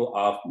 The people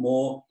are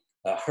more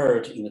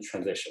hurt in the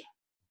transition.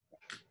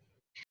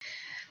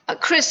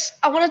 Chris,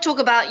 I want to talk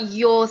about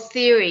your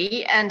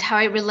theory and how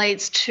it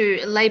relates to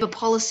labor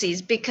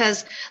policies,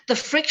 because the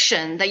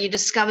friction that you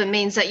discover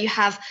means that you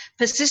have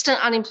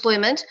persistent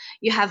unemployment,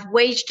 you have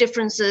wage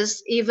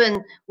differences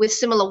even with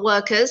similar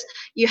workers,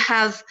 you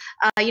have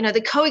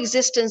the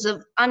coexistence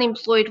of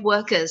unemployed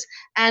workers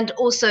and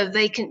also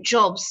vacant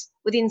jobs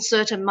within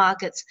certain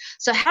markets.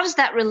 So how does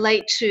that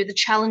relate to the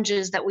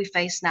challenges that we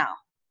face now?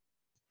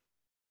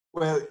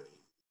 Well,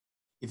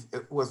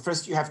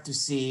 first you have to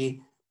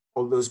see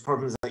all those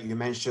problems that you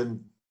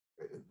mentioned.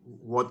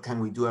 What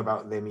can we do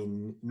about them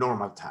in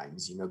normal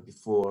times,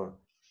 before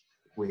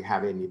we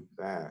have any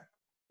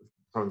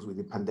problems with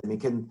the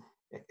pandemic?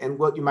 And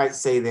what you might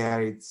say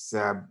there, it's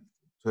to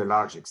a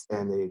large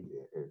extent a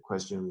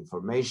question of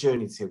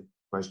information. It's a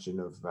question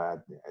of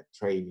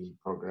training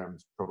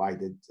programs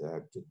provided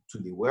to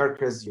the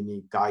workers. You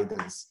need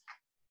guidance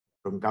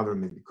from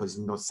government, because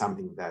it's not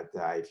something that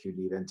if you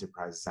leave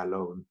enterprises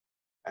alone,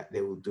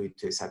 they will do it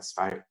to a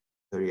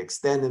satisfactory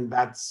extent, and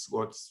that's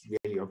what's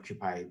really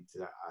occupied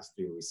us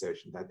doing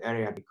research in that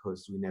area,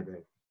 because we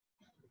never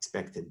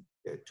expected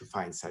to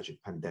find such a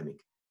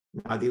pandemic.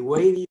 Now, the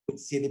way you would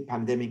see the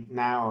pandemic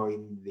now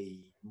in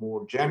the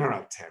more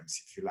general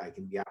terms, if you like,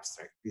 in the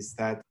abstract, is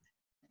that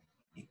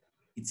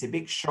it's a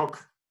big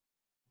shock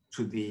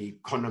to the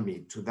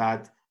economy, to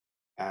that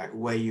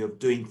way of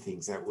doing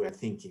things that we're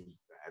thinking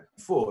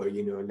before,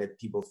 you know, let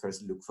people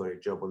first look for a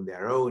job on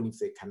their own. If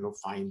they cannot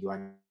find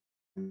one,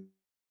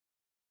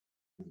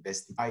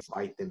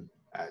 invite them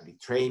the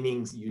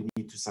trainings you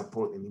need to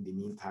support them in the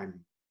meantime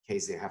in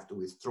case they have to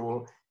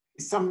withdraw.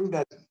 It's something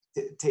that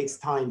takes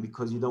time,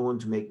 because you don't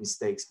want to make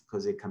mistakes,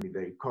 because they can be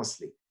very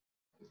costly.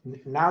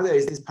 Now there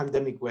is this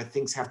pandemic where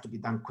things have to be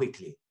done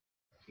quickly,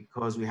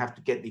 because we have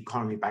to get the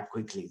economy back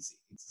quickly.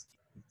 It's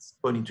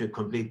gone into a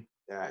complete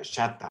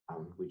shutdown,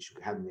 which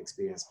we hadn't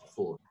experienced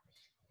before.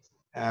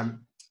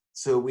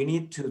 So we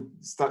need to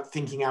start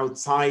thinking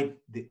outside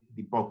the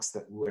box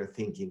that we're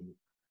thinking,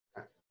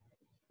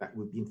 that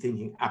we've been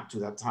thinking up to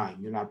that time,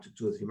 you know, up to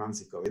 2 or 3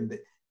 months ago.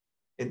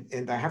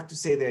 And I have to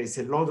say there is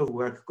a lot of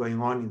work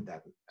going on in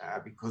that,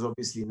 because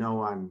obviously no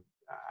one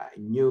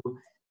knew.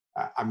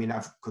 I mean,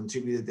 I've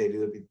contributed a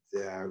little bit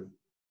to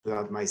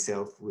that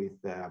myself with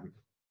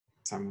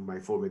some of my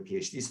former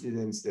PhD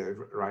students.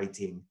 They're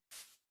writing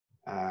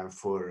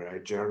for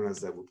journals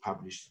that were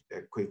published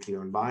quickly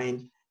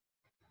online.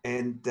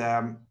 And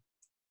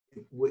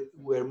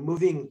we're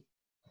moving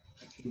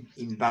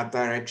in that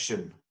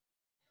direction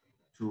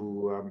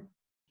to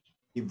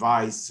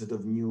devise sort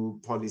of new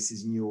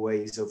policies, new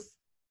ways of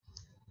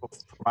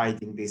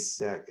providing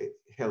this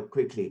help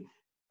quickly.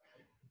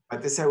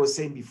 But as I was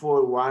saying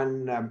before,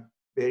 one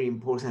very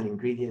important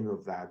ingredient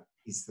of that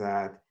is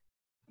that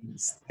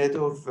instead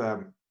of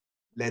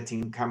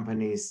letting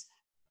companies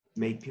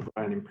make people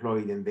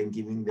unemployed and then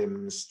giving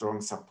them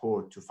strong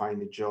support to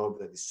find a job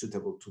that is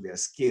suitable to their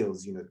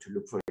skills, you know, to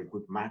look for a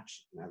good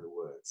match, in other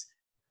words,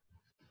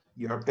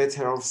 you are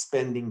better off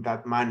spending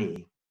that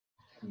money,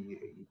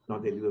 if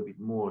not a little bit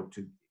more,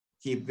 to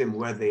keep them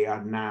where they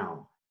are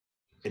now,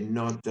 and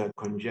not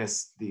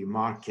congest the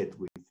market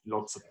with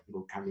lots of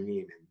people coming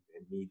in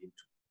and needing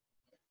to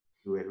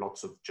do a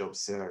lots of job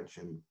search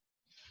and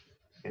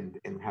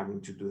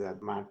having to do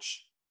that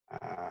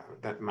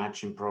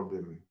matching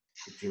problem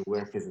between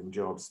workers and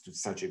jobs to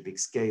such a big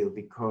scale,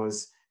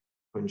 because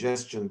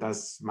congestion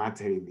does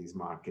matter in these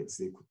markets.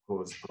 They could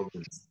cause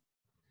problems.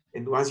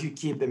 And once you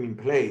keep them in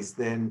place,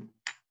 then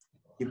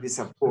give the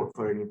support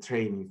for any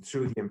training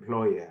through the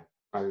employer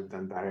rather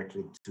than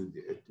directly to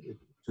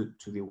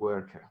the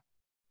worker.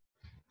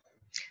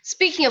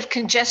 Speaking of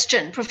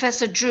congestion,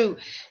 Professor Zhu,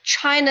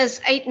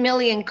 China's 8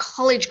 million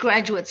college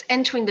graduates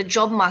entering the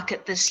job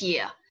market this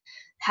year.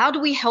 How do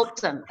we help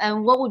them?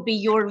 And what would be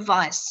your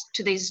advice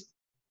to these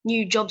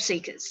new job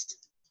seekers?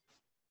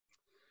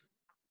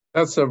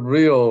 That's a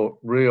real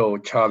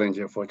challenge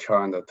for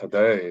China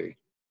today,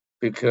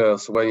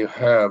 because when you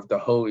have the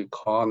whole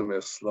economy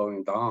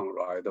slowing down,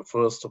 right? The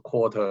first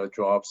quarter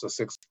drops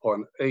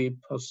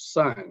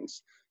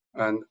 6.8%.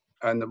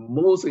 And the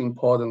most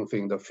important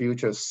thing, the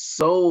future is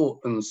so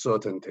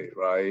uncertainty,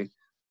 right?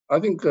 I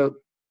think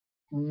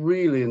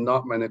really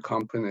not many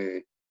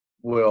companies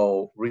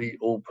will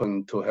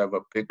reopen to have a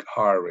big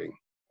hiring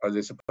at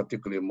this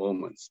particular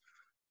moment.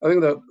 I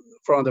think that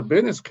from the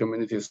business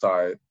community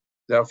side,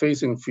 they are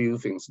facing few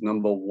things.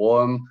 Number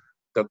one,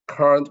 the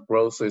current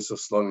growth is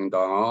slowing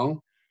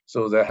down,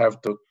 so they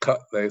have to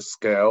cut their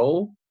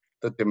scale.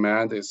 The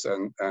demand is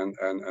and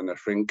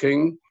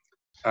shrinking,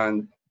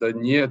 and the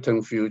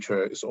near-term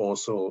future is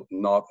also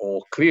not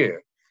all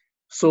clear.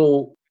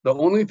 So the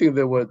only thing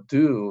they will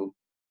do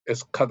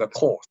is cut the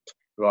cost,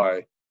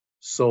 right?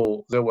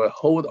 So they will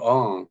hold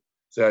on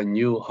their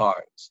new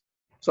highs.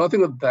 So I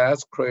think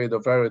that's created a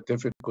very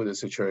difficult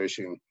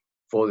situation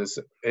for this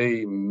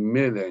 8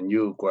 million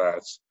new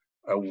grads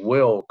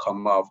will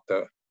come out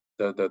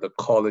the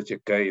college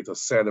gate to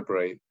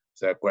celebrate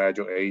their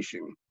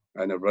graduation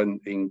and run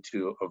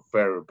into a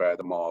very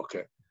bad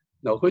market.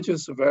 Now, which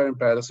is a very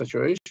bad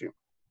situation.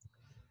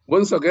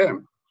 Once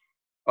again,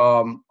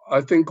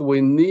 I think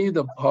we need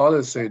a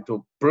policy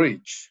to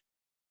bridge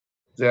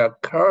their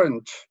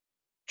current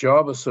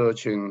job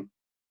searching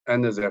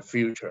and their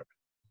future.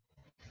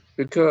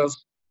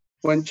 Because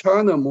when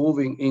China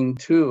moving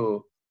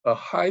into a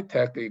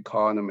high-tech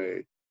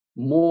economy,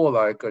 more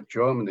like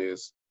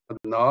Germany's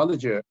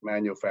technology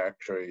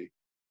manufacturing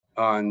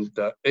and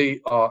the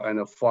AR and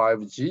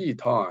 5G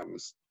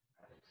times,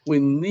 we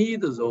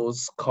need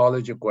those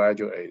college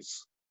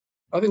graduates.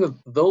 I think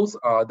those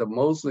are the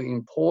most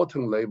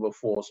important labor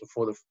force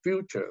for the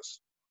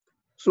futures.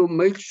 So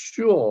make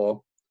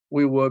sure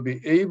we will be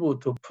able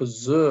to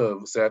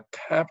preserve their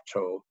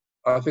capital.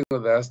 I think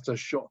that's the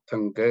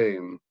short-term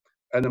game,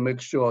 and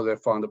make sure they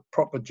find a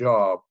proper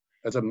job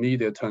as a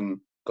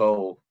medium-term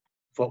goal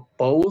for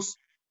both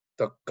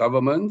the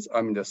governments,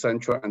 I mean the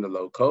central and the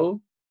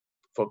local,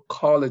 for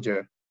college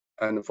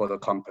and for the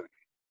company.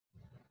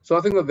 So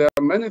I think that there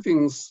are many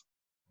things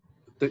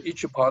that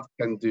each part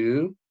can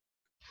do.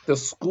 the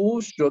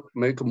school should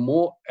make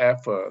more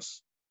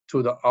efforts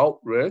to the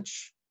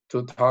outreach,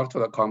 to talk to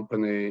the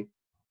company,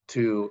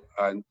 to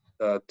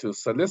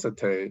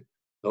solicitate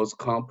those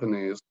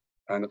companies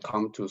and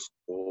come to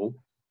school,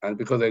 and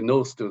because they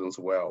know students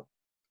well.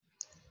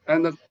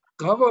 And the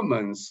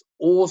governments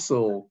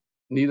also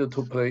needed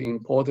to play an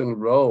important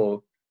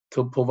role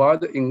to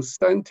provide the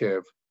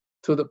incentive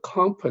to the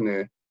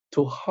company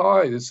to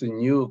hire these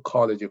new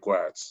college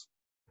grads.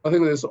 I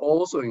think that's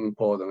also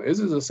important. This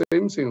is the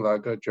same thing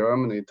like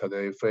Germany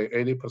today, pay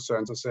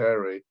 80%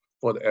 salary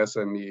for the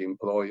SME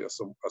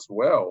employers as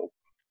well.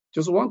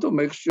 Just want to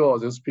make sure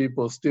these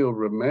people still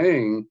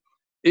remain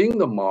in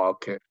the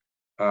market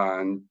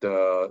and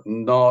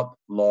not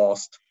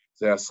lost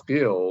their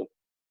skill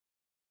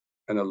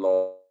and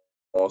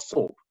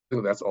also, I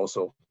think that's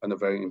also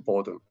very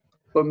important.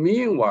 But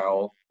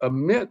meanwhile, a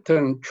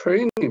midterm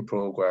training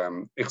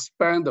program,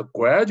 expand the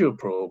graduate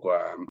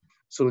program,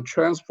 so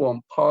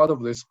transform part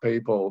of these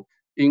people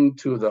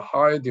into the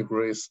high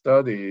degree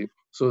study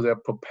so they're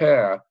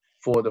prepared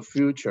for the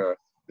future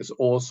is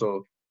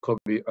also could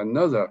be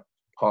another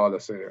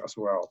policy as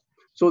well.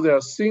 So there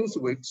are things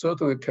we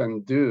certainly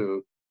can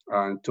do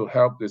to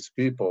help these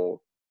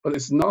people, but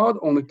it's not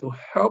only to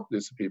help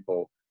these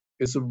people,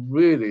 it's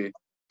really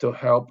to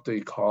help the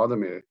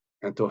economy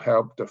and to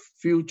help the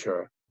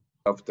future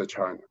of the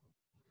China.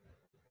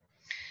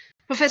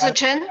 Professor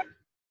Chen?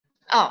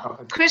 Oh,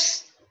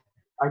 Chris?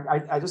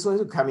 I just wanted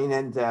to come in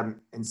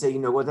and say, you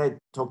know, what I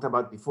talked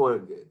about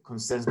before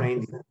concerns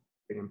mainly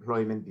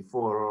employment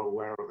before or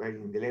where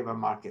in the labor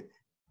market.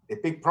 The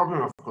big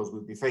problem, of course,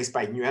 will be faced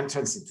by new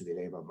entrants into the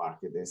labor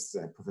market, as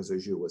Professor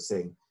Zhu was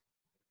saying.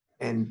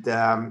 And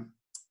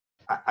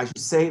I should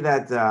say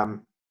that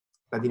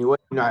that in a way,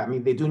 you know, I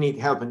mean, they do need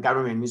help, and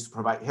government needs to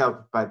provide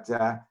help, but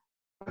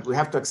we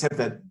have to accept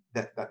that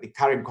the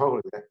current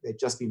cohort, they've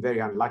just been very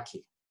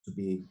unlucky to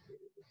be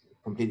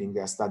completing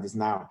their studies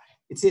now.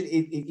 It's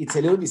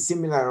a little bit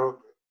similar,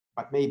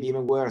 but maybe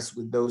even worse,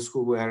 with those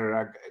who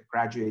were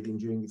graduating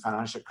during the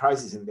financial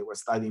crisis and they were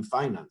studying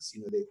finance.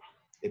 You know,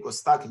 they got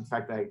stuck. In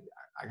fact, I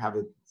have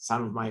a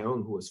son of my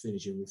own who was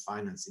finishing with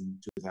finance in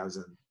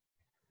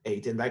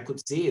 2008, and I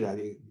could see that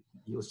he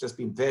was just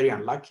being very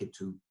unlucky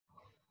to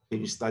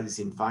finish studies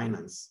in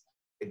finance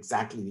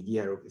exactly the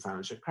year of the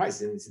financial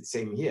crisis. And it's the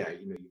same here.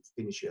 You know, you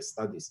finish your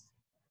studies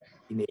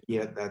in a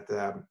year that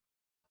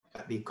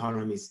the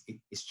economy is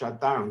shut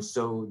down.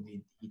 So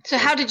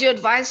how did you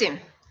advise him?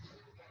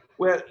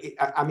 Well,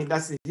 I mean,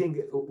 that's the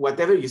thing.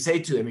 Whatever you say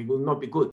to them, it will not be good.